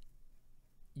 man.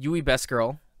 Yui best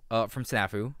girl from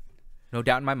Snafu, no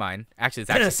doubt in my mind. Actually, it's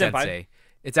actually Senpai. Sensei.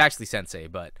 It's actually Sensei,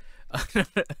 but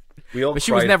We all but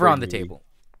she was cried never for on the Yui. table.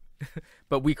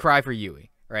 But we cry for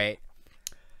Yui, right?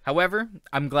 However,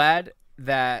 I'm glad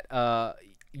that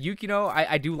Yukino,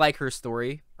 I do like her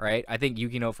story, right? I think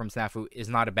Yukino from Snafu is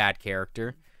not a bad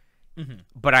character.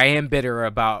 but I am bitter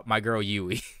about my girl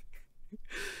Yui.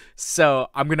 So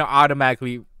I'm gonna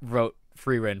automatically vote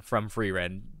Freerin from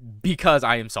Freerin because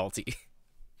I am salty.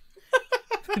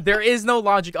 There is no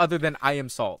logic other than I am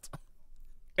salt.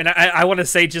 And I want to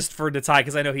say, just for Natai,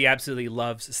 because I know he absolutely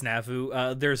loves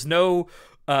Snafu, there's no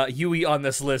Yui on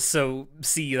this list, so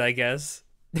C, I guess.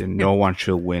 Then no one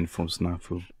should win from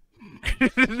Snafu.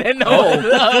 If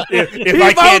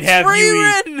I can't have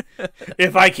Yui,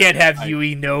 if I can't have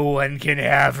Yui, no one can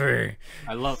have her.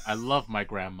 I love my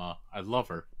grandma. I love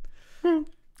her.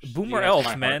 Boomer Yeah, elves,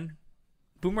 my man.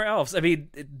 Boomer elves. I mean,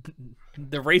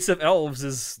 the race of elves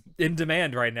is in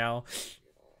demand right now.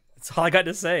 That's all I got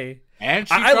to say. And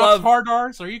she I drops love hard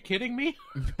R's. Are you kidding me?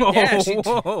 Yeah,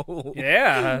 Whoa.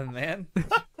 yeah, man.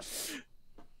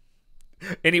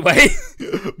 Anyway,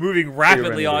 moving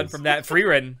rapidly on from that,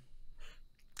 Freerin.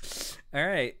 All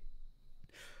right.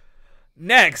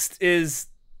 Next is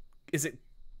it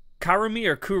Karumi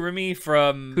or Kurumi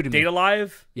from Kurumi. Data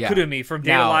Live? Yeah. Kurumi from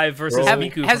Data Now, Live versus Bro,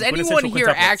 Miku. Has from anyone Quintessential here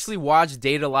Quintuplets. actually watched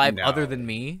Data Live No. other than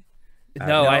me? No,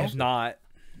 No. I have not.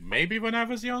 Maybe when I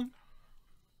was young.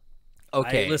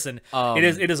 Okay, Listen, um,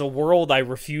 it is a world I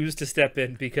refuse to step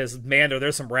in because, man,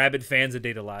 there's some rabid fans of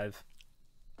Data Live.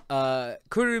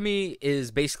 Kurumi is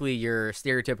basically your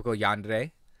stereotypical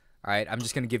yandere. All right, I'm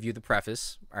just gonna give you the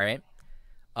preface. All right.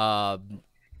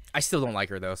 I still don't like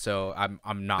her though, so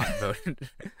I'm not voting.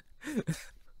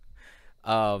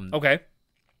 Okay.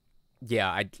 Yeah,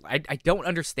 I don't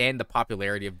understand the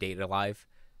popularity of Data Live.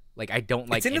 Like, I don't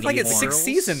like. It's in any like its more sixth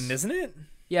girls. season, isn't it?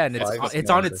 Yeah, and Five it's is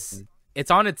on more, its I think.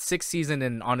 it's on its sixth season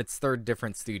and on its third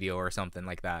different studio or something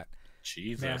like that.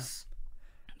 Jesus.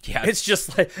 Yeah, It's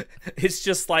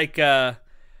just like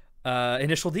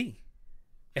Initial D.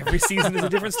 Every season is a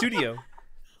different studio.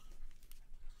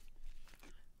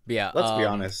 yeah. Let's be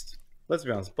honest. Let's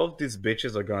be honest. Both these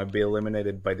bitches are gonna be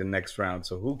eliminated by the next round,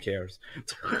 so who cares?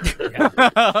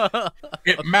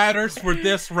 It matters for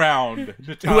this round.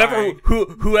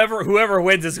 Whoever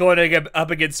wins is going to get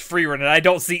up against Freerun, and I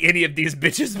don't see any of these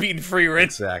bitches beating Freerun.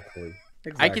 Exactly.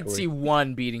 I could see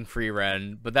one beating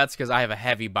Freeren, but that's because I have a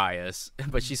heavy bias.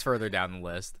 But she's further down the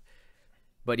list.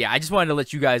 But yeah, I just wanted to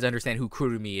let you guys understand who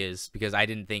Kurumi is because I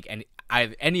didn't think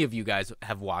any of you guys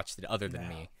have watched it other than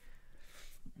me.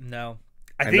 No,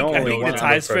 I I think know only one Natai's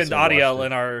other friend person watched Ariel it.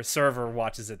 in our server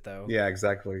watches it though. Yeah,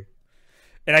 exactly.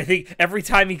 And I think every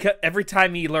time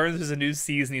he learns there's a new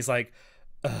season, he's like,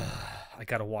 I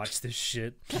gotta watch this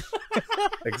shit.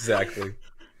 Exactly.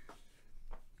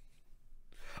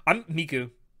 I'm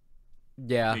Miku.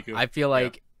 Yeah, Miku. I feel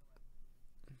like...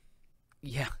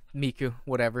 Yeah, Miku,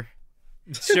 whatever.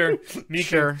 Sure, Miku.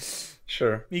 Sure.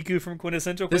 Sure. Miku from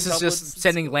Quintessential. This is Quintuplets. just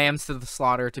sending lambs to the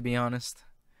slaughter, to be honest.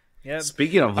 Yeah.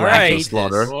 Speaking of All lambs right. and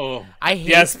slaughter, Oh, I hate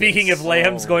Yeah, speaking this. of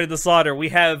lambs going to the slaughter, we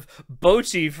have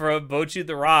Bochi from Bochi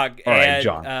the Rock. all right,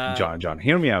 and, John,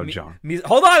 hear me out, John.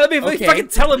 Hold on, let me Okay. fucking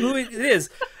tell him who it is.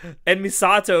 And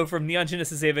Misato from Neon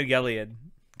Genesis Evangelion.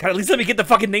 God, at least let me get the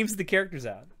fucking names of the characters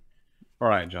out. All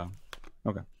right, John.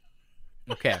 Okay.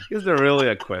 Okay. Is there really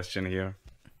a question here?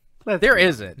 There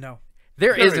isn't. No.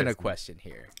 There There isn't a isn't. question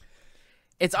here.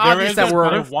 It's there obvious that isn't, we're...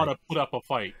 but I want to put up a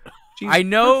fight. She's I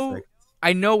know... perfect.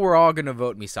 I know we're all gonna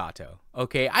vote Misato.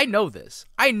 Okay, I know this.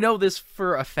 I know this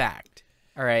for a fact.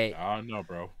 All right. Oh no,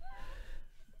 bro.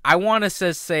 I want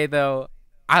to say though,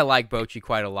 I like Bochi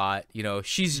quite a lot. You know,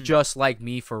 she's just like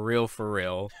me for real, for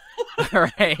real. All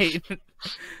right.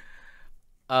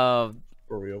 For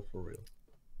real, for real.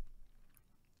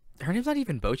 Her name's not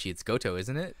even Bochi. It's Goto,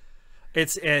 isn't it?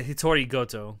 It's Hitori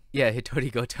Goto. Yeah,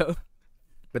 Hitori Goto.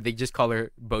 But they just call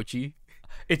her Bochi.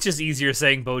 It's just easier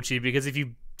saying Bochi because if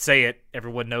you say it,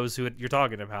 everyone knows who you're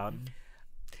talking about.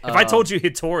 If I told you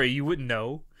Hitori, you wouldn't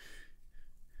know.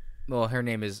 Well, her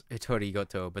name is Hitori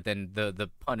Goto, but then the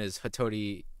pun is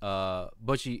Hitori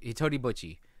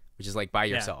Bochi, which is like by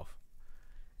yourself.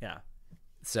 Yeah.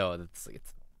 So it's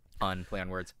fun play on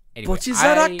words. Anyway,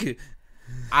 Bochizaraku.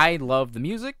 I love the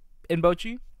music in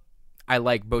Bochi. I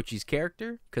like Bochi's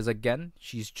character because again,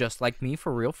 she's just like me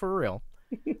for real, for real.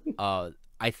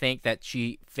 I think that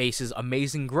she faces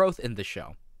amazing growth in the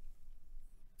show.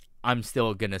 I'm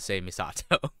still gonna say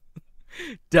Misato.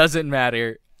 Doesn't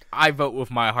matter. I vote with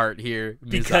my heart here. Misato.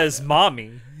 Because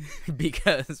mommy.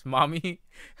 Because mommy.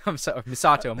 I'm sorry,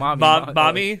 Misato. Mommy.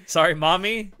 Mommy. Sorry,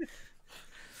 mommy.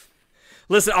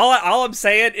 Listen, all I'm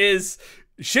saying is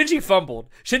Shinji fumbled.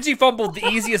 Shinji fumbled the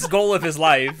easiest goal of his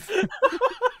life.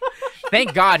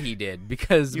 Thank God he did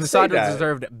because You say Misato that.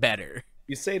 deserved better.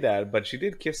 You say that, but she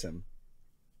did kiss him.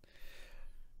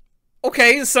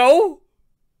 Okay, so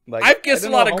Like, I've kissed I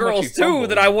a don't lot know of how much girls he too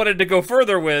fumbled. that I wanted to go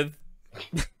further with.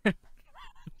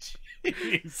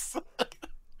 Jeez.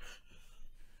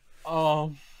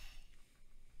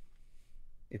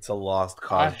 It's a lost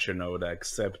cause, Shinoda.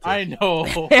 Accept it. I know.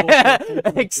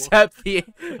 Except the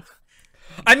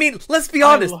I mean, let's be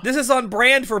honest. This is on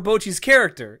brand for Bochi's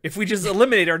character. If we just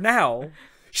eliminate her now,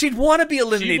 she'd want to be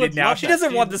eliminated now. She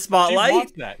doesn't want the spotlight. She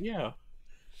wants that, yeah.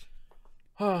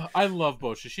 I love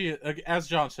Bochi. She, as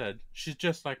John said, she's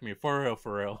just like me, for real,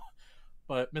 for real.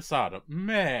 But Misato,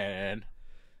 man,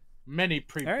 many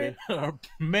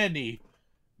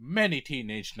many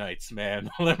teenage nights, man.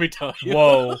 Let me tell you.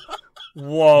 Whoa,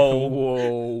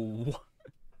 whoa.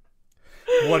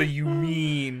 What do you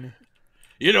mean?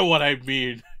 You know what I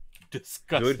mean.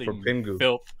 Disgusting Do it for Pingu.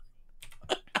 filth.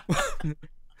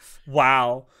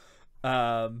 Wow.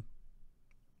 I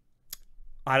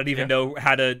don't even know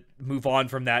how to move on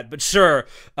from that, but sure.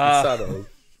 Misato.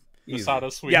 Easy.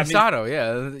 Misato sweet. Yeah, Misato,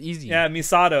 yeah, easy. Yeah,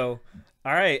 Misato.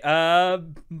 All right.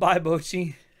 Bye,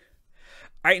 Bochi.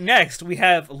 All right, next we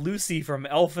have Lucy from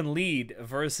Elfen Lied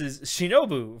versus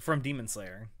Shinobu from Demon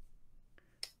Slayer.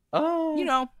 Oh, You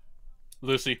know,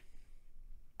 Lucy.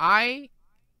 I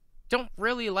don't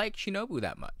really like Shinobu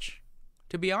that much,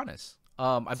 to be honest.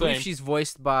 I believe Same. she's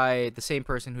voiced by the same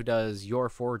person who does Your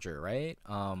Forger, right?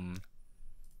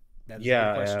 That's a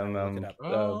yeah, good question. and I'll look it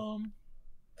up.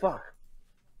 fuck.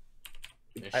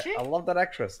 Is she? I love that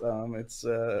actress. It's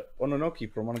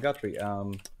Ononoki from Monogatari.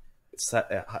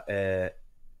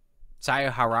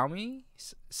 Saya Harami?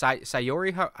 Sayori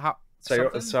Saori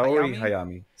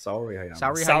Hayami. Saori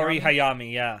Hayami. Saori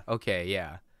Hayami, yeah. Okay,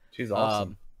 yeah. She's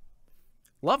awesome.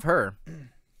 Love her.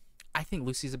 I think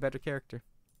Lucy's a better character.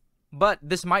 But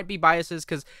this might be biases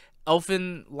because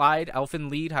Elfen Lied,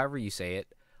 however you say it,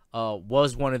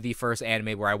 was one of the first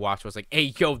anime where I watched. Was like,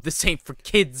 hey, yo, this ain't for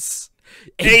kids.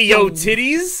 Hey, yo,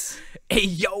 titties? Hey,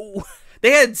 yo.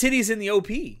 They had titties in the OP.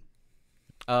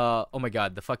 Oh my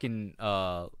god, the fucking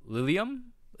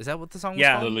Lilium? Is that what the song was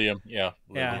Yeah. called? Lilium. Yeah.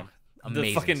 Yeah. Lilium. Amazing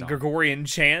The fucking song. Gregorian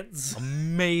chants.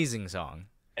 Amazing song.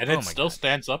 And Oh it my still God.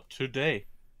 stands up today.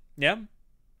 Yeah.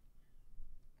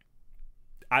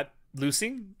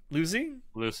 Lucy?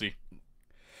 Lucy.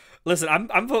 Listen,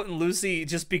 I'm voting Lucy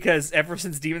just because ever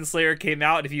since Demon Slayer came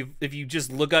out, if you just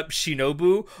look up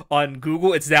Shinobu on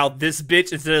Google, it's now this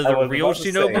bitch instead of I the was real about to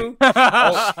say. Shinobu.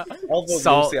 Although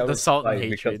Salt- Lucy, I the was salt and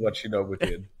surprised because hatred. what Shinobu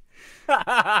did.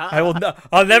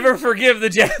 I'll never forgive the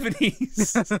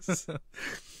Japanese.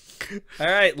 All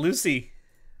right, Lucy.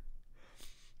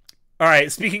 All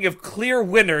right, speaking of clear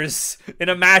winners in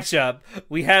a matchup,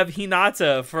 we have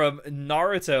Hinata from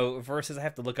Naruto versus, I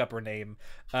have to look up her name.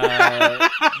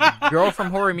 Girl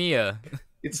from Horimiya.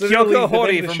 It's literally Kyoko the name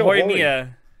Hori of the from show,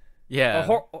 Horimiya. Yeah.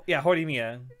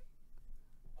 Horimiya.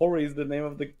 Hori is the name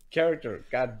of the character.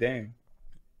 God damn.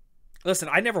 Listen,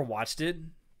 I never watched it.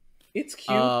 It's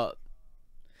cute.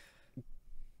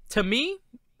 To me,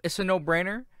 it's a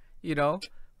no-brainer. You know,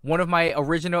 one of my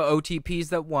original OTPs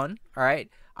that won. All right,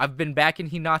 I've been back in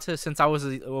Hinata since I was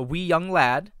a wee young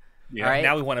lad. Yeah. All right,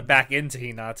 Now we want to back into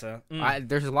Hinata.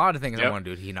 there's a lot of things I Yep. want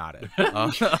to do to Hinata.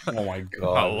 Oh my A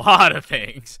god. lot of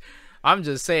things. I'm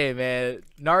just saying, man.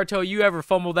 Naruto, you ever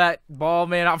fumble that ball,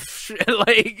 man? I'm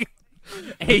like,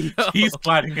 hey, yo. He's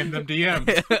sliding in the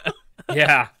DMs.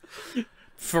 Yeah.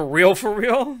 For real, for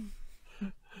real?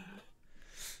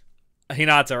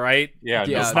 Hinata, right? Yeah,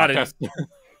 Yeah. no It's not a- contest.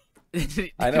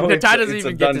 I know the it's, tie doesn't it's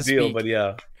even a get done to deal, speak. but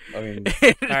yeah. I mean,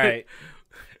 All right.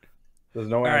 there's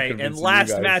no All way I'm right, and convincing last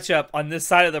you guys. matchup on this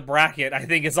side of the bracket, I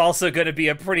think is also going to be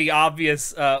a pretty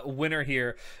obvious winner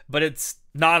here, but it's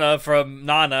Nana from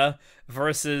Nana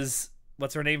versus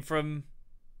what's her name from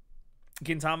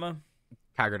Gintama?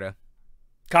 Kagura.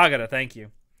 Kagura, thank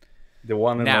you. The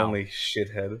one and Now. only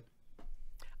shithead.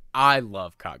 I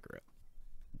love Kagura.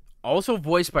 Also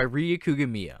voiced by Ria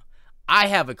Kugamiya. I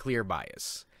have a clear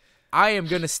bias. I am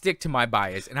going to stick to my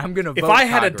bias, and I'm going to vote If I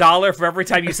had Kagura. $1 for every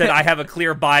time you said I have a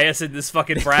clear bias in this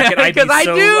fucking bracket, I'd be 'Cause I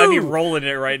do. I'd be rolling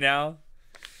it right now.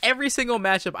 Every single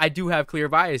matchup, I do have clear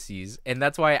biases, and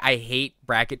that's why I hate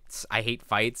brackets. I hate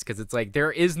fights, because it's like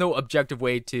there is no objective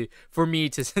way for me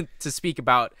to speak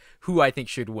about who I think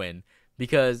should win.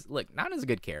 Because, look, Nana's a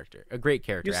good character. A great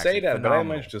character, You actually. say that, but I Phenomenal.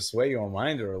 managed to sway your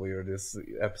mind earlier this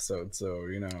episode, so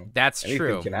you know That's anything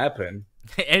true. can happen.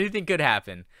 Anything could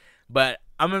happen. But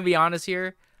I'm going to be honest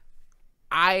here.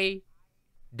 I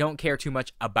don't care too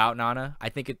much about Nana. I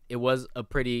think it was a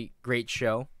pretty great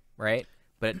show, right?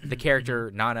 But the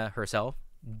character Nana herself,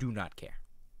 do not care.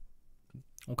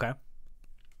 Okay.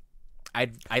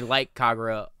 I like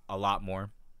Kagura a lot more.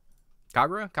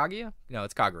 Kagura? Kaguya? No,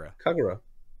 it's Kagura. Kagura.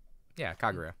 Yeah,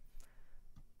 Kagura.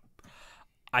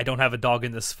 I don't have a dog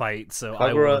in this fight, so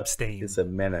I will Kagura abstain. is a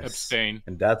menace, Abstain.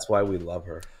 and that's why we love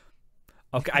her.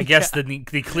 Okay, I guess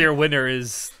the clear winner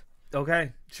is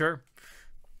okay. Sure.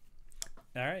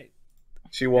 All right.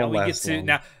 She won't last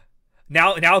long.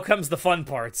 Now comes the fun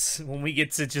parts when we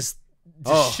get to just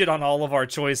shit on all of our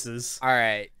choices. All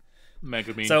right.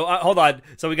 Megumin. So hold on.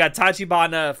 So we got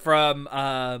Tachibana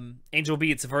from Angel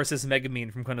Beats versus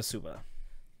Megumin from Konosuba.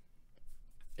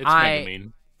 It's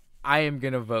Megumin. I am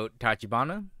gonna vote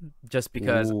Tachibana just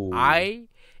because Ooh.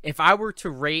 if I were to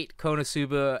rate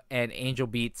Konosuba and Angel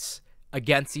Beats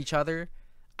against each other,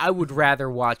 I would rather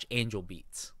watch Angel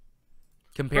Beats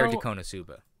compared to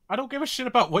Konosuba. I don't give a shit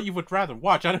about what you would rather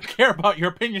watch. I don't care about your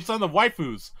opinions on the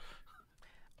waifus.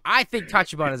 I think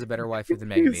Tachibana is a better waifu than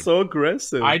Megumin. He's so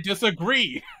aggressive. I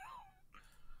disagree.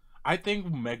 I think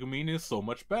Megumin is so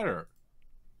much better.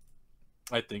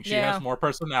 I think she has more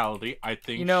personality. I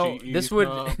think she's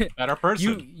a better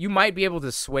person. You might be able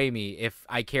to sway me if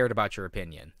I cared about your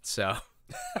opinion. So.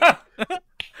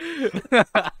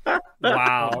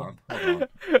 Wow.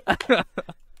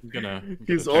 Hold on.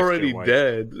 He's already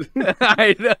dead.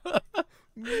 I know.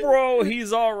 Bro,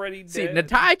 he's already dead. See,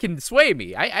 Natai can sway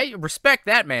me. I respect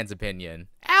that man's opinion.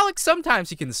 Alex, sometimes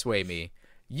he can sway me.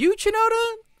 You,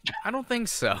 Chinoda? I don't think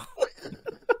so.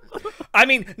 I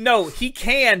mean, no, he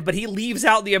can, but he leaves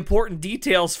out the important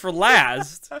details for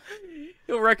last.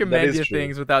 He'll recommend you true.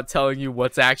 things without telling you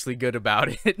what's actually good about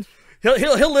it.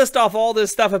 He'll list off all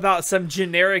this stuff about some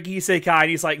generic isekai, and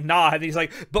he's like, nah, and he's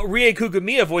like, but Rie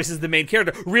Kugamiya voices the main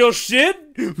character. Real shit?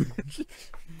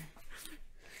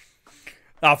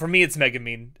 For me, it's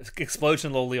Megumin.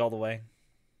 Explosion Loli all the way.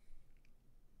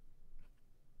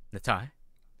 Natai?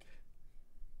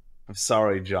 I'm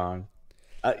sorry, John.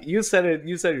 You said it.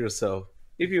 You said it yourself.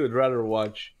 If you would rather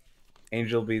watch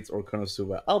Angel Beats or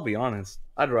Konosuba, I'll be honest.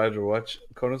 I'd rather watch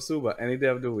Konosuba any day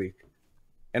of the week.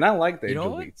 And I like the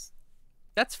Angel Beats.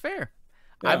 That's fair.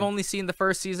 Yeah. I've only seen the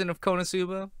first season of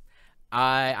Konosuba.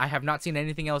 I have not seen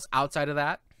anything else outside of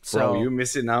that. So Bro, you're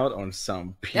missing out on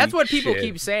some peak that's what people shit.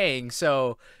 keep saying.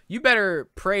 So you better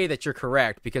pray that you're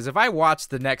correct, because if I watch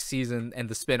the next season and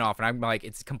the spinoff and I'm like,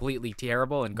 it's completely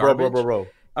terrible and garbage, Bro.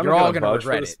 I'm you're not all gonna gonna vouch for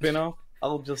regret the it. spin-off.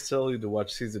 I'll just tell you to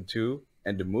watch season 2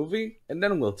 and the movie, and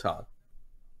then we'll talk.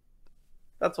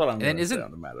 That's what I'm And then gonna say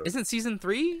on the matter. isn't season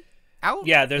 3 out?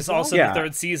 Yeah, there's also Yeah. the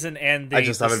third season and the I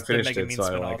just haven't finished Megumin it, so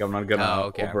spinoff. I'm not gonna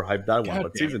okay. overhype that one. God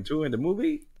But damn. season 2 and the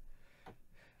movie,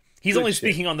 He's Good only shit.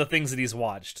 speaking on the things that he's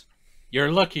watched.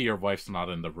 You're lucky your wife's not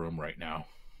in the room right now.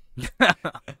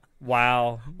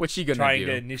 Wow. What's she gonna Trying do?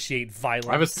 to initiate violence.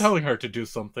 I was telling her to do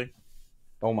something.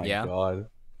 oh my Yeah. god,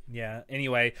 Yeah.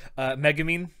 Anyway,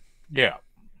 Megumin. Yeah.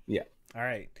 All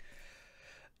right.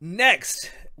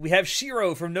 Next, we have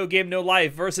Shiro from No Game No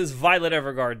Life versus Violet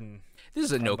Evergarden. This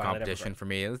is a no Violet competition Evergarden. for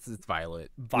me. It's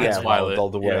Violet. Violet, yeah, Violet all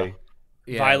the way.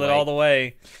 Yeah, Violet like, all the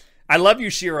way. I love you,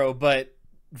 Shiro, but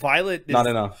Violet is Not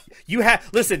enough. You have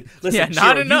listen. Yeah,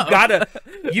 Shiro, not enough.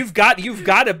 You've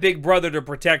got a big brother to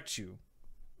protect you.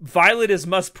 Violet is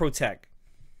must protect.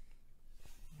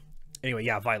 Anyway,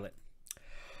 yeah, Violet.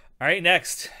 All right,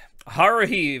 next,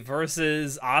 Haruhi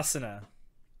versus Asuna.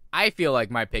 I feel like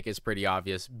my pick is pretty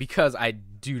obvious because I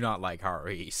do not like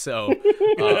Haruhi. So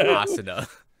Asuna.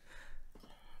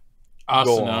 Go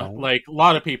Asuna, on. like a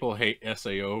lot of people hate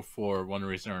SAO for one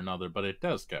reason or another, but it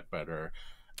does get better.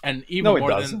 And even No, it more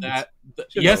doesn't. than that,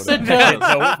 You yes, know it that.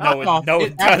 does. No,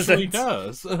 it actually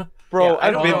doesn't. does. Bro, Yeah, I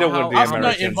I've don't been know there how when the Asuna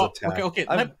Americans attacked. Okay.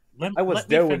 I was let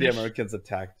me there when the finish. Americans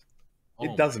attacked. Oh It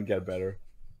my doesn't get better.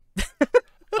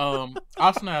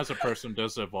 Asuna as a person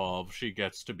does evolve. She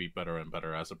gets to be better and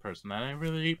better as a person, and I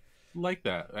really like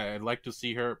that. I like to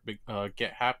see her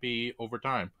get happy over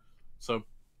time. So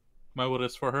my vote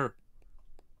is for her.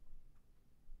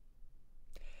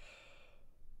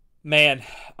 Man,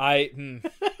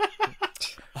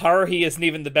 Haruhi isn't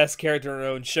even the best character in her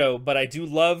own show, but I do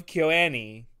love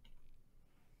KyoAni.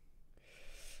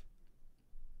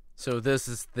 So this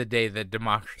is the day that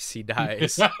democracy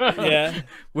dies Yeah.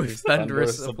 with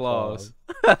thunderous applause.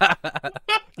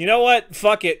 You know what?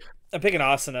 Fuck it. I'm picking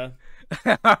Asuna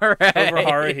All right. over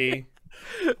Haruhi.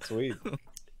 Sweet.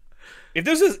 If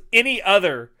this was any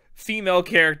other female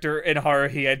character in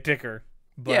Haruhi, I'd pick her.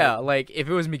 But Yeah, like if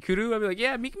it was Mikuru, I'd be like,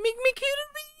 yeah,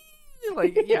 Mikuru.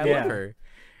 Like, yeah, I Yeah. love her.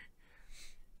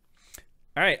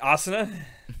 All right, Asuna.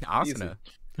 Asuna.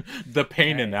 The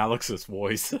pain in Right. Alex's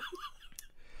voice.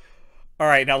 All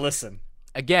right, now listen.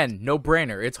 Again, no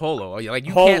brainer. It's Holo. Like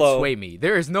you can't Holo. sway me.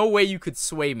 There is no way you could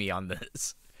sway me on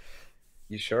this.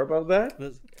 You sure about that?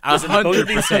 Listen, both of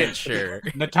these 100% sure.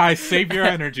 Natai, save your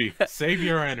energy. Save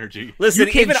your energy. Listen,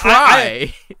 You can even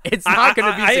try. It's I- not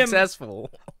going to be I am- successful.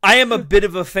 I am a bit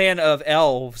of a fan of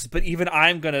elves, but even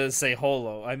I'm gonna say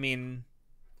Holo. I mean,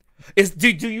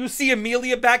 Do you see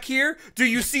Amelia back here? Do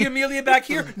you see Amelia back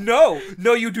here? No,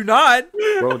 you do not.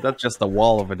 Bro, that's just a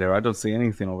wall over there. I don't see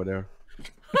anything over there.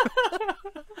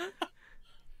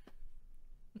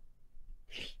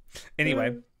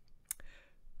 Anyway,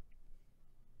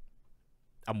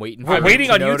 I'm waiting. We're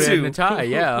waiting on you Shinoda two. and Natai,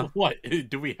 yeah. What?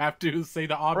 Do we have to say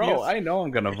the obvious? Bro, I know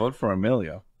I'm gonna vote for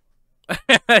Amelia.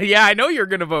 Yeah, I know you're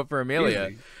gonna vote for Amelia.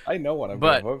 Easy. I know what I'm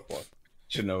But- gonna vote for.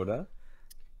 Shinoda.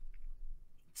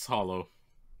 It's Hollow.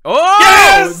 Oh,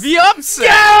 Yes! the upset!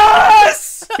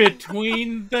 yes.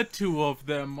 Between the two of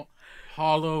them,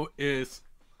 Hollow is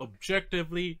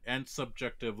objectively and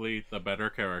subjectively the better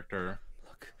character.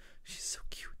 Look, she's so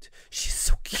cute. She's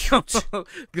so cute. Look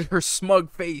at her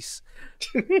smug face.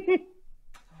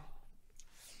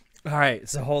 All right,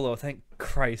 so Holo, thank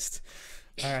Christ.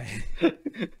 All right.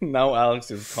 Now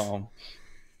Alex is calm.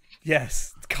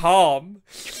 Yes, calm.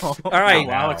 All right.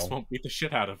 Now Alex won't beat the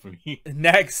shit out of me.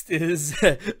 Next is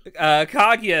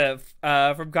Kaguya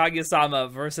from Kaguya-sama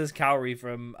versus Kaori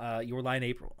from Your Lie in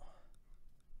April.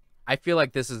 I feel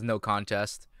like this is no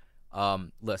contest.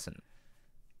 Listen,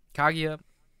 Kaguya,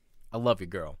 I love you,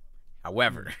 girl.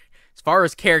 However, as far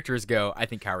as characters go, I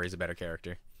think Kaori is a better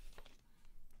character.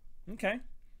 Okay,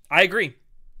 I agree.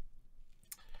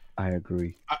 I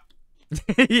agree.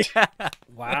 Yeah.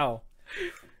 Wow.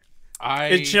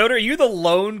 I Shinoda, are you the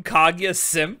lone Kaguya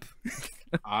simp?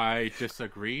 I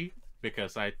disagree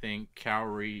because I think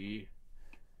Kaori,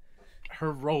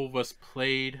 her role was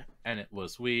played and it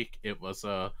was weak. It was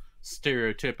a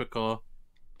stereotypical.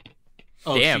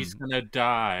 Oh, Damn. she's gonna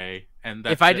die, and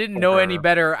that's If I it didn't for know her. any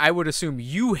better, I would assume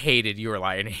you hated Your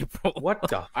Lie in April. What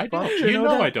the I fuck? don't. You know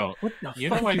Shinoda? I don't. What the You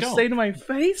fuck know I you don't. say to my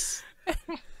face?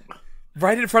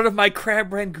 Right in front of my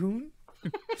crab rangoon?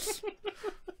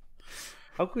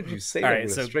 How could you say All that right,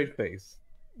 with so- a straight face?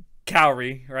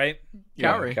 Kaori, right?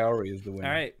 Kaori. Yeah, Kaori is the winner.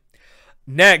 All right.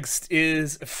 Next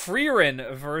is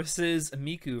Frieren versus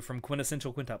Miku from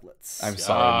Quintessential Quintuplets. I'm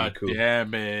sorry, God Miku.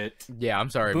 damn it! Yeah, I'm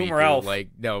sorry, Boomer Miku. Elf. Like,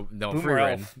 no, Boomer free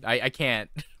run. Elf. I can't.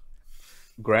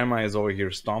 Grandma is over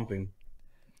here stomping.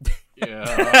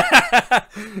 Yeah,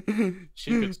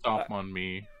 she could stomp on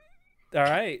me. All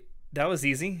right. That was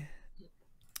easy.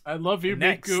 I love you,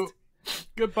 Next. Miku.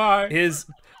 Goodbye. Is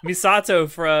Misato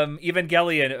from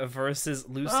Evangelion versus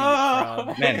Lucy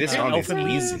from Man, this round is Elfen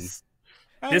Lied. easy.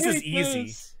 This is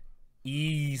easy.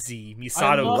 Easy.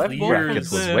 Misato love Left Leaders. bracket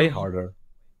clears. was way harder.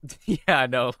 Yeah,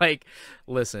 no. Like,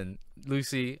 listen,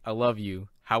 Lucy, I love you.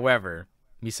 However,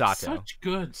 Misato. Such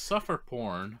good suffer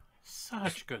porn.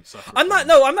 Such good suffer. I'm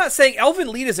porn. not saying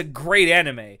Elfen Lied is a great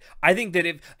anime. I think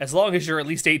that as long as you're at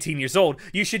least 18 years old,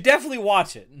 you should definitely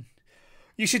watch it.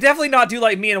 You should definitely not do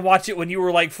like me and watch it when you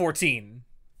were like 14.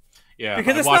 Yeah,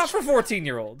 Because it's not for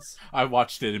 14-year-olds. I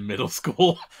watched it in middle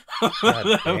school.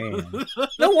 God damn.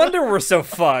 No wonder we're so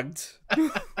fucked.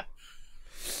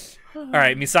 All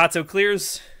right, Misato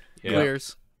clears. Yeah.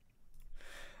 Clears.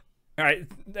 All right,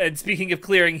 and speaking of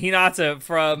clearing, Hinata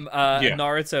from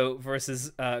Naruto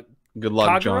versus Good luck,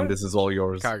 Kagura? John. This is all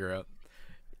yours. Kagura.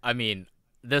 I mean,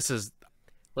 this is...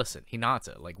 Listen,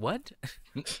 Hinata. Like, what?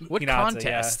 What Hinata,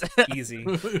 contest? yeah. Easy.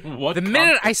 What The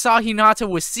minute I saw Hinata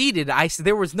was seated,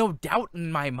 there was no doubt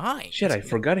in my mind. Shit, I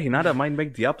forgot Hinata might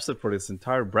make the upset for this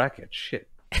entire bracket. Shit.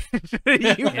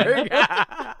 You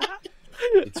forgot.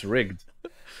 It's rigged.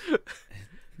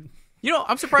 You know,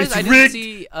 I'm surprised It's I didn't rigged.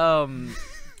 see Motoko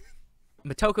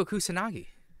Kusanagi.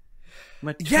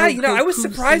 Yeah, you know, I was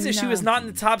surprised that she was not in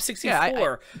the top 64.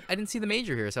 Yeah, I didn't see the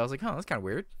major here, so I was like, oh, that's kind of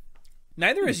weird.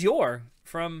 Neither is Yor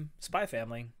from Spy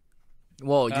Family.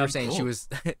 Well, you were saying she cool. was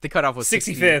the cutoff was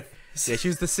 65th. Yeah, she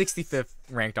was the 65th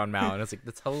ranked on Mal, and I was like,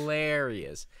 that's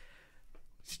hilarious.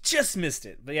 Just missed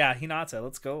it. But yeah, Hinata,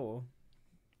 let's go.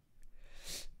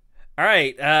 All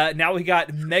right, now we got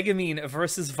Megumin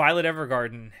versus Violet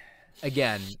Evergarden.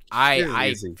 Again, Very I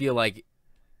easy. feel like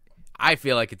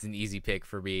it's an easy pick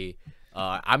for me.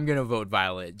 I'm gonna vote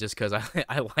Violet just because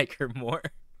I like her more.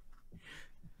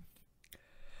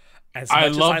 As I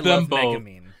much love as I them love both.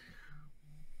 Megumin,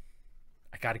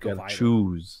 I gotta You go gotta Violet.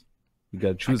 choose. You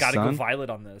gotta I choose, gotta go son. Violet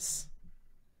on this.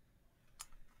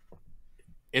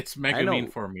 It's know.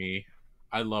 Megumin for me.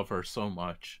 I love her so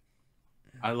much.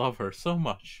 I love her so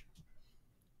much.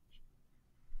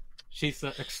 She's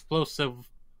an explosive,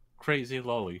 crazy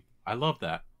lolly. I love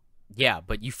that. Yeah,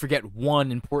 but you forget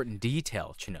one important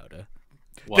detail, Chinoda.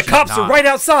 The cops are not. right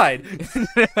outside,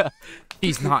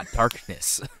 He's not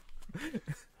darkness.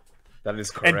 That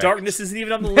is correct. and darkness isn't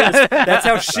even on the list. That's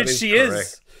how shit is she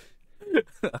is.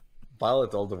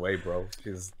 Violet all the way, bro.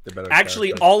 She's the better Actually,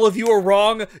 character. all of you are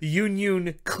wrong.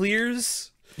 Yun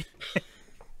clears.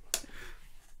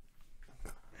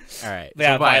 All right.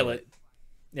 Yeah, so Violet.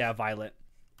 Yeah, Violet.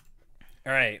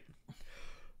 All right.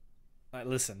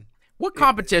 Listen. What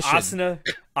competition? Asuna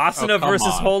come versus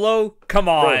on. Holo? Come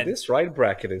Bro, on. this right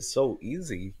bracket is so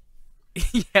easy.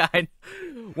 Yeah.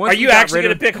 Are you actually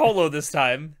going to pick Holo this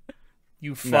time?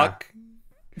 You fuck.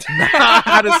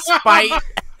 out of spite?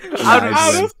 Out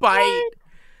Nice. of spite.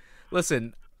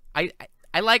 Listen, I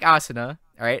like Asuna.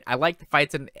 All right. I like the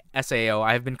fights in SAO.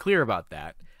 I have been clear about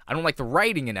that. I don't like the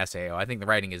writing in SAO. I think the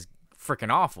writing is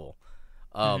freaking awful.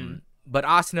 But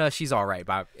Asuna, she's all right,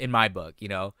 in my book, you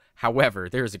know. However,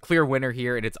 there's a clear winner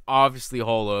here, and it's obviously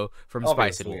Holo from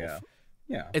Spice and Obviously, Wolf.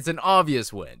 Yeah. It's an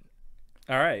obvious win.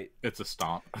 All right. It's a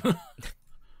stomp.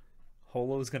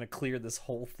 Holo's going to clear this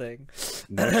whole thing.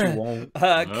 No, she won't.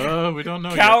 We don't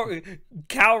know yet.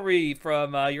 Cowrie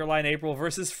from Your Line April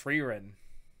versus Freerun.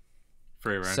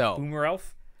 Free run. So, Boomer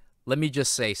Elf? let me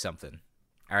just say something.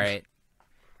 All right?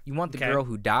 You want the Okay. girl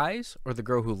who dies or the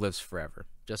girl who lives forever?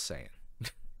 Just saying.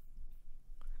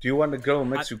 Do you want the girl who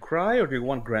makes you cry, or do you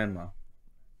want grandma?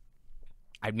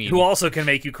 I mean, Who also can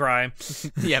make you cry.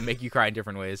 yeah, make you cry in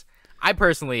different ways. I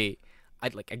personally,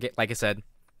 like I said,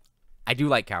 I do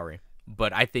like Kaori,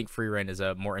 but I think Freerun is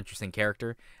a more interesting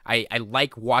character. I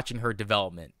like watching her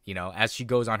development, you know, as she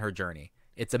goes on her journey.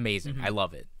 It's amazing. I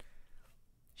love it.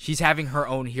 She's having her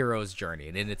own hero's journey,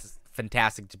 and it's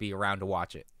fantastic to be around to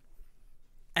watch it.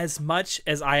 As much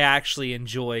as I actually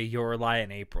enjoy Your Lie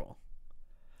in April,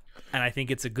 and I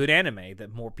think it's a good anime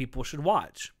that more people should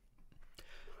watch,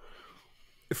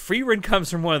 Freerun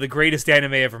comes from one of the greatest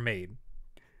anime ever made.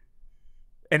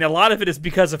 And a lot of it is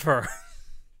because of her.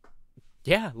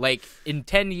 Yeah, like in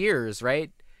 10 years,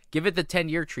 right? Give it the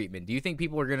 10-year treatment. Do you think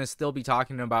people are going to still be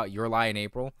talking about Your Lie in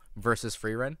April versus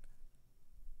Freerun?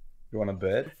 You want to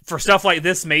bet? For stuff like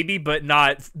this, maybe, but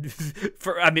not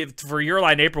for Your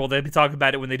Lie in April, they'd be talking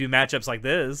about it when they do matchups like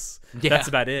this. Yeah. That's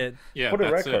about it. Yeah, For the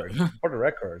that's record, it. for the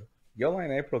record, Your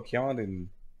Line April came out in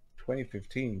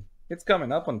 2015. It's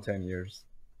coming up on 10 years.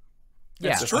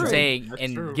 Yeah, That's I'm true. saying, That's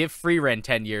and true. give Freerun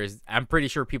 10 years. I'm pretty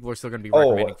sure people are still going to be Oh,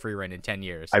 recommending Freerun in 10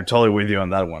 years. I'm totally with you on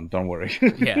that one. Don't worry.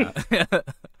 Yeah.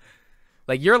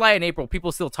 Like, Your Lie in April,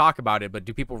 people still talk about it, but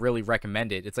do people really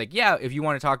recommend it? It's like, yeah, if you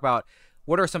want to talk about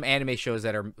what are some anime shows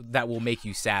that will make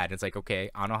you sad, it's like,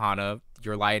 okay, Anohana,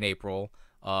 Your Lie in April,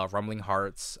 Rumbling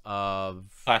Hearts,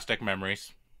 Plastic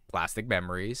memories. Plastic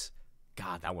Memories.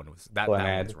 God, that one was that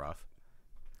Clannad. one's rough.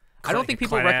 I don't think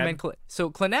people Clannad. recommend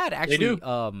so Clannad actually. They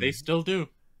do. They still do.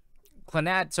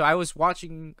 Clannad. So I was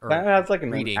watching. Or That has like an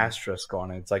reading. asterisk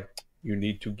on it. It's like you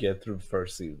need to get through the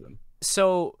first season.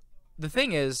 So the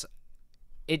thing is,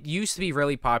 it used to be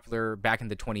really popular back in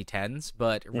the 2010s,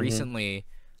 but recently,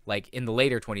 like in the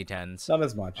later 2010s, Not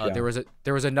as much. Yeah.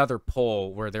 there was another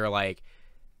poll where they're like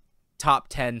top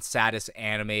 10 saddest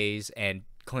animes, and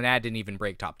Clannad didn't even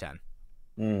break top 10.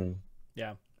 Mm.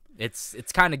 Yeah. It's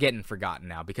kind of getting forgotten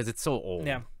now because it's so old.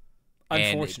 Yeah. And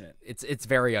Unfortunate. It's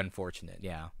very unfortunate.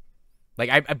 Yeah. Like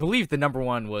I believe the number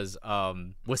one was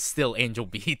still Angel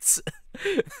Beats.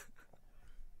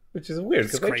 Which is weird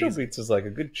It's because Angel crazy. Beats is like a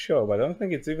good show, but I don't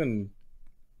think it's even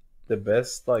the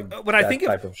best. Like When I that think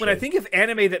type of show. when I think of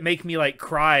anime that make me like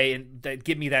cry and that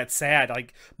get me that sad,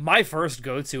 like my first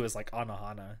go to is like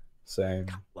Anohana. Same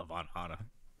Love Anohana.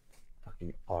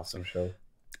 fucking awesome show.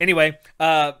 Anyway,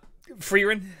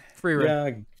 Freerun. Freerun.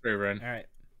 Yeah, Free run. All right.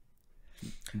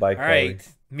 by All right.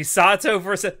 Misato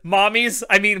versus mommies.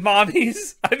 I mean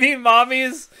mommies.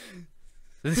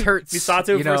 This hurts.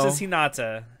 Misato you know, versus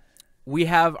Hinata. we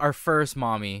have our first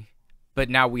mommy, but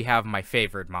now we have my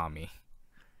favorite mommy.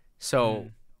 So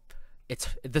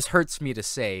this hurts me to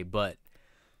say, but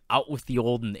out with the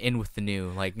old and in with the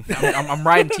new. Like I'm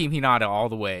riding Team Hinata all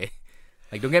the way.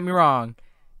 Like, don't get me wrong.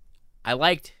 I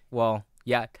liked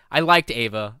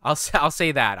Ava. I'll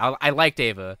say that. I liked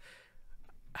Ava.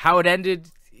 How it ended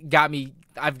got me.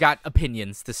 I've got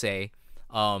opinions to say.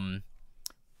 And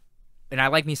I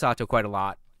like Misato quite a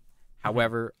lot.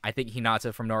 However, I think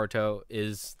Hinata from Naruto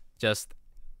is just,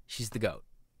 she's the GOAT.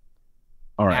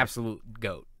 All right, Absolute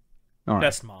GOAT. all right.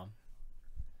 Best mom.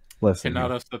 Listen, here.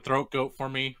 Hinata's the throat goat for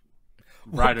me.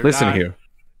 Ride or Listen die. here.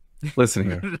 Listen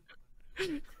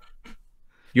here.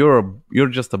 You're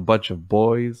just a bunch of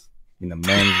boys in a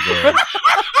man's world.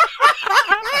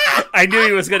 I knew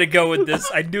he was gonna go with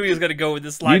this. Line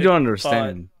You don't of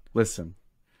understand. Listen,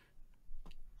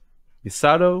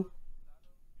 Misato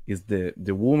is the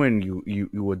woman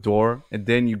you adore, and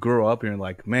then you grow up and you're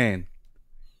like, man,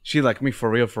 she like me for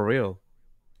real.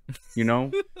 You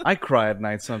know, I cry at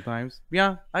night sometimes.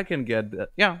 Yeah, I can get that.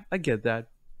 Yeah, I get that.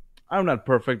 I'm not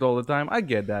perfect all the time. I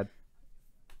get that.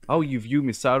 Oh, you view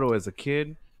Misato as a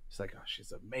kid? It's like, oh,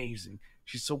 she's amazing.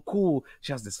 She's so cool.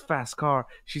 She has this fast car.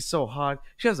 She's so hot.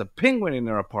 She has a penguin in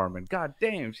her apartment. God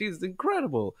damn, she's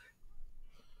incredible.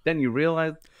 Then you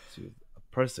realize she's a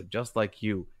person just like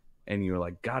you. And you're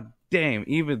like, God damn,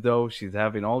 even though she's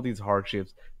having all these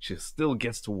hardships, she still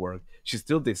gets to work. She's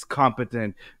still this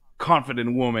competent,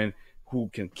 confident woman who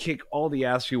can kick all the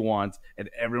ass she wants, and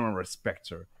everyone respects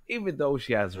her. Even though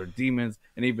she has her demons,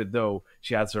 and even though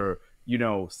she has her,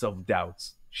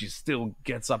 self-doubts. She still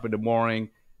gets up in the morning,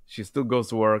 she still goes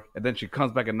to work, and then she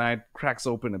comes back at night, cracks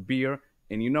open a beer,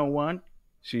 and you know what?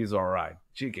 She's alright.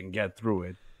 She can get through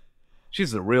it.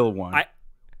 She's a real one.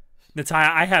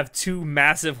 Natalia, I have two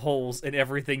massive holes in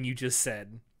everything you just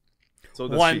said. So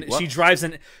she drives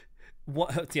an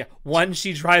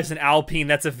she drives an Alpine.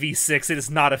 That's a V6. It is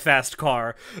not a fast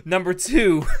car. Number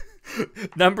two,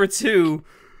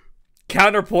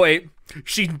 counterpoint.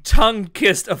 She tongue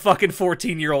kissed a fucking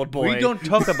 14-year-old boy. We don't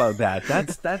talk about that.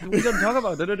 We don't talk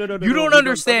about that. No, you don't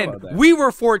understand. We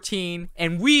were 14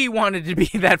 and we wanted to be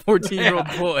that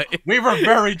 14-year-old boy. We were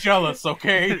very jealous.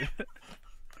 Okay.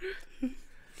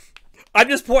 I'm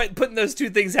just putting those two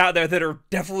things out there that are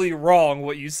definitely wrong,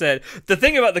 what you said. The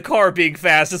thing about the car being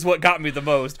fast is what got me the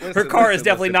most. Her car is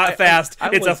definitely not fast.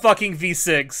 It's a fucking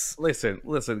V6.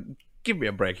 Listen. Give me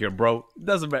a break here, bro.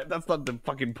 Doesn't matter. That's not the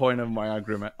fucking point of my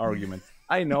argument.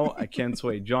 I know I can't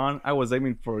sway John. I was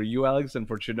aiming for you, Alex, and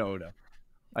for Shinoda.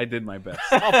 I did my best.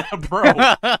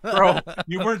 Bro,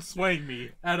 you weren't swaying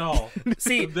me at all.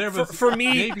 See, for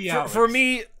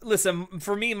me, listen,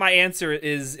 for me, my answer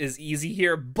is easy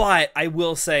here, but I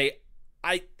will say,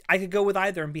 I could go with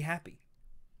either and be happy.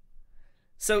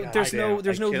 So there's no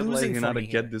losing for me.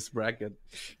 Get this bracket.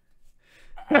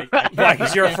 Why?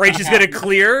 Because you're afraid she's gonna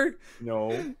clear?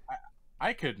 No,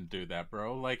 I couldn't do that,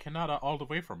 bro. Like, Hinata all the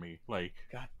way from me. Like,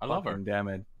 God, I love her. Damn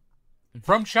it.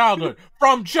 From childhood,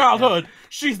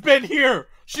 she's been here.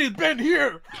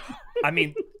 I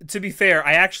mean, to be fair,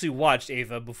 I actually watched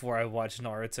Ava before I watched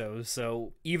Naruto,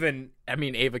 so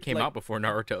Ava came out before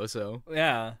Naruto, so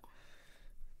yeah.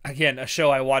 Again, a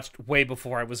show I watched way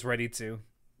before I was ready to.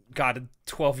 God, a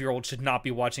 12-year-old should not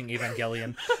be watching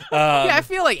Evangelion. Yeah, I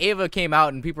feel like Ava came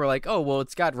out and people are like, "Oh, well,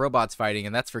 it's got robots fighting,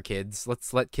 and that's for kids.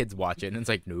 Let's let kids watch it." And it's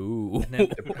like, no,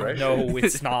 no,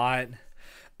 it's not.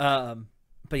 But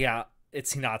yeah.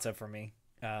 It's Hinata for me.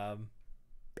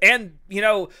 And,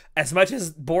 as much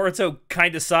as Boruto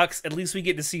kind of sucks, at least we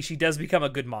get to see she does become a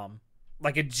good mom.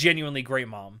 Like a genuinely great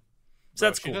mom. So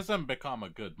that's cool. She doesn't become a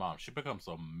good mom. She becomes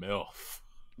a MILF.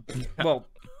 Well,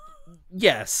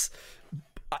 yes.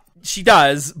 She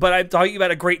does, but I'm talking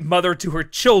about a great mother to her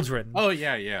children. Oh,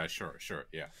 yeah, sure,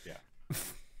 yeah.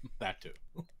 That too.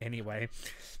 Anyway.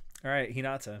 All right,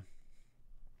 Hinata.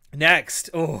 Next.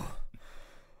 Oh.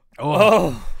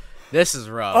 This is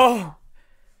rough. Oh,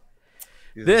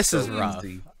 this is rough.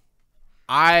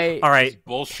 All right,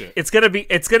 bullshit. It's gonna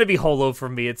be Holo for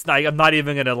me. It's not. I'm not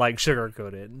even gonna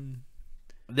sugarcoat it.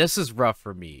 This is rough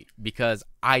for me because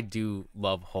I do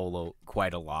love Holo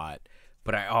quite a lot,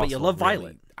 but you love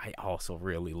Violet. I also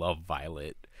really love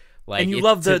Violet. And you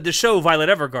love the show Violet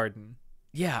Evergarden.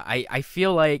 Yeah, I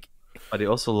feel like. But I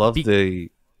also love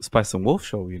the Spice and Wolf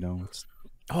show.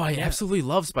 I absolutely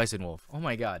love Spice and Wolf. Oh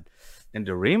my god. And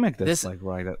the remake that's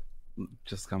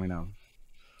just coming out.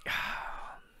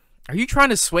 Are you trying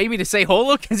to sway me to say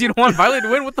Holo because you don't want Violet to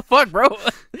win? What the fuck, bro?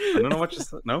 I don't know what you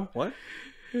said. No? What?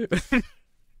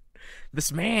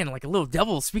 This man, like a little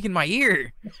devil, speaking in my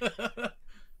ear.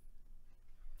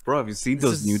 Bro, have you seen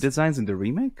those new designs in the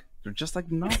remake? They're just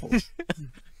like novels.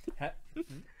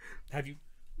 Have you?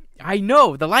 I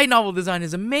know. The light novel design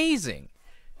is amazing.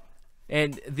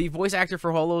 And the voice actor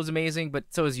for Holo is amazing, but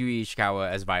so is Yui Ishikawa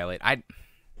as Violet.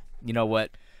 You know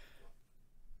what?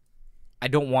 I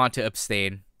don't want to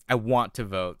abstain. I want to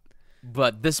vote.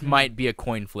 But this might be a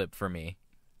coin flip for me.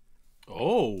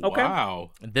 Oh, okay.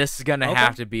 Wow. This is going to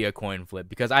have to be a coin flip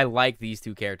because I like these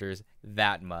two characters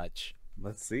that much.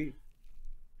 Let's see.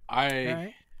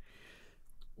 Right.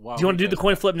 Wow, do you want to do the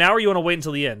coin flip now or you want to wait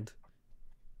until the end?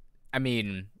 I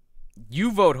mean,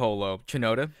 you vote Holo,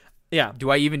 Chinoda. Yeah. Do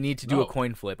I even need to do a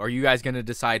coin flip? Are you guys going to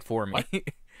decide for me?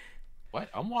 What?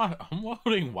 I'm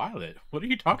voting Violet. What are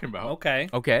you talking about? Okay.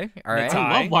 All right.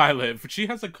 I love Violet. She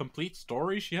has a complete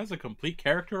story. She has a complete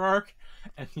character arc.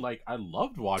 And, I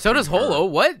loved watching So does her. Holo.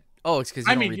 What? Oh, it's because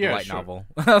you don't read the light novel.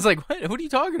 I was like, what are you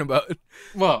talking about?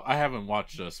 Well, I haven't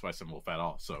watched Spice and Wolf at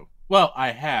all, so... Well,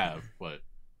 I have, but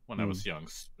when I was young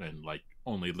and,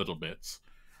 only little bits.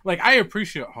 I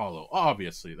appreciate Holo,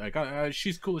 obviously.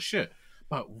 She's cool as shit.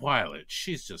 But Violet,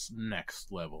 she's just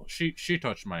next level. She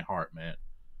touched my heart, man.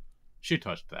 She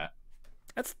touched that.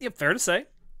 That's fair to say.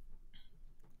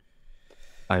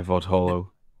 I vote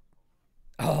Holo.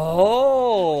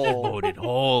 Oh. Voted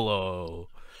Holo.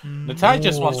 Natai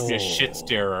just wants to be a shit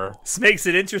starer. This makes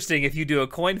it interesting if you do a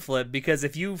coin flip, because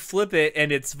if you flip it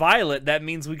and it's Violet, that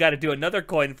means we got to do another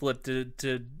coin flip for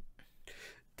the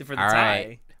All tie.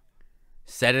 right.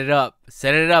 Set it up,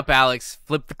 Alex.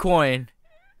 Flip the coin.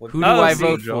 What- Who do I see.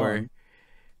 vote for?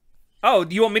 Oh,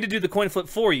 you want me to do the coin flip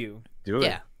for you? Do it.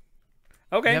 Yeah,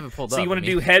 Okay. You have it pulled so up, you want to I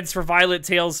do mean. heads for Violet,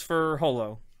 tails for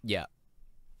Holo. yeah.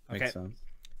 Makes Okay. sense.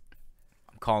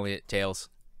 I'm calling it tails.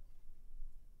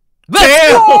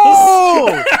 Tails!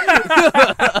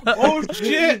 Oh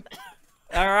shit!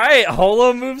 All right,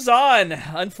 Holo moves on.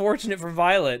 Unfortunate for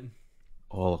Violet.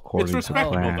 All It's according to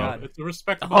respectable plan. God. though. It's a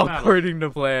respectable All battle. according to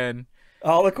plan.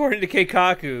 All according to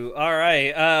Keikaku. All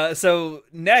right. So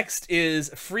next is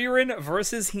Frieren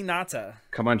versus Hinata.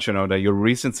 Come on, Shinoda. Your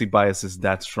recency bias is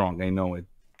that strong. I know it.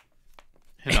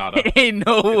 Hinata. Ain't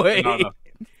no way. Hinata.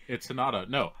 It's Hinata.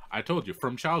 No, I told you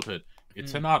from childhood.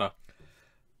 It's Hinata.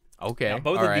 Okay. Now,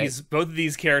 both all of right.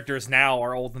 these characters now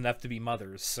are old enough to be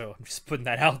mothers, so I'm just putting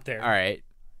that out there. All right.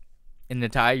 In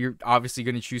Natai, you're obviously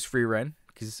going to choose Frieren.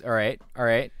 Because, all right.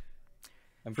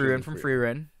 I'm Frieren choosing from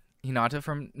Frieren. Frieren. Hinata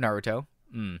from Naruto.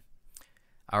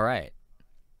 All right.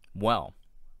 Well,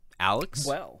 Alex?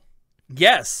 Well,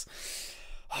 yes.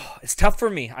 It's tough for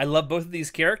me. I love both of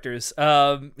these characters.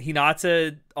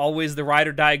 Hinata, always the ride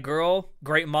or die girl,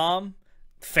 great mom,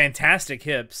 fantastic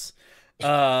hips.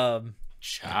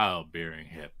 Childbearing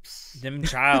hips. Them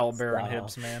childbearing Wow.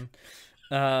 hips, man.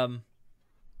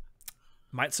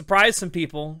 Might surprise some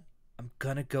people. I'm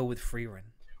gonna go with Frieren.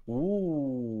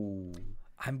 Ooh.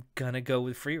 I'm gonna go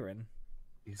with Frieren.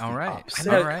 Is All the right.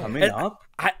 upset All right. coming And up?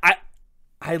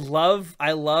 I love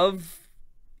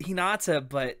Hinata,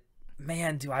 but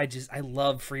man, I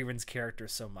love Frieren's character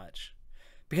so much,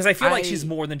 because I feel like she's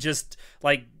more than just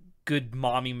like good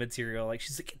mommy material. Like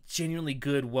she's like a genuinely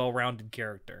good, well-rounded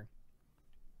character.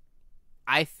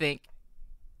 I think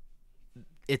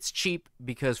it's cheap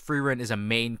because Frieren is a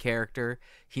main character.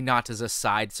 Hinata's a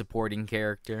side supporting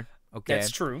character. Okay. That's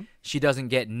true. She doesn't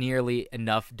get nearly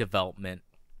enough development.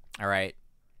 All right.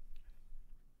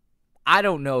 I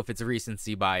don't know if it's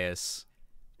recency bias,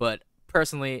 but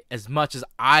personally, as much as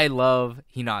I love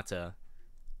Hinata,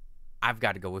 I've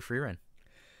got to go with Frieren.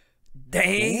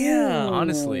 Damn.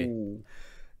 Honestly. Ooh.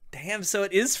 Damn. So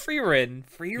it is Frieren.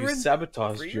 You Frieren.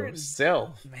 sabotaged Frieren-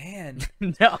 yourself. Man.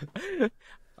 No.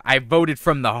 I voted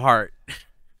from the heart.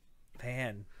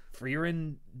 Man.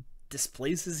 Frieren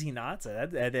displaces Hinata.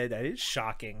 That is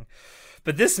shocking.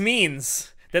 But this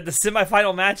means that the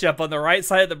semifinal matchup on the right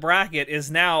side of the bracket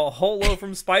is now Holo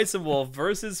from Spice and Wolf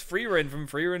versus Frieren from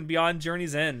Frieren Beyond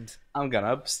Journey's End. I'm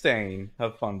gonna abstain.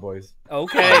 Have fun, boys.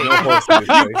 Okay. No horse in this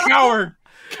race. Coward!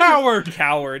 Coward!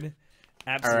 Coward.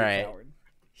 Absolute All right. coward.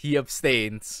 He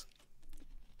abstains.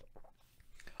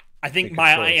 I think Take a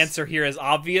my choice. answer here is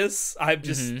obvious. I'm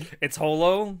just, Mhm. it's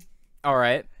Holo. All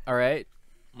right.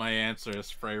 My answer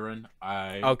is Freyren.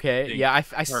 Okay. think Yeah, I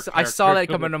her saw that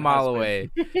character coming a development mile has away.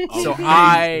 been So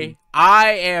amazing. I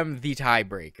am the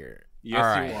tiebreaker. Yes, All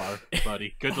right. you are,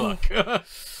 buddy. Good luck.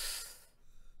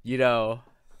 You know,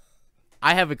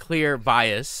 I have a clear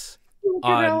bias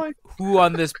on who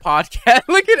on this podcast.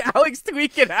 Look at Alex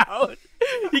tweaking out.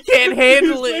 He can't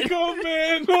handle He's it. like, oh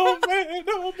man, oh man,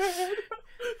 oh man.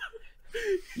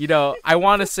 You know, I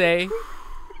want to say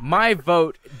my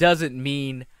vote doesn't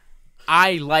mean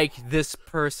I like this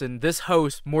person, this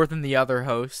host, more than the other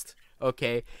host.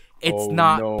 Okay? It's Oh,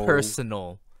 not no.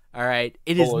 personal. All right?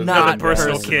 It is Oh, it's not Nothing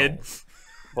personal, personal. kid.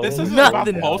 This isn't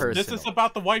Nothing about post. personal. This is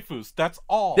about the waifus. That's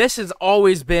all. This has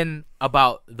always been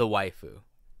about the waifu.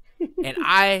 And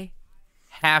I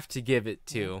have to give it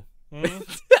to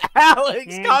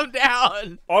Alex, calm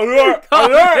down.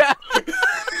 Calm down.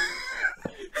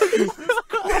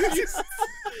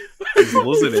 He's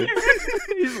losing it.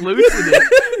 He's losing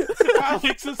it.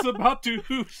 Alex is about to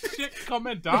shit come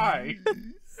and die.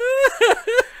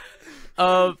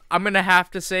 I'm gonna have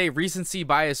to say recency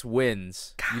bias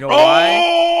wins. You know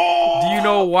why? Do you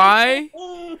know why?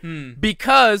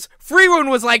 Because Frieren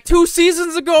was like 2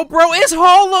 seasons ago, bro. It's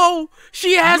Holo.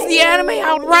 She has the anime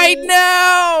out right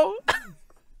now.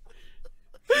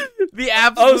 The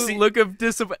absolute see- look of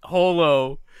disappointment.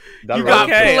 Holo. That You got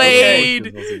Okay, played.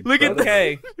 okay. Look at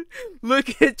Okay. Look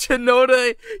at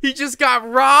Chinoda. He just got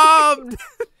robbed.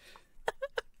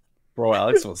 Bro,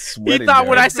 Alex was sweating. He thought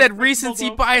when there. I said recency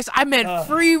bias, I meant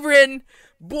Frieren.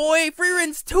 Boy,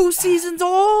 Frieren's 2 seasons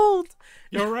old.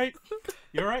 You're right.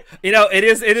 You're right. You know, it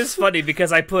is funny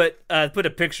because I put a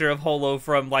picture of Holo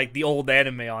from like the old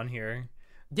anime on here.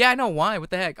 Yeah, I know why. What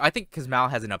the heck? I think because Mal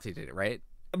hasn't updated it, right?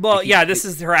 Well, yeah, this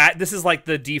is like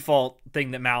the default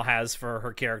thing that Mal has for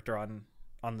her character on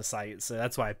on the site, so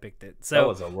that's why I picked it. So That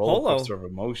was a roller Holo. coaster of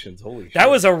emotions. Holy shit. That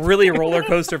was a really roller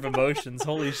coaster of emotions.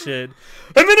 Holy shit!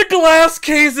 I'm in a glass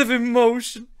case of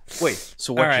emotion. Wait,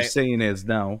 so what All you're right. saying is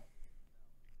now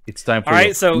it's time for All right,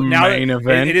 the so now main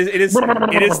event. it is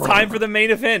time for the main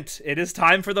event. It is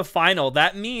time for the final.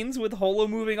 That means with Holo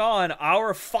moving on,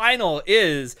 our final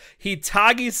is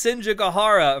Hitagi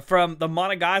Senjigahara from the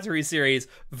Monogatari series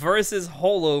versus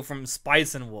Holo from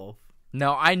Spice and Wolf.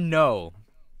 Now, I know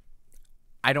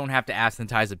I don't have to ask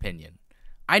Nantai's opinion.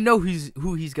 I know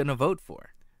who he's going to vote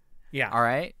for. Yeah. All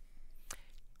right?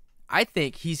 I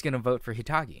think he's going to vote for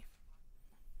Hitagi.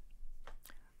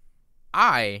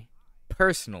 I,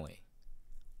 personally,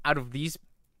 out of these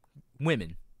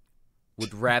women,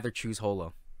 would rather choose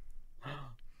Holo.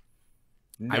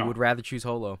 No. I would rather choose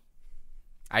Holo.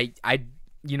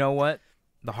 You know what?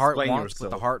 The heart Explain wants what the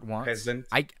yourself, heart wants. peasant.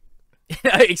 I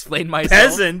explain myself.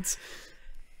 Peasant.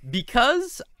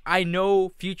 Because I know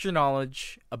future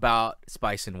knowledge about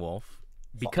Spice and Wolf,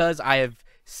 because I have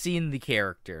seen the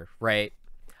character, right?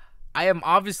 I am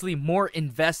obviously more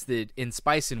invested in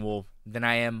Spice and Wolf than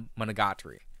I am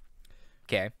Monogatari.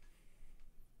 Okay?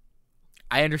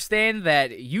 I understand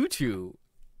that you two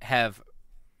have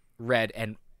read,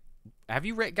 and have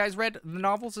you guys read the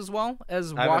novels as well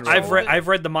as I haven't watched? read all I've of read it? I've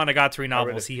read the Monogatari I read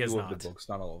novels. a He has few of not. the books,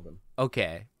 not all of them.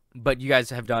 Okay, but you guys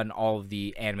have done all of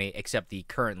the anime except the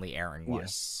currently airing ones.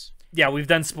 Yes. Yeah, we've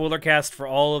done spoiler cast for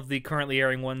all of the currently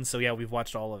airing ones, so yeah, we've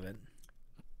watched all of it.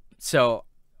 So,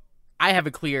 I have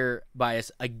a clear bias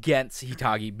against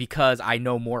Hitagi because I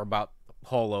know more about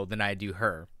Holo than I do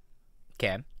her.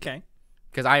 Okay? Okay.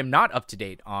 Because I am not up to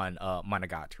date on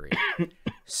Monogatari.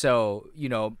 So,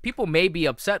 people may be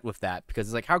upset with that because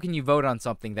it's like, how can you vote on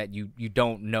something that you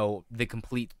don't know the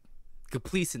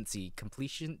completion,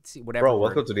 whatever. Bro, word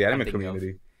welcome to the I'm anime thinking of.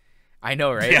 community. I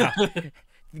know, right? Yeah.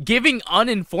 Giving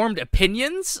uninformed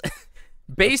opinions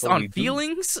based what we on do.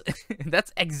 feelings,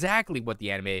 that's exactly what the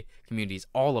anime community is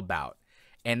all about.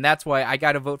 And that's why I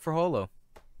gotta vote for Holo.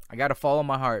 I gotta follow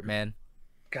my heart, man.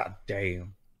 God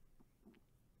damn.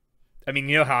 I mean,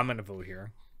 you know how I'm gonna vote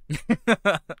here.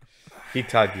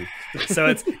 Hitagi.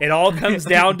 So it all comes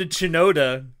down to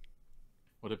Chinoda.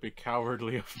 Would it be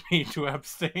cowardly of me to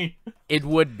abstain? It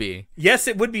would be. Yes,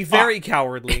 it would be very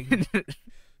cowardly.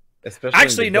 Especially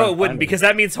Actually, in the no, grand it wouldn't, finals. because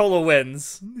that means Holo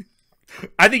wins.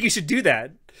 I think you should do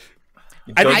that.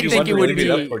 Don't I you think want it to would leave it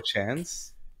be- up for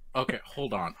chance. Okay,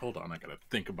 hold on. I gotta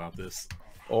think about this.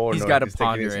 Oh, He's no, gotta he's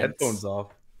taking his ponder it. headphones off.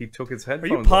 He took his Are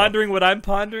headphones you off. pondering what I'm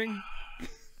pondering?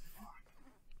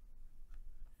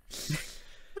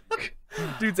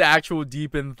 Dude's actual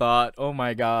deep in thought. Oh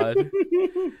my god.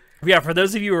 Yeah, for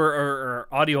those of you who are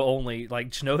audio only, like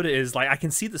Chinoda is like, I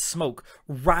can see the smoke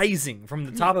rising from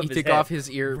the top of He his took head. off his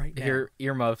right now.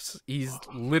 earmuffs. He's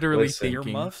literally Listen,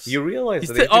 thinking. Earmuffs? You realize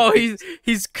He's that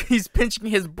he's pinching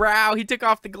his brow. He took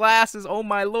off the glasses. Oh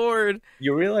my lord.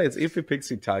 you realize if he picks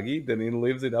Hitagi, then he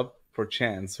leaves it up for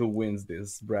chance who wins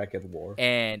this bracket war.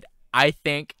 And I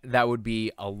think that would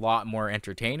be a lot more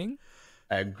entertaining.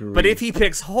 I agree. But if he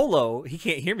picks Holo, he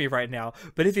can't hear me right now.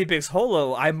 But if he picks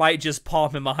Holo, I might just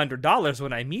palm him $100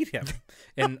 when I meet him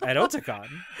at Otakon.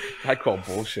 I call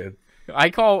bullshit. I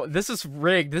call this is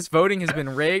rigged. This voting has been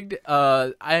rigged.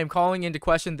 I am calling into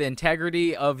question the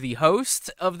integrity of the host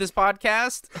of this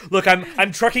podcast. Look,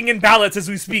 I'm trucking in ballots as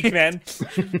we speak, man.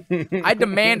 I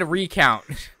demand a recount.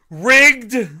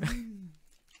 Rigged.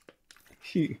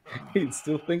 He's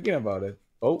still thinking about it.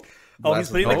 Oh, he's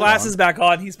putting the glasses back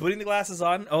on. He's putting the glasses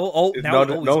on. He's No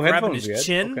grabbing headphones his yet.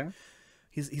 chin. Okay.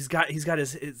 He's got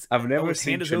his I've never his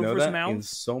seen hand is over his Chinoda mouth. in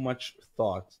so much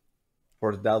thought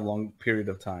for that long period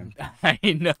of time. I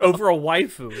know. Over a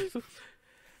waifu.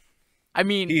 I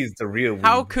mean, He's the real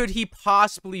how weeb. could he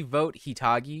possibly vote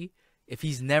Hitagi if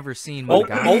he's never seen Oh,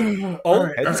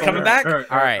 Monogatari? he's coming back.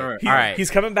 All right.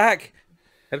 He's coming back.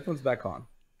 Headphones back on.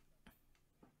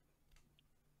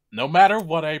 No matter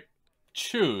what I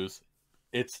choose,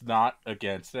 it's not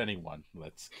against anyone.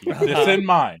 Let's keep this in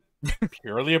mind.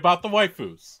 Purely about the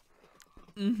waifus.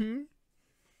 Mm-hmm.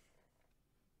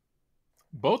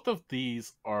 Both of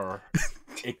these are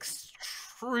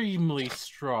extremely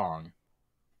strong,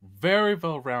 very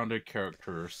well-rounded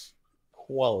characters,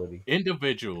 Quality.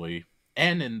 individually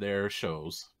and in their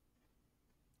shows.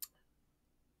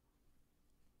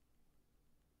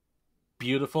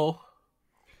 Beautiful,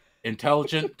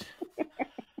 intelligent.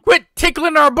 Quit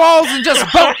tickling our balls and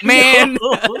just vote, man.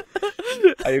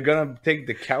 Are you gonna take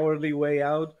the cowardly way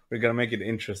out? Or you gonna make it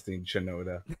interesting,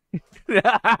 Chinoda?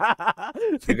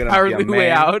 The You're gonna be a cowardly way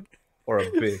man. out. Or a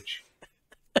bitch?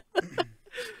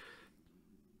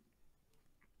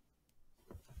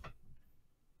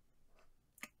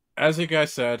 As you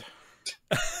guys said,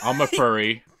 I'm a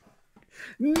furry.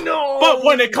 No. But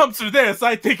when it comes to this,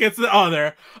 I think it's the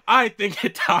other. I think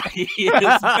Hitagi is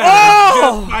better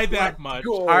Oh! just by that much.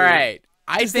 Go. All right.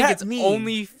 I does think that it's mean?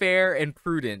 only fair and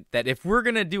prudent that if we're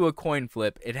gonna do a coin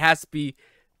flip, it has to be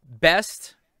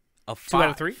best of 5. 2 out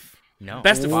of 3. No,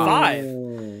 Best of 5.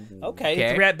 Ooh.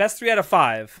 Okay, Okay. best 3 out of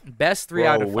 5. Best 3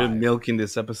 Bro, out of we're 5. milking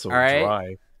this episode All right.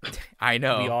 dry. I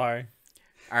know. We are.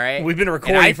 All right. We've been And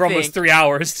recording I for almost think- 3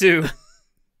 hours too. All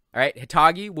right.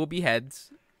 Hitagi will be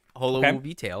heads. Holo Okay. will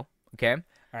be tail. Okay. All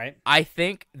right. I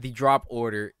think the drop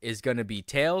order is gonna be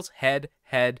tails, head,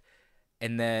 head,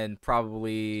 and then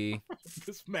probably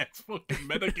This man's fucking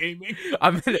metagaming.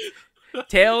 I'm gonna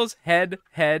tails, head,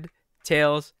 head,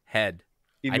 tails, head.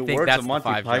 In I the think words that's of the Monty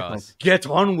 5 Python, draws. get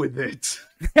on with it.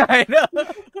 I know.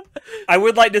 I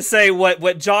would like to say what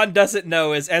John doesn't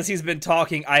know is as he's been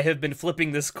talking, I have been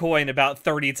flipping this coin about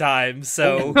 30 times.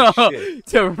 So Shit.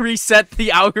 To reset the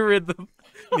algorithm.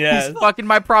 yeah. He's fucking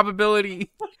my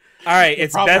probability. All right,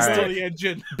 it's best Probability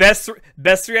engine. best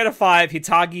 3 out of 5.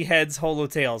 Hitagi heads, Holo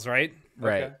tails. Right.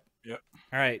 Right. Okay.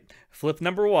 All right. Flip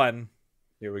number 1.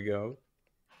 Here we go.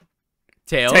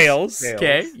 Tails. Tails.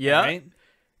 Okay. Yeah. All right.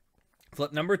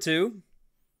 Flip number 2.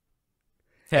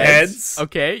 Heads. Heads.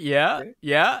 Okay. Yeah. Okay.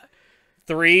 Yeah.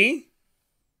 3.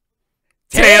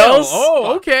 Tails. Tails.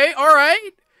 Oh, okay. All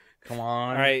right. Come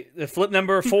on. All right. The flip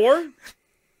number 4.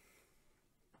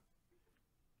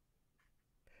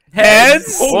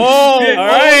 Heads. Oh, shit. All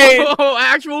right. Oh,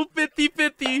 actual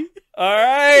 50-50. All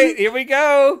right. Here we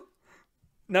go.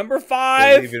 Number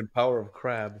 5. Believe in power of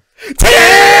crab. Tails!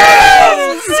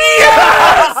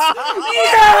 Yes!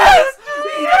 Yes!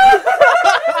 Yes!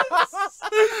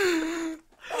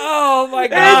 Oh my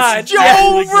god. It's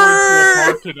Definitely going to a Jover!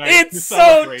 park tonight to It's so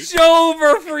celebrate.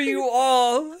 Jover for you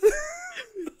all.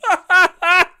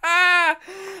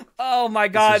 Oh my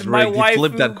god, This is my rigged. wife He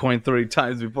flipped that coin 30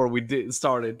 times before we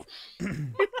started.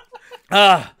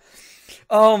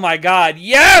 Oh my god,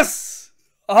 yes!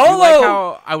 You Holo! like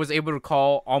how I was able to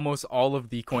call almost all of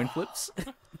the coin flips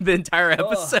the entire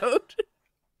episode?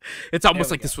 It's almost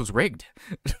we like this was rigged.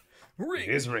 It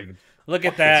is rigged. Look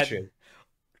at This that. shit.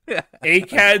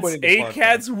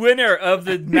 ACAD's winner of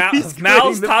the He's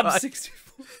Mal's quitting the top pod.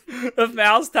 64 of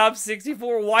Mal's top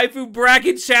 64 waifu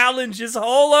bracket challenge is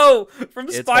Holo from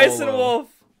It's Spice and Holo. Wolf.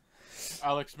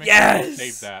 Alex, make Yes! sure you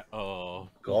save that. Oh.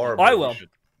 Garbage. I will.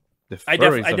 The I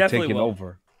furries have definitely taken will.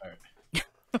 over.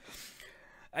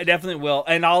 I definitely will,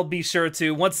 and I'll be sure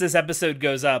to once this episode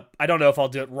goes up. I don't know if I'll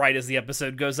do it right as the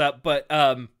episode goes up, but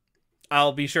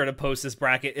I'll be sure to post this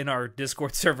bracket in our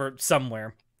Discord server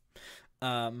somewhere.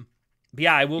 But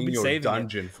yeah, I will In be your saving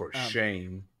dungeon for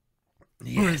shame. it.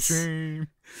 Yes.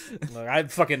 Look,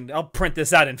 I'll print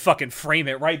this out and fucking frame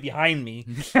it right behind me.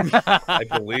 I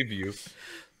believe you.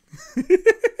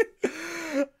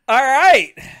 All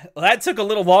right, well, that took a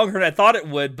little longer than I thought it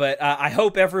would, but I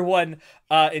hope everyone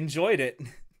enjoyed it.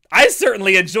 I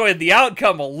certainly enjoyed the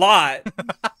outcome a lot.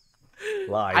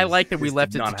 Lies. I like that we This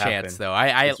left did it to not chance, happen. though.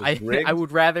 I This was rigged. I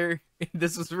would rather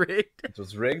this was rigged. It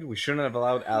was rigged. We shouldn't have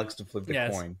allowed Alex to flip the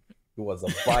Yes. coin. He was a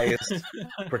biased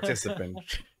participant.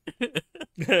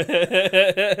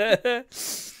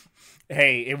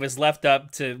 Hey, it was left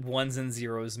up to ones and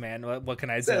zeros, man. What can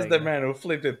I say? Says the man who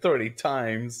flipped it 30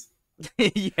 times.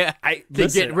 Yeah, I to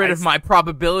listen, get rid of my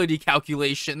probability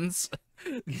calculations.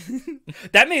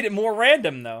 That made it more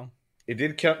random, though. It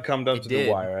did come down It to did.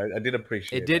 the wire. I did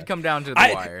appreciate It did that. come down to the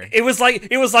wire. It was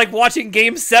like watching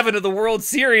Game 7 of the World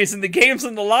Series, and the game's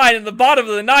on the line in the bottom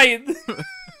of the ninth.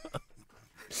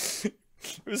 It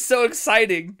was so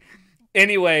exciting.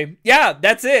 Anyway, yeah,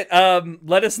 that's it.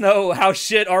 Let us know how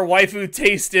shit our waifu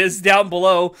taste is down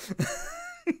below.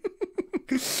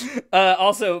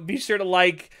 Also, be sure to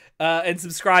like and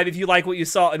subscribe if you like what you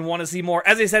saw and want to see more.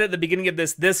 As I said at the beginning of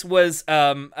this was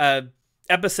a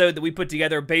episode that we put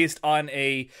together based on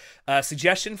a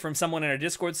suggestion from someone in our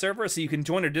Discord server, so you can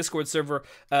join our Discord server.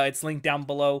 It's linked down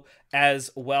below as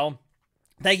well.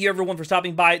 Thank you, everyone, for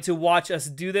stopping by to watch us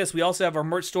do this. We also have our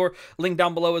merch store linked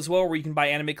down below as well, where you can buy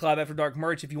Anime Club After Dark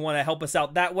merch if you want to help us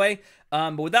out that way.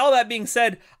 But with all that being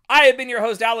said, I have been your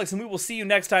host, Alex, and we will see you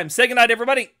next time. Say goodnight,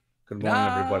 everybody. Good morning,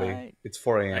 everybody. Night. It's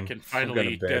 4 a.m. I can I'm finally going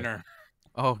to eat bed. dinner.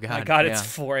 Oh god. My God, yeah. it's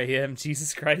 4 a.m.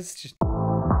 Jesus Christ.